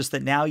 It's just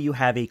that now you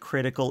have a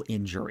critical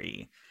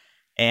injury.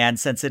 And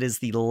since it is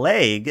the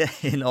leg,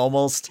 in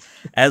almost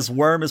as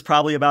Worm is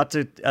probably about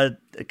to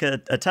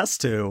attest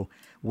to,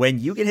 when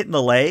you get hit in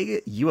the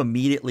leg, you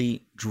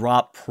immediately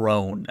drop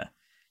prone.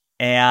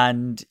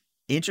 And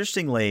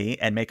interestingly,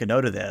 and make a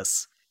note of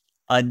this,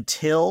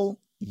 until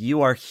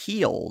you are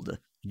healed,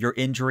 your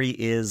injury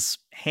is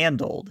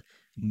handled.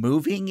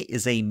 Moving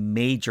is a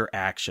major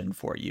action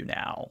for you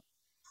now.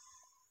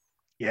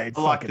 Yeah, it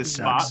I like fucking this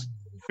sucks. spot.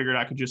 Figured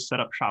I could just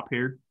set up shop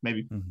here.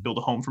 Maybe Mhm. build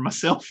a home for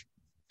myself.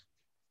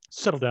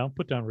 Settle down.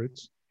 Put down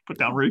roots. Put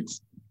down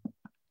roots.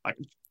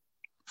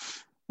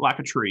 Like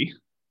a tree.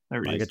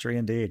 There he Like a is. tree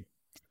indeed.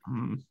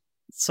 Mm.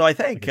 So I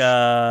think,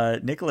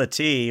 Nicola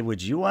T,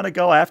 would you want to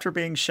go after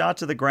being shot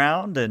to the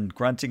ground and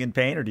grunting in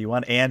pain, or do you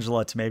want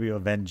Angela to maybe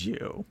avenge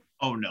you?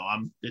 Oh no,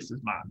 this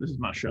is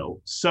my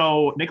show.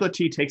 So Nicola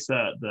T takes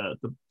the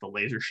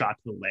laser shot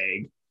to the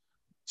leg,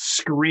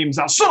 screams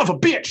out, "Son of a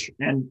bitch!"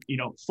 and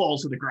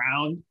falls to the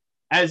ground.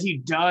 As he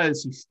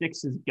does, he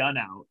sticks his gun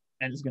out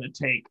and is going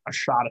to take a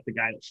shot at the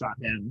guy that shot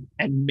him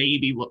and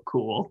maybe look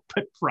cool,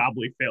 but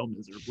probably fail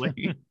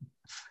miserably.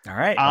 All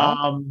right. Well,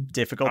 all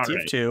difficulty of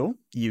right. 2.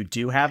 You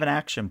do have an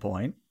action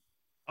point.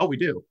 Oh, we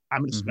do.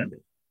 I'm going to Mhm. spend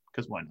it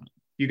because why not?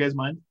 You guys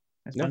mind?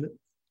 I No. spend it.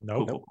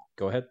 Nope. Cool.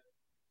 Go ahead.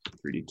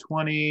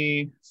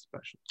 3d20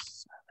 special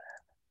 7.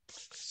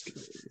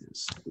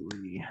 Is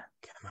 3.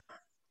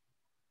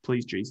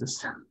 Please, Jesus.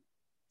 That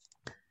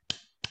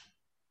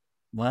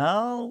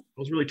Well,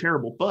 was really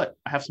terrible, but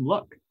I have some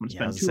luck. I'm Yeah, I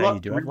gonna was spend 2 gonna say, luck.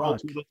 you do to have reroll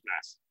luck. 2 of those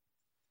dice.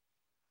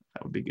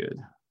 That would be good.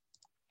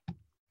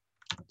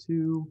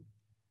 2,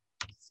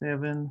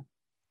 7,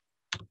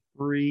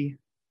 3.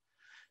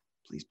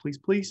 Please, please,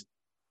 please.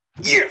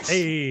 Yes.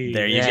 Hey.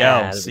 there you Yeah,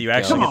 go. there So we you go.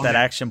 actually Come get on, that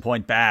man. action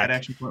point back. That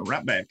action point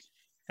right back.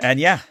 And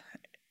yeah,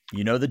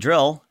 you know the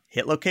drill.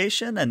 Hit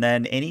location and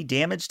then any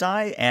damage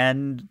die.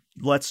 And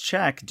let's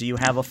check. Do you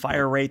have a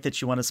fire rate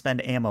that you want to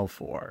spend ammo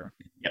for?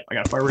 Yep, I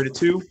got a fire rate of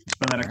 2.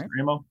 Spend that All extra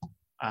ammo.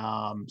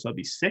 So that'd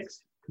be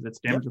 6 because that's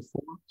damage of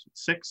 4. So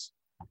it's 6.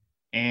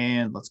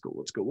 And let's go.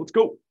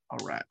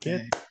 All right.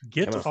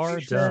 Get Come our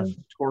done.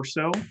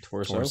 Torso.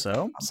 Torso.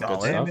 Torso. Good Good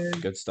Solid. stuff.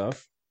 Damage. Good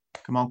stuff.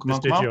 Come on.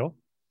 Vestigial.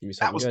 Give me That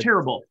something was good.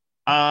 terrible.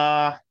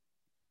 Damn.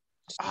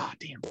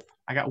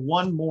 I got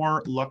 1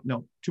 more luck.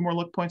 No, 2 more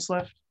luck points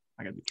left.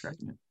 I gotta be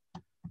tracking it.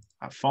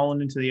 I've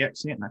fallen into the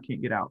accident and I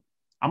can't get out.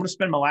 I'm gonna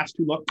spend my last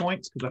 2 luck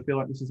points because I feel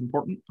like this is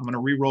important. I'm gonna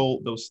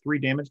re-roll those 3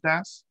 damage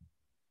dice.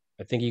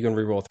 I think you can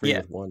reroll 3 Yeah.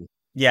 with 1.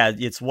 Yeah,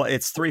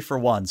 it's 3 for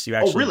 1. So you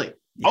actually. Oh, really?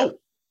 Yeah. Oh,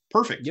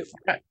 perfect. Yep.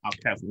 Okay. I'll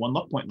have 1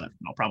 luck point left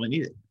and I'll probably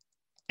need it.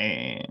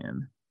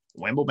 And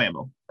whambo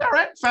bambo. All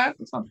right, 5.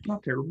 That's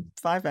not terrible.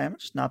 5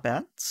 damage. Not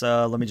bad.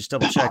 So let me just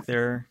double check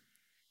their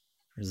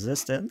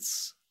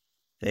resistance.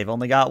 They've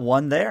only got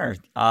 1 there.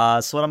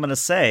 So what I'm going to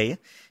say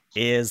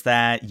is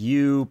that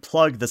you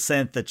plug the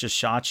synth that just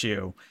shot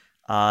you,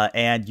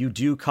 and you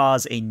do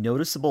cause a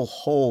noticeable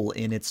hole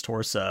in its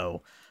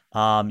torso.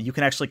 You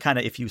can actually kind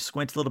of, if you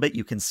squint a little bit,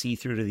 you can see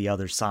through to the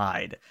other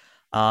side.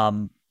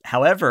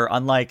 However,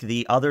 unlike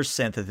the other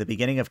synth at the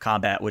beginning of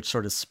combat, which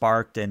sort of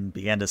sparked and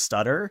began to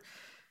stutter,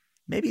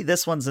 maybe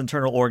this one's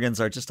internal organs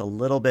are just a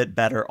little bit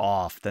better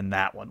off than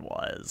that one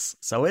was.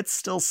 So it's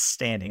still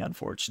standing,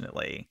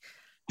 unfortunately.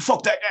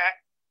 Fuck that guy.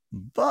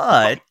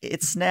 But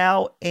it's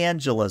now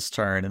Angela's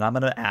turn, and I'm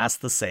going to ask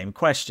the same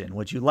question.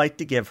 Would you like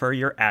to give her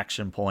your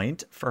action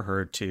point for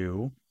her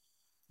to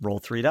roll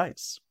 3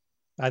 dice?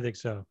 I think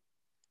so.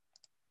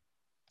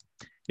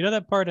 You know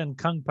that part in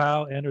Kung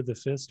Pao Enter the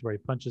Fist where he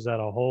punches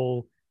out a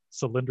whole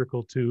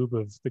cylindrical tube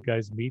of the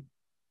guy's meat?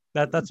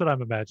 That's what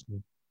I'm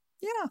imagining.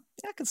 Yeah,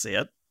 I can see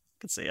it.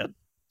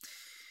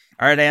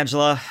 All right,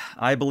 Angela,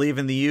 I believe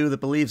in the you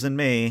that believes in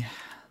me.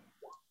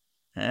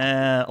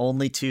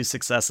 Only 2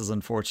 successes,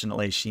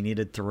 unfortunately. She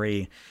needed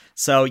 3.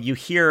 So you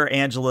hear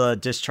Angela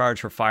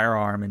discharge her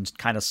firearm and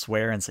kind of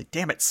swear and say,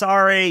 "Damn it,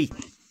 sorry."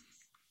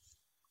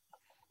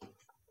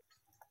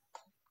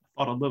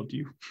 Thought I loved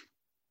you.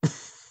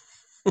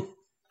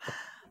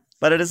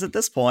 But it is at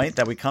this point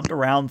that we come to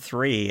round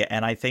 3,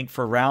 and I think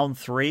for round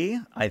 3,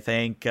 I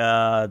think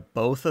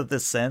both of the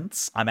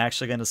synths, I'm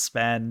actually going to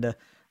spend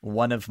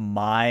one of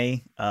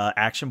my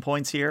action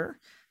points here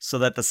so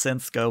that the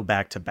synths go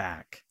back to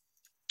back.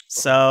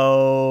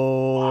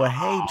 So,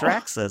 hey,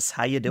 Draxus,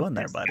 how you doing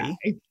there, buddy?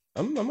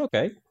 I'm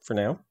okay for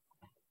now.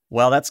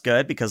 Well, that's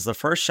good, because the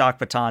first shock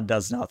baton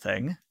does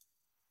nothing.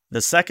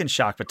 The second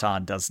shock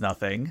baton does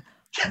nothing.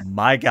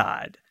 My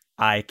God,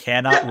 I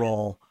cannot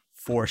roll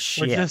for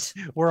shit.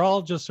 We're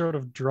all just sort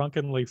of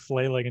drunkenly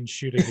flailing and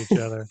shooting each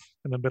other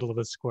in the middle of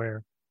the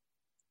square.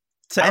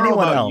 To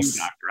anyone else,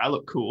 you, Doctor, I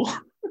look cool.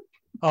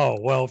 Oh,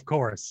 well, of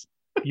course.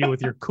 You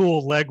with your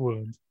cool leg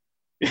wound.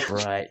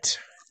 Right.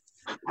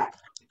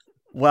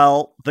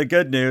 well, the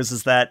good news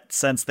is that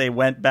since they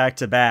went back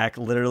to back,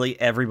 literally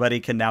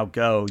everybody can now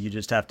go. You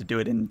just have to do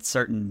it in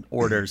certain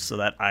orders so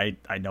that I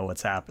know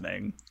what's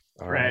happening.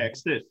 All right.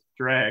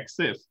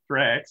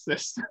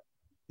 Draxus.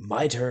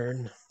 My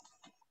turn.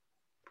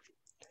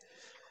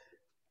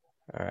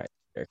 All right,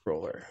 Eric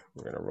Roller.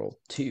 We're gonna roll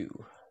 2.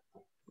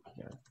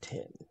 We got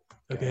 10.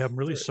 Okay, I'm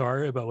really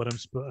sorry about what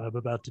I'm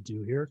about to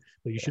do here,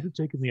 but you should have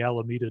taken the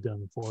Alameda down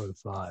to 4 out of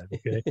 5.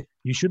 Okay,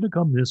 you shouldn't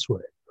have come this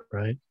way,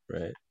 right?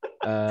 Right.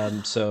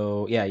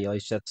 So yeah,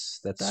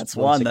 that's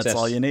one. success. That's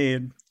all you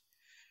need.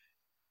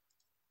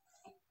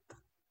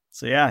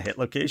 So yeah, hit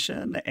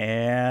location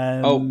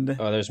and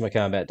Oh, there's my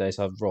combat dice.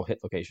 I'll roll hit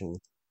location,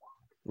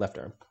 left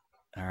arm.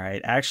 All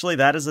right. Actually,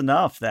 that is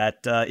enough. That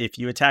if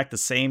you attack the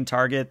same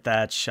target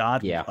that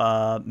shot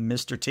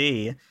Mr.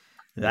 T,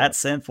 that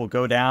synth will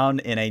go down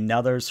in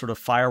another sort of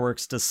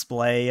fireworks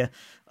display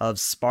of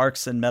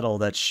sparks and metal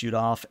that shoot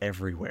off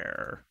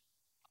everywhere.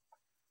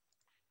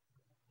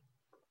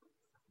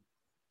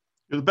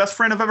 You're the best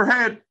friend I've ever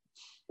had.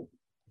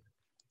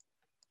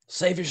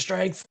 Save your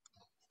strength.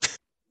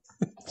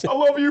 I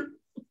love you.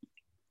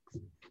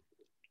 All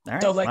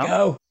right, Don't let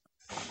go.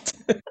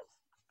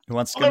 Who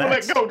wants to I'll go never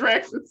next? let go,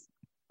 Draxus.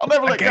 I'll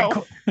never let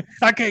go.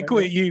 I can't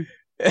quit you.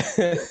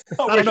 I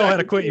don't know how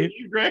to quit you.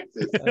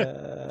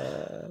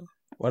 Draxus.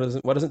 Why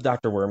doesn't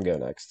Dr. Worm go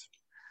next?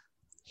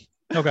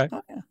 Okay,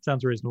 Oh, yeah.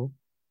 sounds reasonable.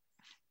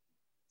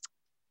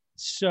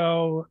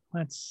 So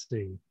let's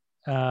see.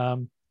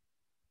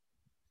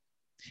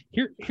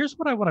 Here's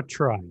what I want to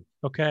try.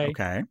 Okay.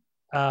 Okay.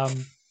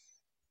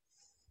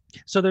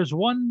 So there's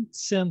one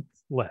synth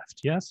left.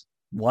 Yes.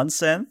 One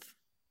synth.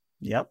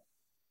 Yep.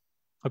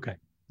 Okay,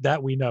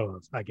 that we know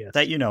of, I guess.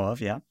 That you know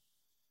of, yeah.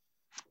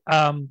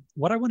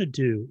 What I want to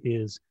do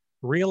is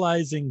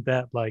realizing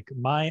that like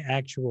my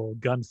actual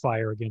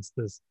gunfire against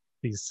these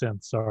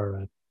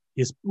synths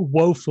is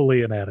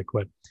woefully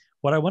inadequate.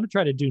 What I want to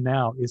try to do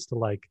now is to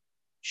like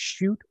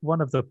shoot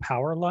one of the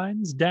power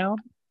lines down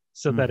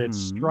so that it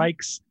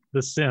strikes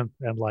the synth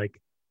and like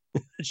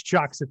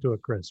shocks it to a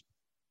crisp.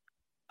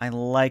 I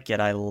like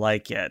it. I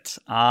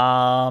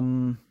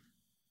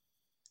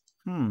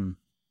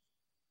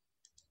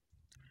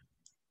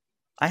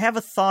have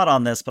a thought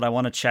on this, but I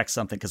want to check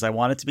something because I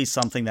want it to be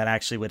something that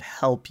actually would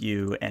help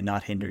you and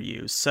not hinder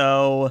you.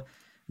 So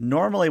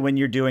normally when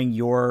you're doing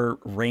your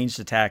ranged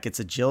attack,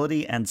 it's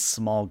agility and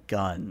small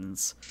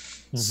guns.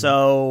 Mm-hmm.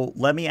 So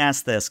let me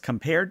ask this.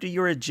 Compared to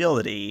your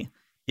agility,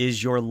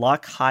 is your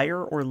luck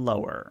higher or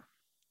lower?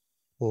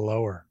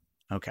 Lower.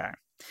 Okay.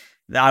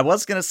 I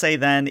was going to say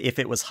then if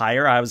it was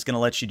higher, I was going to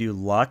let you do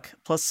luck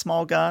plus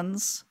small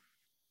guns.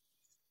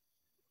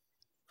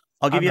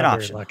 I'll give you an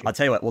option. I'll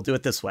tell you what, we'll do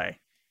it this way.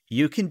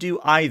 You can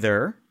do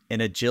either an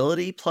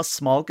agility plus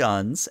small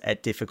guns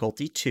at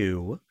difficulty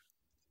 2,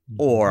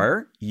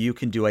 or you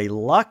can do a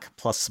luck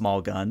plus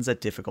small guns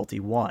at difficulty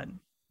 1.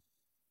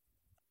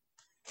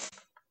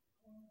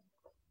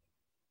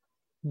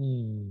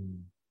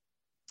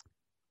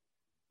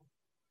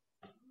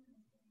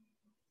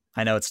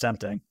 I know it's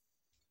tempting.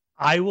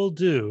 I will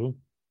do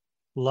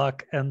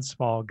luck and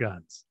small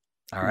guns.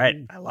 All right.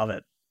 I love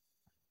it.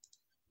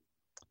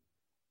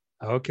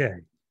 Okay.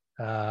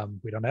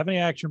 We don't have any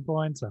action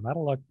points. I'm out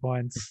of luck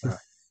points.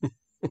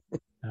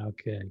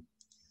 Okay.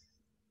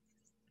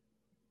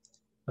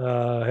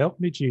 Help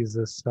me,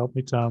 Jesus. Help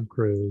me, Tom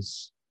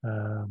Cruise.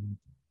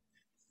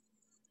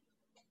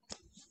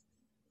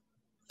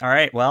 All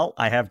right. Well,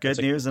 I have good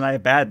news and I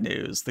have bad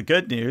news. The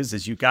good news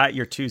is you got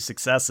your 2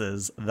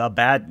 successes. The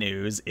bad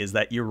news is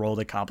that you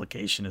rolled a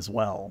complication as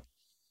well.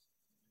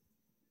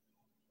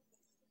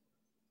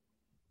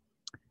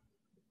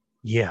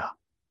 Yeah.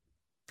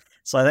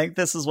 So I think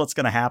this is what's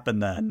going to happen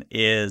then,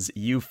 is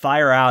you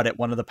fire out at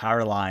one of the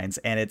power lines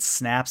and it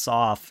snaps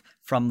off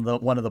from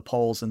one of the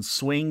poles and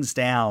swings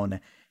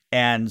down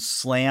and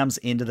slams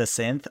into the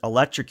synth,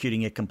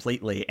 electrocuting it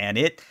completely. And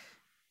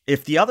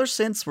if the other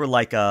synths were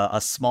like a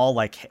small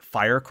like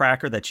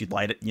firecracker that you'd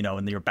light it,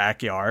 in your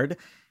backyard,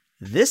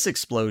 this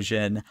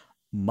explosion,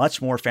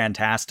 much more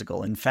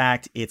fantastical. In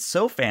fact, it's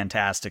so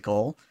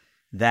fantastical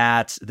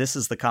that this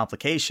is the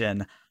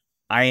complication.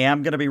 I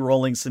am going to be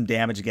rolling some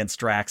damage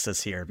against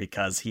Draxus here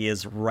because he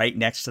is right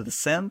next to the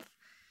synth.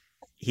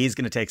 He's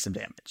going to take some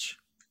damage.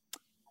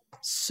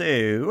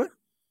 So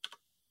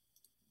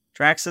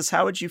Draxus,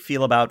 how would you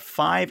feel about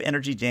 5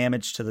 energy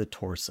damage to the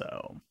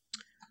torso?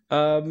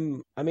 I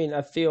mean,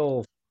 I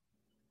feel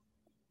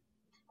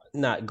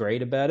not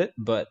great about it,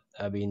 but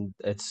I mean,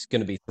 it's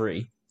going to be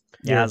 3.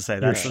 Yeah, I'd say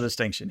that's the you're-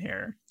 distinction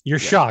here. You're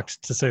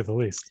shocked, to say the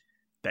least.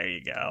 There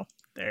you go.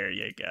 There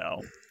you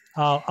go.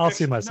 I'll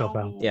see myself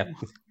out. Yeah.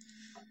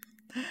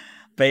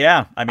 But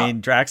yeah, I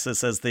mean,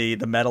 Draxus, as the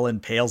metal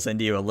impales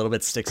into you, a little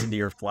bit sticks into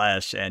your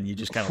flesh, and you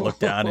just kind of look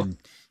down, and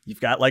you've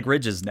got like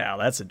ridges now.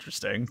 That's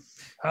interesting.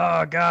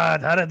 Oh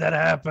God, how did that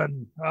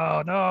happen?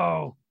 Oh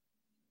no.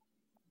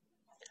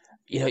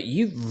 You know,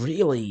 you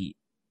really,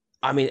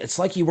 I mean, it's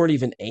like you weren't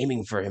even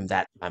aiming for him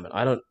that time. And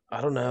I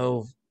don't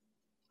know.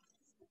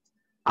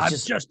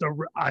 It's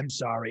I'm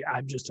sorry.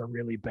 I'm just a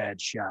really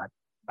bad shot.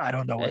 I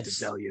don't know what to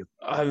tell you.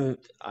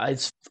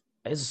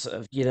 It's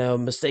you know,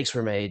 mistakes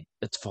were made.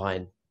 It's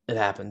fine. It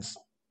happens.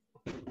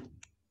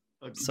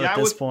 So at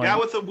this point, guy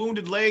with a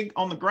wounded leg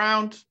on the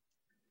ground.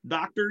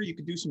 Doctor, you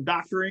could do some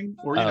doctoring,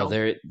 or you know,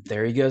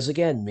 there he goes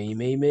again.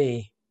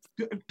 Me.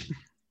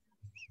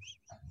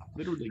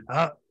 literally.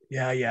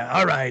 Yeah.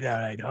 All right.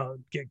 Oh,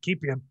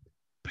 keep your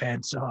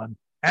pants on.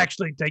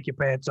 Actually, take your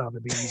pants off.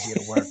 It'd be easier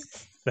to work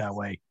that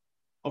way.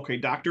 Okay,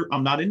 doctor,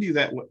 I'm not into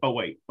that. Oh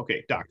wait,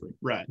 okay, doctor,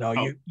 right? No,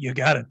 oh. you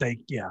got to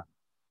think. Yeah.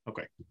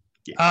 Okay.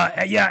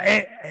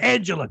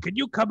 Angela, can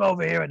you come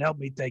over here and help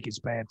me take his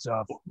pants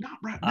off? Not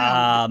right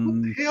now.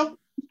 What the hell?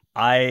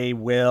 I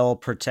will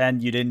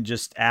pretend you didn't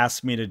just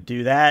ask me to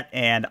do that,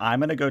 and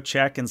I'm gonna go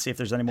check and see if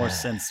there's any more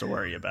sins to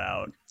worry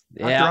about.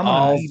 Doctor, I'm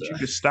gonna need you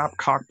to stop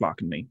cock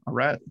blocking me. All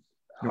right.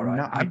 All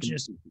right.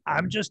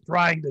 I'm just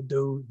trying to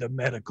do the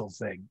medical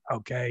thing.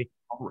 Okay.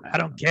 All right. I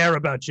don't care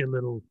about your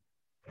little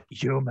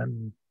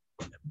human,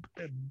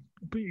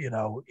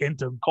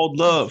 into Called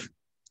love.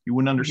 You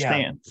wouldn't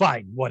understand. Yeah,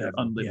 fine, whatever.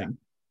 Unliving. Yeah.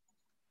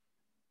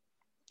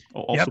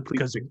 Oh, also, Yep, please.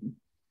 because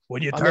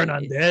when you turn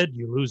undead,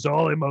 you lose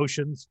all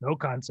emotions, no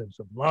concepts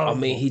of love. I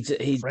mean,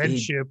 he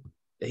friendship.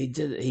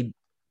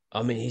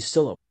 I mean, he's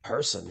still a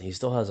person. He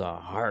still has a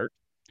heart.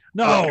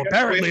 No,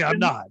 apparently I'm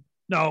not.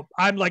 No,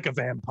 I'm like a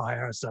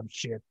vampire or some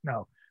shit.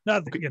 No,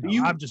 nothing. Okay,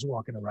 I'm just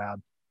walking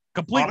around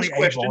completely Honest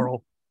question.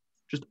 amoral.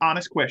 Just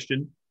honest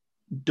question.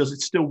 Does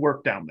it still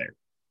work down there?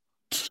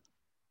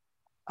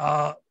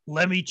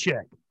 Let me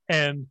check.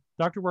 And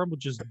Dr. Worm will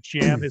just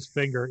jam his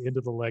finger into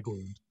the leg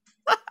wound.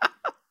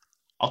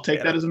 I'll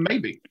take that as a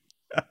maybe.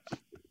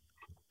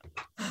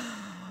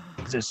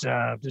 Is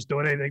this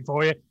doing anything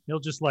for you? He'll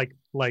just like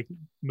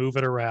move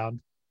it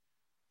around.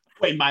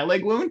 Wait, my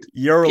leg wound?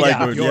 Your leg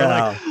wound, your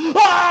yeah.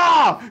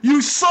 Ah!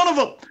 You son of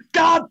a...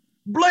 God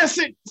bless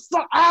it!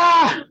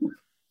 Ah!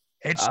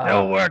 It's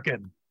still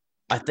working.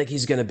 I think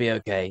he's gonna be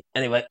okay.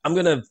 Anyway, I'm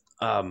gonna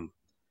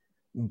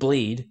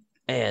bleed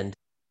and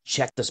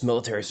check this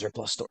military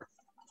surplus store.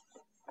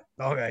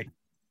 Okay.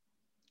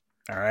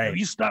 All right.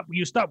 You stop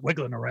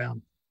wiggling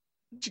around.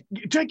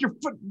 Take your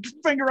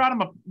finger out of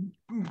my...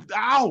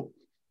 Ow!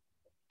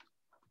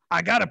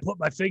 I got to put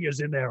my fingers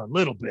in there a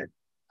little bit.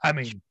 I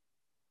mean...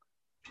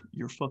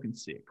 You're fucking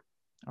sick.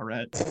 All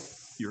right?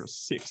 You're a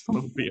sick son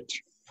of a bitch.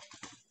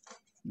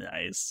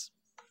 Nice.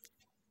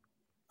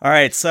 All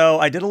right, so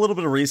I did a little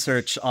bit of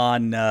research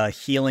on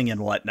healing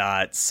and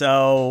whatnot.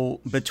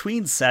 So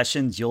between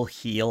sessions, you'll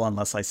heal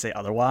unless I say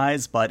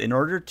otherwise. But in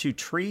order to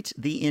treat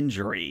the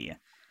injury,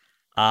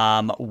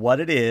 what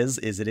it is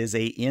it is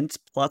a int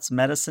plus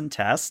medicine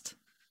test,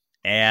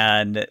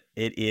 and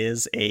it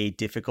is a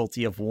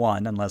difficulty of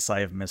 1 unless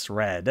I have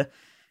misread.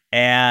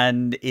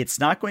 And it's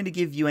not going to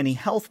give you any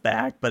health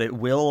back, but it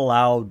will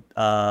allow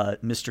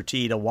Mr.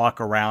 T to walk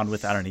around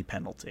without any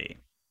penalty.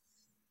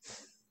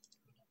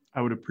 I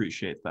would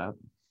appreciate that.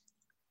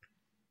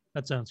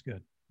 That sounds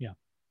good. Yeah.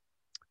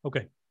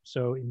 Okay.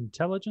 So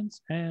intelligence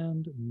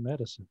and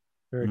medicine.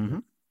 Very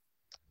good.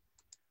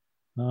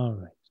 All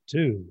right.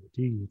 2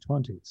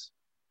 D20s.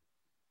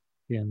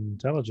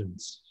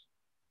 Intelligence.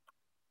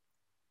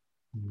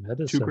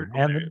 Medicine.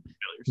 And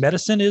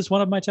medicine is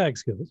one of my tag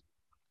skills.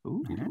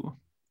 Ooh.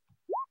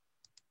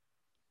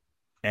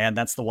 And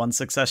that's the 1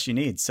 success you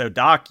need. So,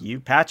 Doc,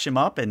 you patch him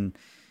up, and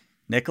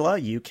Nicola,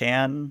 you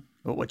can...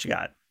 What you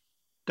got?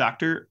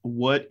 Doctor,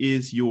 what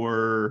is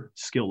your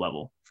skill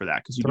level for that?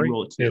 Because you 3. can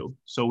roll it 2.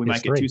 So we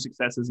might get 3. 2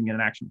 successes and get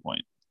an action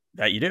point.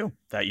 That you do.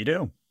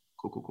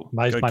 Cool.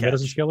 My Good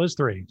medicine catch. skill is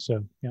 3.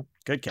 So, yeah.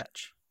 Good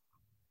catch.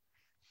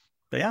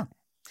 But yeah.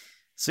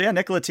 So yeah,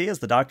 Nicola T, as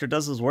the doctor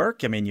does his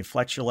work, I mean, you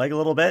flex your leg a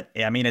little bit.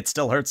 I mean, it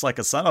still hurts like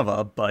a son of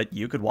a, but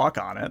you could walk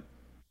on it.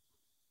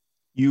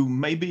 You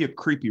may be a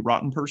creepy,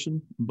 rotten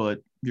person,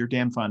 but you're a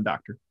damn fine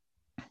doctor.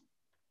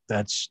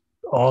 That's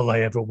all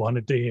I ever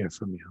wanted to hear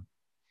from you.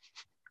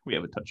 We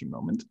have a touching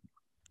moment.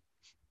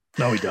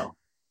 No, we don't.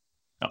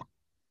 No.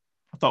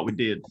 I thought we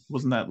did.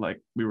 Wasn't that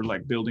like we were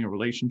like building a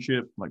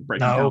relationship, like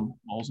breaking No. down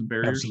walls and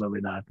barriers?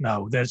 Absolutely not.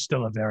 No, there's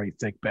still a very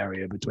thick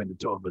barrier between the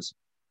two of us.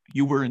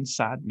 You were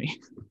inside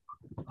me.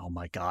 Oh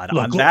my God.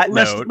 Look, On that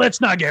let's, note,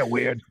 let's not get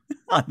weird.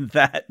 on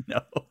that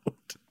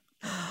note,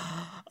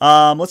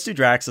 Let's do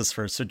Draxus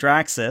first. So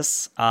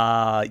Draxus,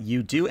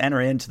 you do enter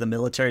into the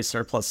military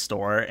surplus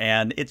store,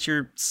 and it's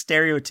your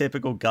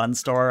stereotypical gun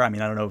store. I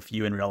mean, I don't know if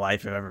you in real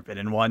life have ever been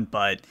in one,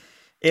 but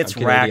it's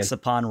racks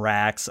upon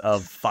racks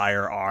of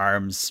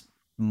firearms,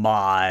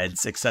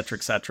 mods, etc.,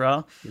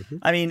 etc.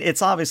 I mean,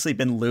 it's obviously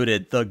been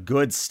looted. The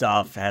good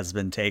stuff has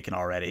been taken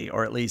already,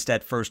 or at least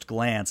at first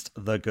glance,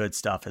 the good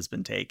stuff has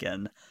been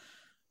taken.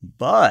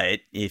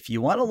 But if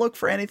you want to look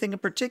for anything in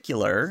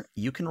particular,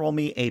 you can roll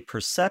me a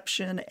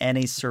perception and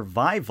a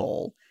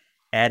survival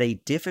at a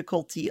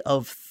difficulty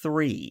of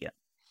 3.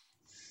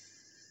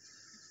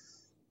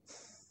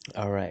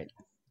 All right,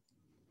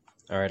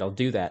 I'll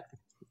do that,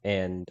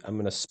 and I'm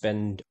gonna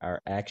spend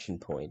our action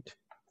point.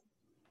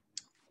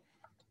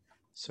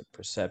 So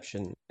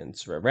perception and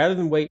survival. Rather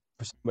than wait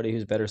for somebody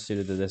who's better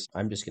suited to this,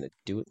 I'm just gonna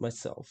do it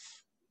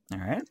myself. All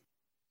right.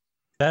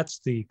 That's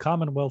the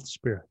Commonwealth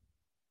spirit.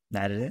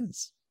 That it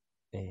is.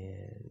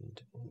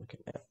 And look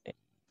at that.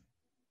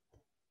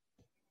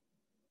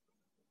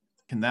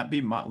 Can that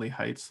be Motley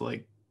Heights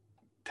like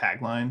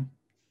tagline?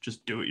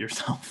 Just do it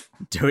yourself.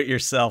 Do it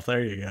yourself.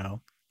 There you go.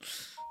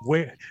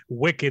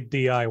 Wicked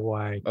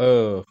DIY.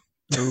 Oh.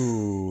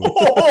 Ooh.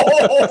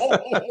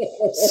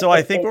 So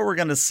I think what we're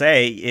going to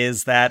say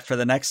is that for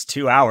the next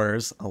 2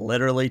 hours,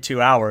 literally 2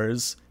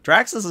 hours,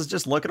 Draxus is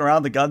just looking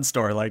around the gun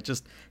store, like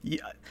just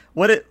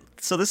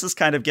so this is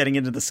kind of getting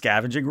into the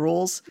scavenging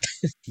rules.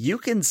 You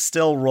can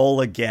still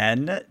roll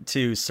again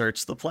to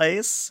search the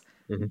place,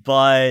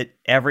 but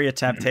every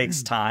attempt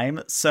takes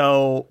time.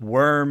 So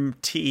Worm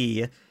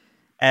T,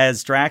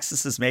 as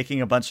Draxus is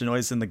making a bunch of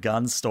noise in the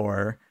gun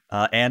store,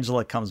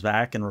 Angela comes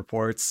back and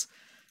reports,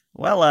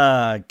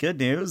 well, good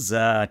news.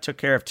 I took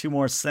care of 2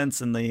 more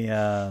synths in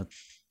the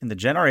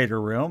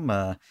generator room.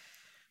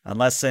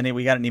 Unless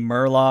we got any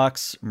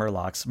Mirelocks,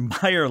 Mirelocks.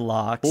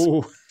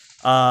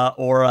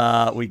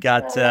 Or we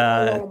got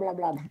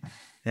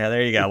yeah,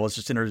 there you go. Let's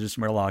just introduce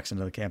Mirelocks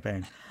into the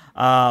campaign.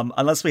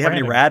 Unless we have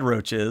any rad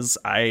roaches,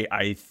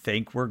 I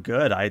think we're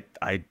good. I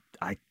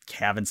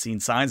haven't seen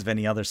signs of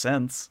any other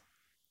synths.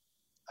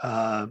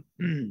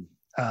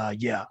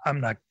 Yeah, I'm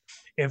not.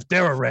 If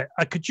there are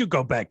could you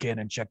go back in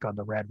and check on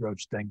the rad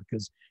roach thing?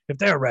 Because if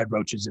there are rad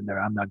roaches in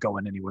there, I'm not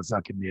going anywhere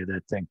fucking near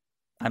that thing.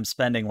 I'm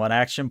spending 1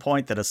 action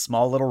point that a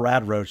small little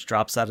rad roach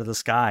drops out of the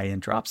sky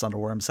and drops onto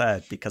Worm's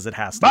head because it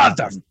has to.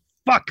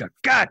 Motherfucker!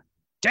 God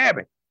damn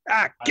it!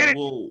 Get it!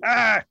 Will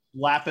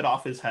lap it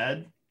off his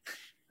head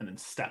and then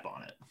step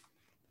on it.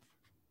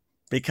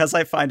 Because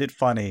I find it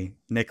funny,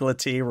 Nicola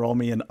T, roll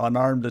me an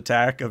unarmed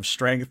attack of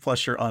strength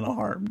plus you're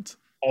unarmed.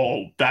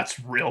 Oh, that's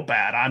real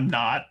bad. I'm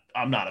not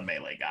a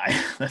melee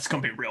guy. That's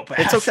gonna be real bad.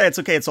 It's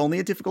okay. It's only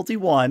a difficulty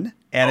 1,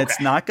 and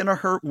it's not gonna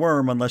hurt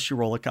Worm unless you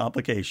roll a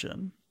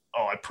complication.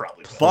 Oh, I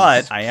probably will.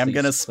 But I am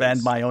gonna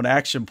spend my own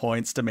action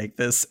points to make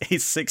this a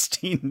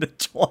 16 to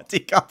 20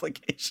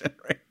 complication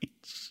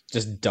range.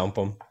 Just dump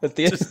them at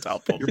the end. Just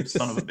dump them. You're a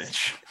son of a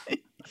bitch.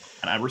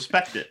 And I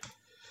respect it.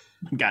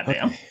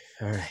 Goddamn. Okay.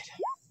 All right.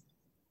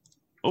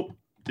 Oh,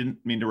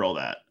 didn't mean to roll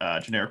that.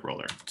 Generic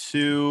roller.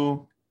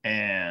 2,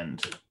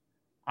 and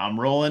I'm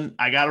rolling.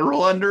 I got to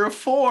roll under a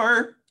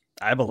 4.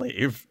 I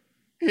believe.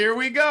 Here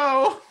we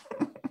go.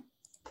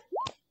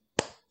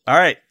 All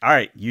right.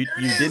 You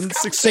didn't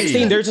succeed.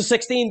 16. There's a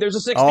 16. There's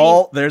a 16.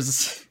 Oh,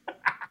 there's.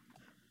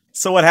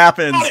 So what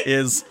happens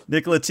is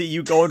Nicola T,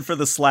 you going for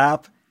the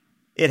slap.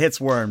 It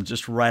hits Worm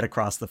just right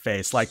across the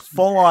face, like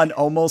full on,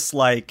 almost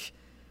like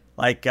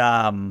I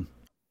don't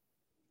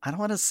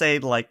want to say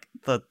like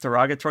the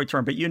derogatory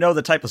term, but you know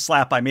the type of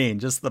slap I mean,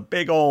 just the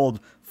big old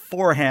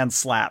forehand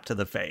slap to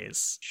the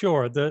face.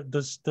 Sure,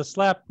 the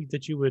slap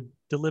that you would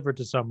deliver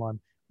to someone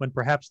when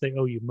perhaps they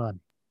owe you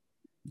money.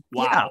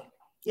 Wow.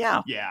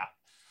 Yeah.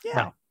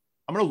 I'm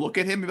gonna look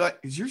at him and be like,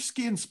 "Is your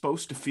skin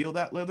supposed to feel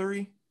that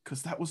leathery?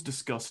 Because that was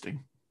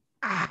disgusting."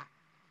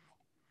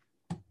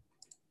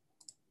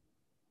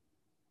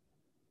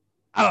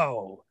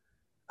 Oh,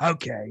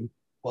 okay.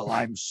 Well,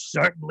 I'm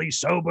certainly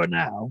sober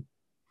now.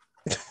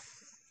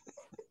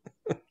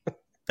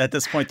 At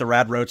this point, the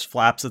rad roach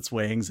flaps its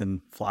wings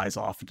and flies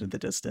off into the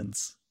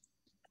distance.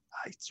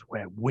 I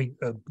swear,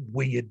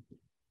 weird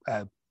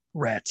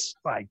rats.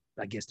 I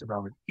guess they're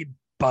all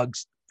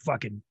bugs.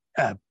 Fucking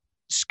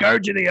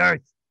scourge of the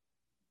earth.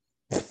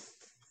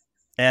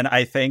 And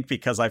I think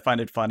because I find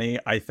it funny,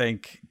 I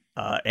think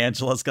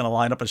Angela's going to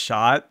line up a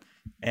shot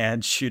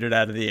and shoot it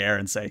out of the air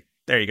and say,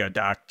 "There you go,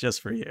 Doc,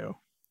 just for you."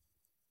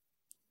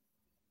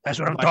 That's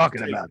what I'm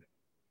talking about.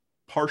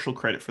 Partial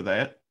credit for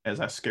that, as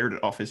I scared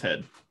it off his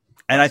head.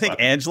 And I think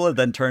Angela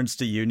then turns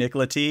to you,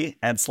 Nicola T,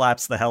 and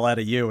slaps the hell out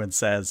of you and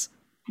says,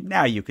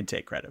 "Now you can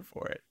take credit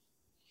for it."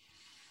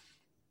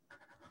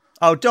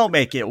 Oh, don't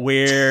make it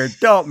weird.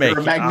 Don't make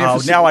it.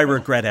 Oh, now I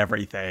regret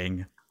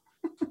everything.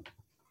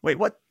 Wait,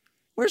 what?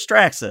 Where's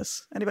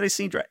Draxus? Anybody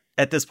seen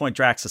At this point,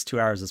 Draxus, 2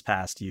 hours has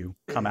passed. You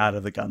come out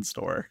of the gun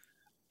store.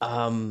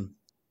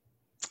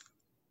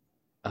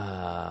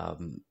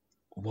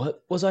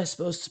 What was I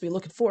supposed to be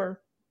looking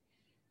for?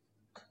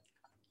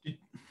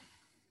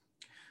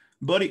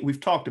 Buddy, we've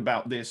talked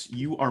about this.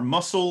 You are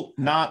muscle,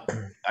 not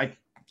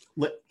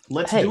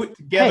Let's Hey, do it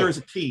together hey, as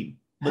a team.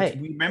 hey.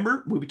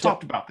 Remember, we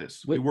talked about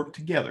this. We Wait. worked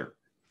together.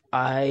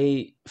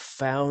 I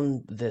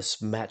found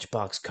this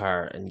Matchbox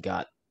car and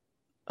got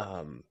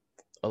a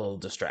little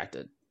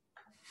distracted.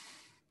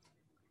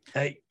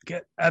 Hey,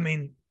 can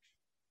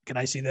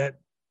I see that?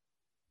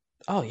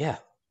 Oh yeah,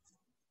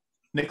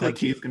 Nicola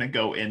T is going to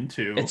go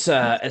into. it's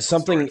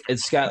something.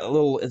 It's got a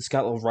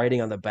little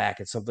writing on the back.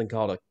 It's something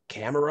called a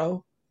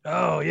Camaro.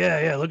 Oh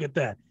yeah, look at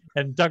that.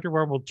 And Dr.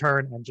 Worm will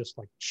turn and just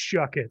like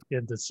chuck it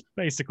into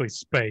basically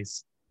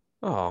space.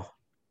 Oh,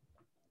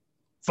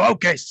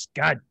 Focus,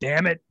 god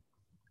damn it.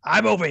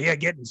 I'm over here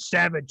getting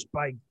savaged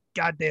by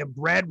goddamn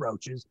brad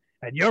roaches,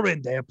 and you're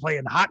in there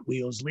playing Hot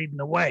Wheels leading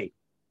the way.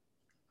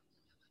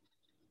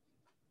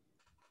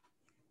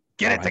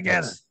 Get it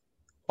together.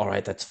 All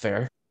right, that's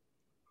fair.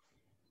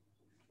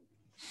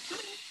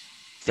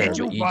 Fair, Did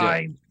you but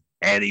find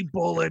any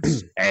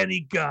bullets, any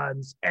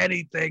guns,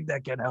 anything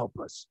that can help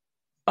us?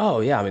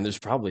 Oh yeah, I mean, there's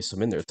probably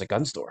some in there. It's a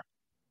gun store.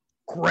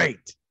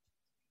 Great.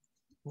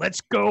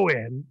 Let's go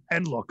in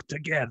and look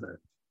together.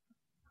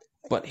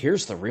 But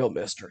here's the real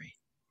mystery.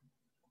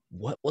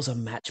 What was a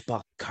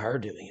Matchbox car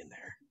doing in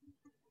there?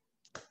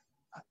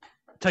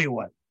 Tell you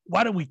what,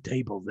 why don't we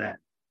table that?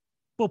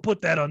 We'll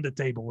put that on the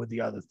table with the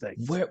other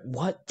things.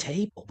 What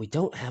table? We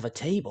don't have a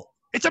table.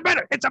 It's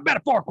a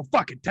metaphorical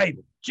fucking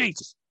table.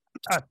 Jesus.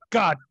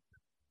 God.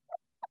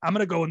 I'm going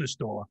to go in the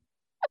store.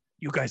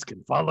 You guys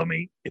can follow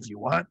me if you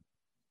want.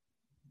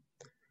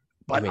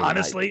 But I mean,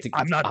 honestly,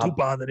 I'm not too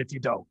bothered if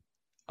you don't.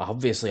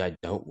 Obviously, I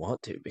don't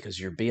want to because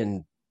you're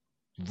being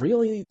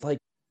really, like,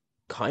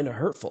 kind of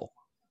hurtful.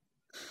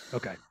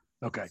 Okay.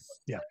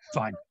 Yeah,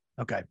 fine.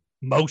 Okay.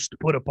 Most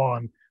put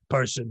upon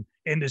person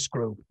in this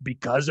group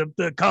because of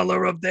the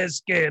color of their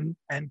skin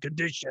and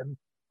condition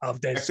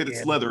of their skin.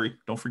 It's leathery.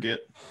 Don't forget.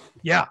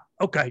 Yeah.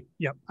 Okay.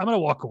 Yeah. I'm going to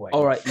walk away.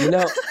 All right.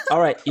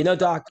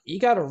 Doc, you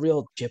got a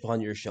real chip on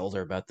your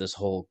shoulder about this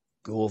whole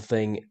ghoul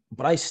thing,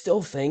 but I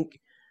still think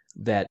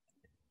that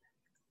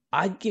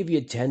I'd give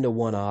you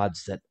 10-1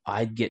 odds that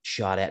I'd get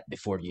shot at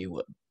before you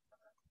would.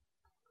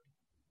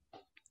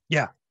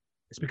 Yeah.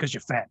 It's because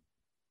you're fat.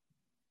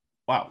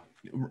 Wow.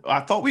 I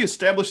thought we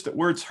established that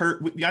words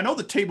hurt. I know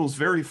the table's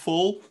very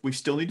full. We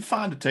still need to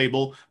find a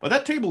table, but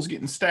that table's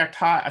getting stacked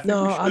high.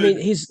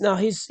 He's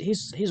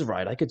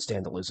right. I could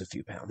stand to lose a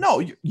few pounds.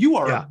 No, you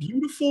are a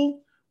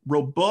beautiful,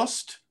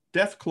 robust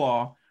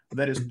Deathclaw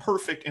that is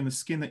perfect in the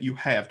skin that you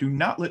have. Do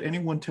not let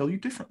anyone tell you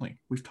differently.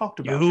 We've talked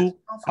about You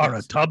are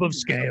a tub of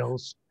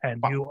scales,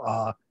 and you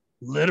are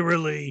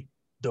literally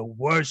the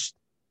worst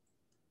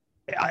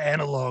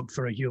analog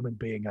for a human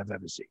being I've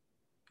ever seen.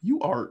 You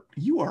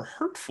are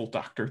hurtful,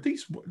 Doctor.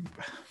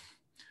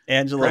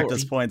 Angela at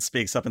this point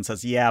speaks up and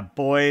says, "Yeah,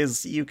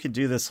 boys, you could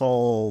do this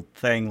whole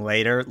thing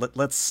later.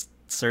 Let's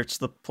search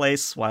the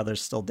place while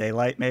there's still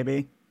daylight,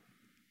 maybe."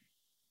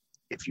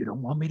 If you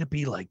don't want me to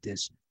be like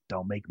this,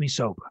 don't make me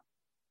sober.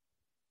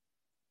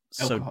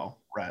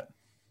 Alcohol, right.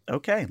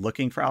 Okay,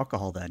 looking for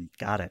alcohol then.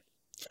 Got it.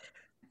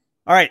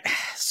 All right,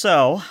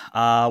 so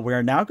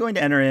we're now going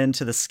to enter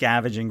into the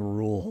scavenging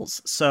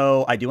rules.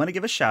 So I do want to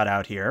give a shout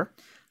out here.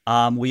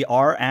 We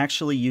are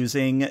actually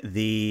using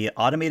the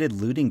automated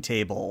looting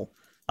table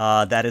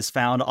that is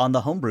found on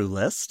the homebrew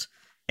list.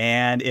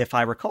 And if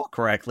I recall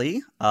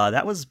correctly,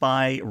 that was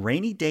by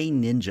Rainy Day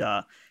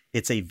Ninja.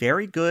 It's a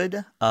very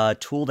good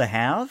tool to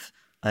have.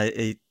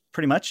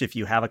 Pretty much if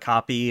you have a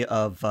copy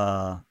of,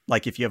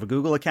 if you have a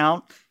Google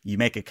account, you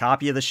make a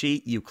copy of the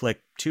sheet, you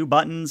click 2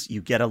 buttons,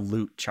 you get a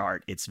loot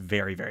chart. It's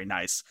very, very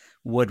nice.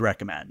 Would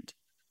recommend.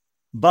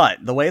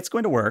 But the way it's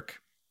going to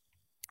work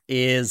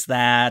is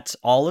that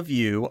all of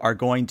you are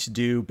going to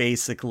do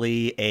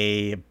basically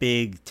a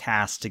big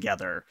task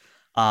together.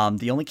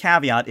 The only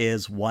caveat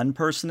is one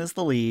person is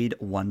the lead,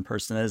 one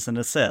person is an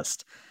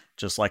assist.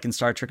 Just like in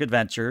Star Trek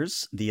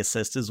Adventures, the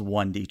assist is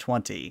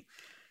 1d20.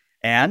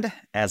 And,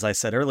 as I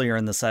said earlier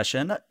in the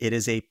session, it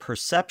is a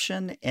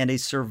perception and a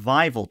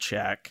survival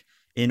check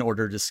in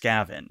order to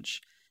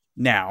scavenge.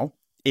 Now,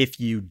 if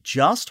you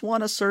just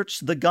want to search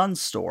the gun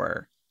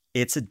store,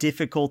 it's a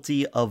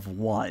difficulty of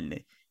 1.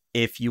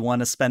 If you want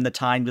to spend the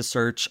time to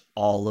search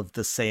all of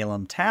the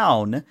Salem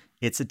town,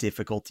 it's a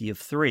difficulty of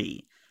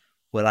 3.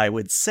 What I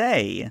would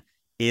say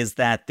is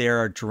that there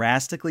are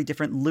drastically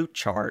different loot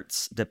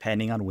charts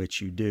depending on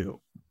which you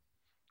do.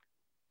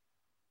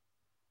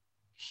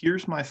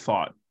 Here's my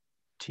thought,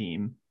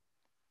 team.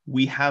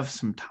 We have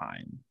some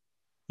time.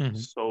 Mhm.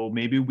 So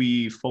maybe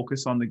we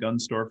focus on the gun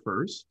store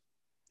first.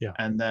 Yeah.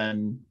 And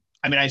then,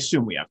 I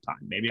assume we have time.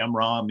 Maybe I'm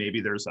wrong. Maybe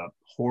there's a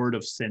horde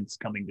of synths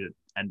coming to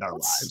end our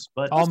lives.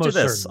 But Let's do Almost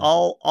this.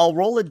 certainly. I'll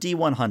roll a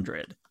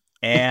D100.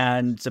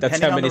 And That's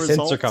depending how on many the synths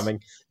results, are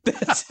coming.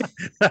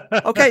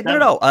 Okay,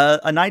 no,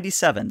 a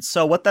 97.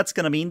 So what that's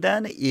going to mean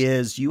then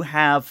is you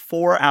have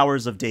 4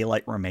 hours of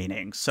daylight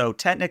remaining. So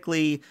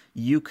technically,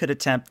 you could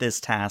attempt this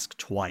task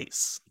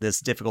twice.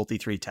 This difficulty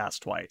 3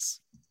 task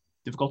twice.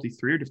 difficulty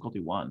 3 or difficulty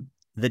 1?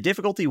 The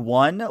difficulty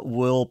 1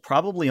 will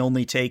probably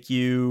only take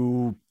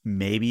you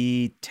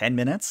maybe 10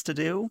 minutes to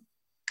do.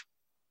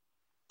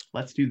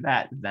 Let's do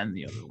that, then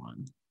the other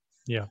one.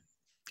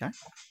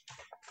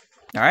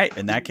 All right.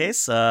 In that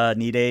case,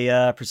 need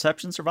a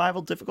perception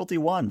survival difficulty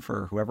 1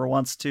 for whoever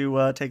wants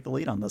to take the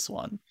lead on this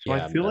one. So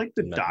Yeah, I feel like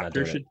the not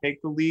doctor doing should it.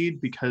 take the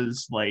lead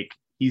because like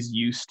he's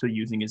used to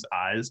using his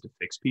eyes to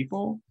fix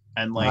people,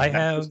 and like I that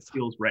have- just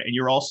feels right. And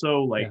you're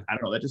also like Yeah. I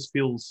don't know, that just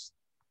feels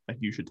like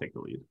you should take the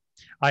lead.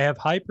 I have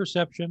high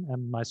perception,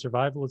 and my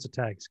survival is a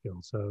tag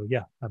skill. So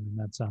yeah, I mean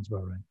that sounds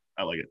about right.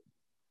 I like it.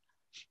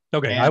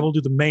 Okay, And- I will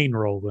do the main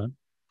roll then.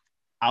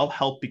 I'll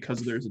help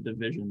because there's a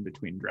division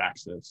between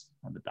Draxus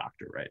and the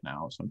doctor right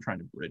now, so I'm trying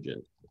to bridge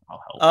it.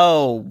 I'll help.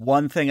 Oh,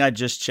 one thing I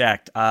just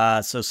checked.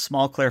 So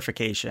small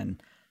clarification.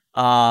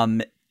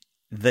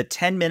 The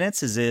 10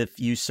 minutes is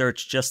if you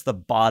search just the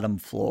bottom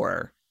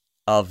floor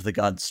of the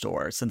gun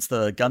store. Since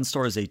the gun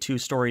store is a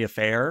 2-story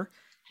affair,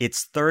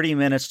 it's 30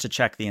 minutes to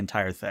check the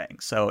entire thing.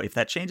 So if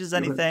that changes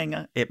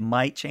anything, it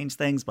might change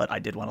things, but I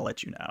did want to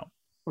let you know.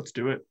 Let's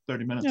do it.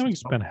 30 minutes. Yeah, we can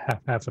spend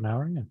half an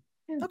hour.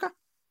 Yeah.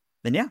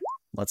 Then yeah,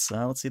 let's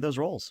see those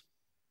rolls.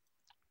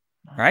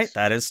 All right,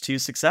 that is 2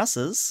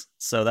 successes,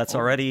 so that's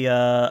already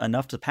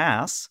enough to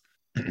pass.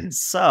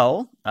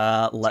 So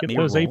let Get me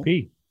those roll.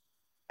 AP.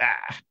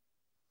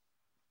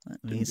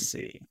 Let me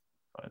see.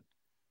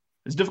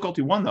 It's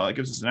difficulty 1 though. That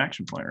gives us an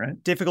action point,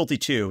 right? Difficulty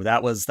 2.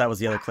 That was the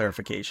other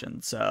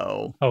clarification.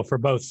 So Oh, for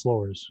both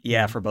floors.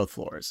 yeah, for both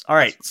floors. All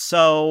right,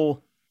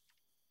 so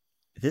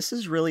this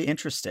is really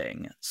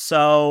interesting.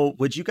 So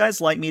would you guys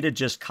like me to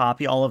just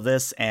copy all of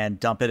this and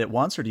dump it at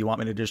once, or do you want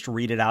me to just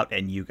read it out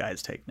and you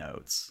guys take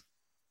notes?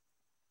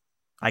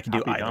 I can do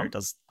Copy, either. dump.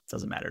 It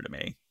doesn't matter to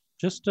me.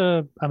 Just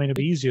I mean, it'd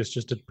be easiest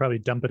just to probably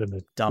dump it in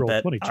the Dump roll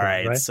it. 20 All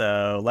chart, right,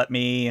 so let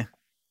me.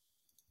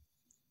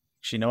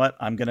 Actually, you know what?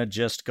 I'm gonna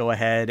just go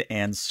ahead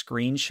and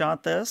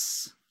screenshot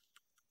this,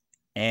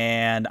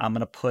 and I'm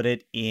gonna put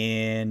it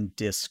in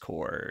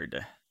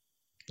Discord.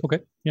 Okay.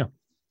 Yeah.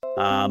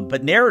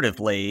 But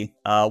narratively,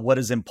 what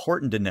is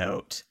important to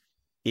note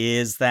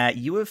is that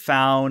you have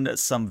found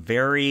some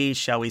very,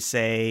 shall we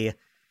say,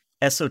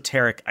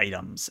 esoteric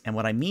items. And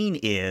what I mean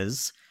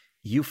is,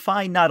 you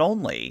find not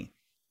only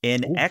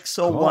an Oh,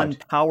 Exo 1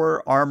 God.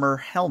 power armor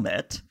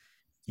helmet,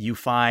 you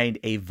find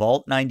a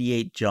Vault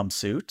 98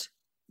 jumpsuit,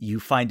 you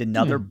find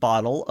another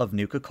bottle of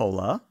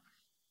Nuka-Cola,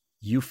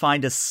 you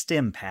find a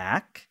stim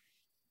pack,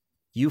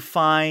 you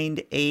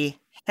find a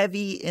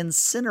heavy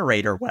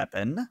incinerator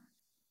weapon,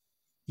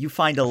 you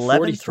find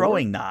 11 44?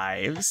 throwing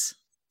knives,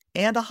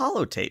 and a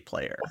holotape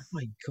player. Oh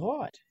my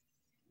god.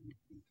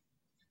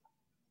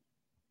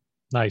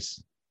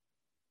 Nice.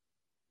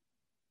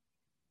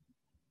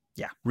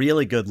 Yeah,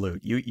 really good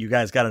loot. You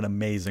guys got an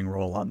amazing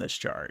roll on this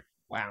chart.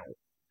 Wow.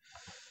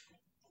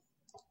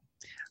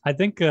 I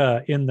think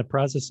in the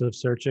process of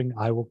searching,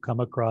 I will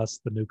come across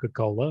the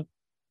Nuka-Cola.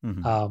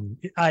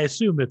 Mhm. I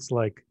assume it's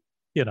like,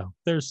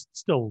 there's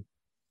still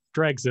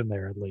dregs in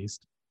there at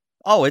least.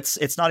 Oh,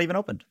 it's not even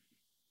opened.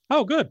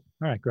 Oh, good.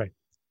 All right, great.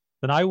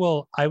 Then I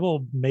will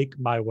make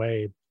my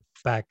way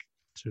back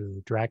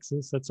to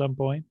Draxus at some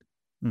point,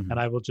 Mhm. and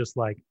I will just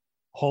like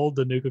hold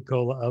the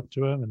Nuka-Cola up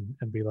to him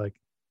and be like,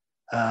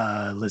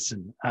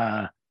 Listen,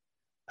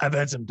 I've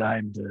had some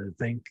time to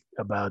think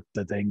about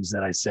the things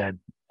that I said,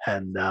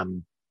 and I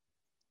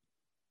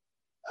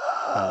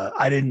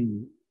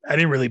didn't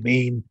really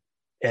mean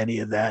any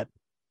of that.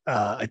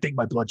 I think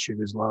my blood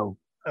sugar's low.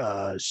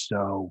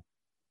 So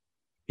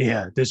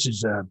yeah, this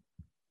is a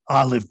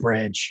olive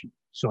branch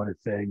sort of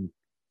thing.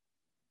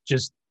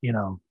 Just,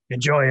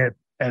 enjoy it,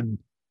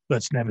 and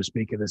let's never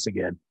speak of this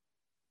again.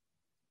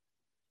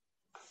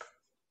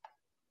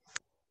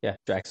 Yeah,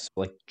 Drax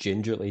will, like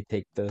gingerly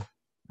take the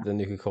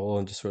Nuka-Cola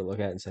and just sort of look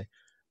at it and say,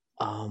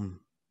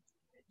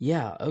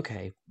 yeah,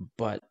 okay,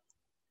 but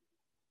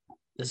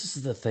this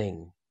is the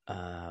thing.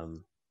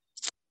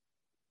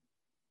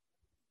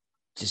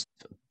 Just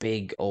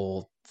big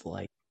old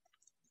like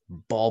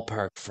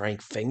ballpark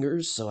Frank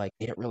fingers, so I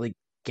can't really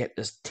get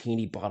this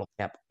teeny bottle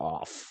cap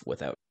off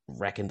without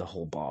wrecking the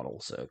whole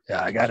bottle. So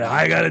Yeah, I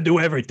gotta do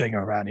everything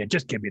around here.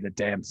 Just give me the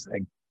damn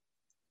thing.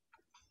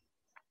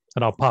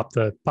 and I'll pop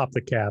the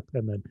cap,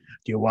 and then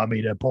Do you want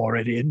me to pour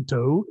it in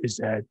too? Is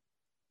that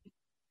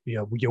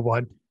you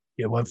want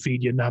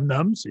feed your num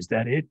nums? Is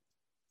that it?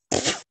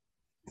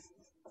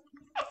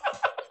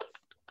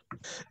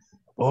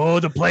 Oh,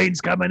 the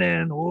plane's coming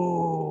in.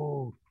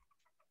 Oh,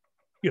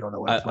 you don't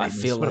know what a plane I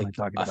feel is. What like am I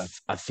talking about?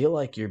 I feel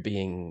like you're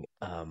being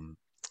a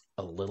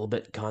little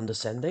bit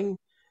condescending.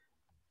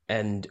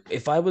 And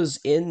if I was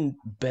in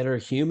better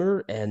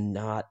humor and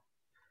not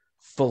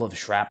full of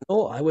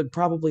shrapnel, I would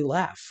probably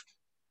laugh.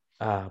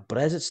 But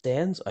as it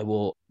stands, I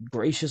will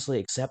graciously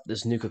accept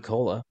this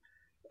Nuka-Cola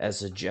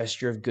as a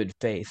gesture of good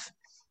faith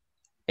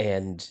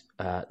and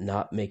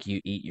not make you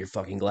eat your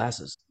fucking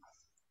glasses.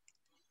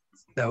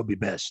 That would be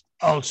best.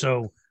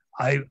 Also,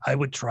 I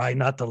would try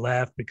not to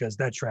laugh because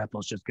that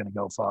shrapnel's just going to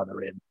go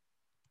farther in.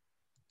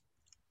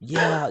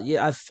 Yeah,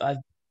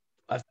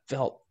 I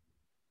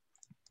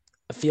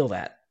feel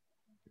that.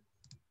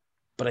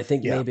 But I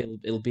think Yeah. maybe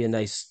it'll be a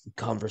nice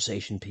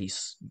conversation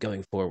piece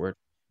going forward.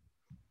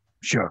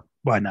 Sure,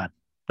 why not?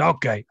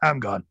 Okay, I'm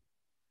gone.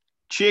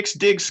 Chicks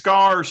dig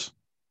scars.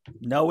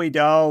 No, we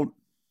don't.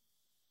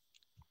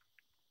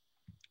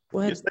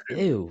 What? Yes, they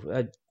do.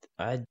 Ew.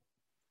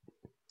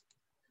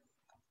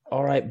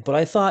 All right, but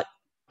I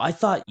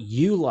thought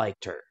you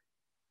liked her.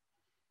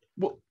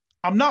 Well,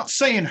 I'm not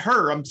saying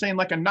her. I'm saying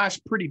like a nice,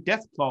 pretty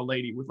Deathclaw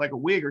lady with like a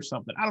wig or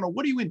something. I don't know.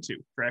 What are you into,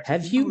 Drax?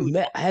 Have you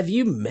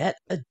met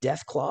a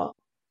Deathclaw?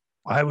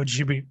 Why would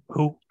she be?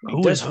 Who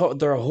is?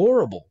 They're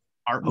horrible.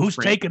 Who's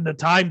taking the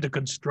time to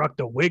construct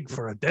a wig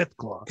for a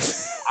Deathclaw?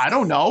 I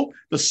don't know.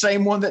 The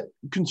same one that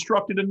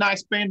constructed a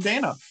nice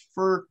bandana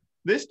for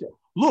this day.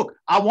 Look,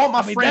 I want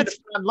my friend to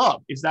find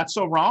love. Is that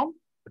so wrong?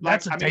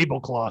 That's a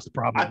tablecloth,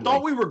 probably. I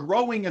thought we were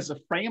growing as a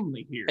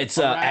family here. It's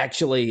all right?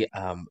 actually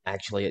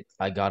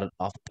I got it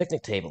off the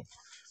picnic table.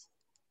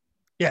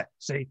 Yeah,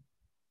 see,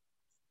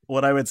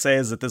 What I would say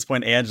is at this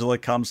point, Angela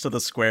comes to the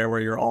square where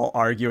you're all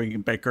arguing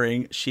and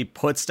bickering. She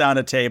puts down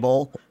a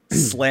table,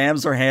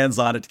 slams her hands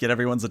on it to get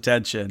everyone's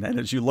attention. And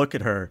as you look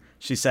at her,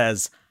 she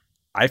says,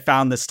 I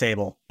found this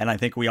table, and I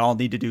think we all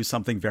need to do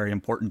something very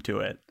important to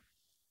it.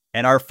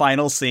 And our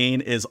final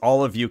scene is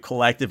all of you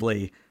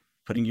collectively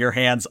putting your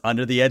hands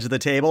under the edge of the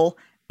table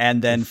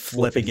and then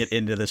flipping it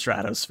into the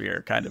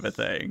stratosphere, kind of a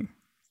thing.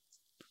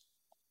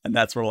 And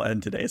that's where we'll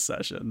end today's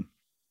session.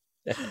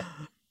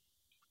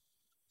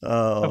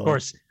 Oh.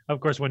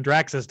 Of course, when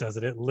Draxus does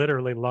it, it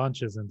literally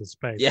launches into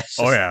space. Yes.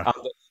 Oh, yeah.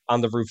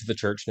 On the roof of the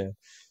church now.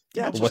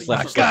 Yeah, What's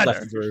left God,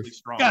 of the roof?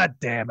 Strong. God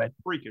damn it!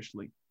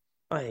 Freakishly.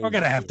 We're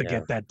gonna have to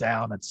get that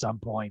down at some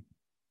point.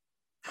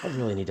 I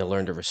really need to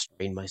learn to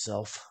restrain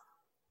myself.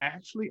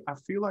 Actually, I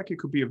feel like it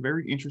could be a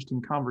very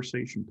interesting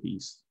conversation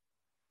piece.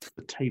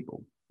 The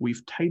table.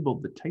 We've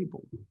tabled the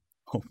table.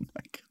 Oh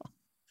my god!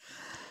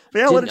 But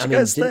yeah, what did you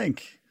guys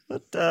think?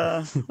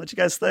 What you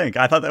guys think?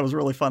 I thought that was a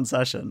really fun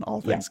session,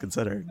 all things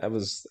considered. That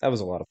was a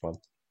lot of fun.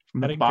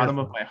 From the Having bottom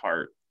good of my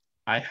heart,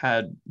 I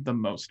had the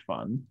most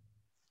fun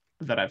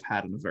that I've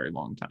had in a very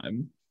long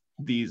time.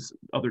 These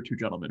other two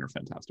gentlemen are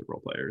fantastic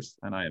role players,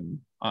 and I am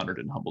honored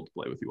and humbled to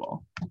play with you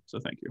all. So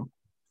thank you.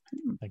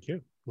 Thank you.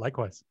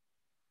 Likewise.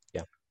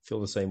 Feel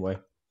the same way.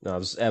 No,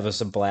 it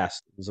was a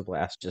blast. It was a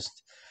blast.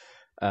 Just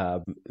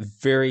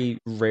very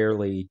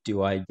rarely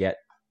do I get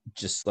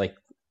just like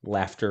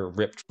laughter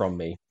ripped from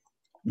me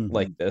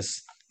like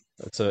this.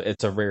 It's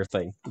a rare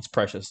thing. It's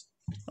precious.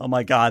 Oh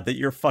my god, that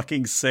you're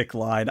fucking sick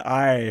line.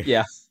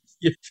 Yeah.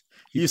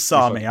 You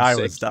saw me. I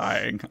sick. was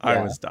dying. Yeah,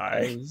 I was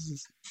dying.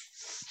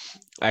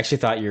 I actually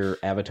thought your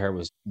avatar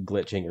was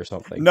glitching or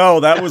something. No,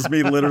 that was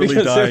me literally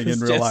Because it dying was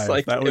in real just life.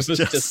 like- That it was was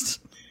just.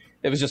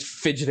 It was just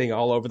fidgeting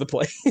all over the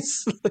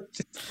place. no,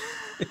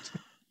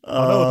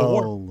 the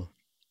warp. Oh.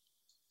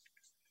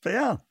 But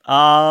yeah.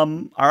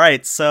 All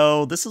right.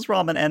 So this is where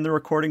I'm gonna end the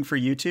recording for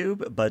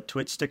YouTube, but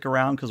Twitch stick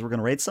around because we're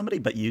gonna raid somebody.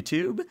 But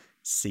YouTube,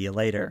 see you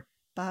later.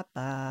 Bye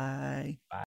bye.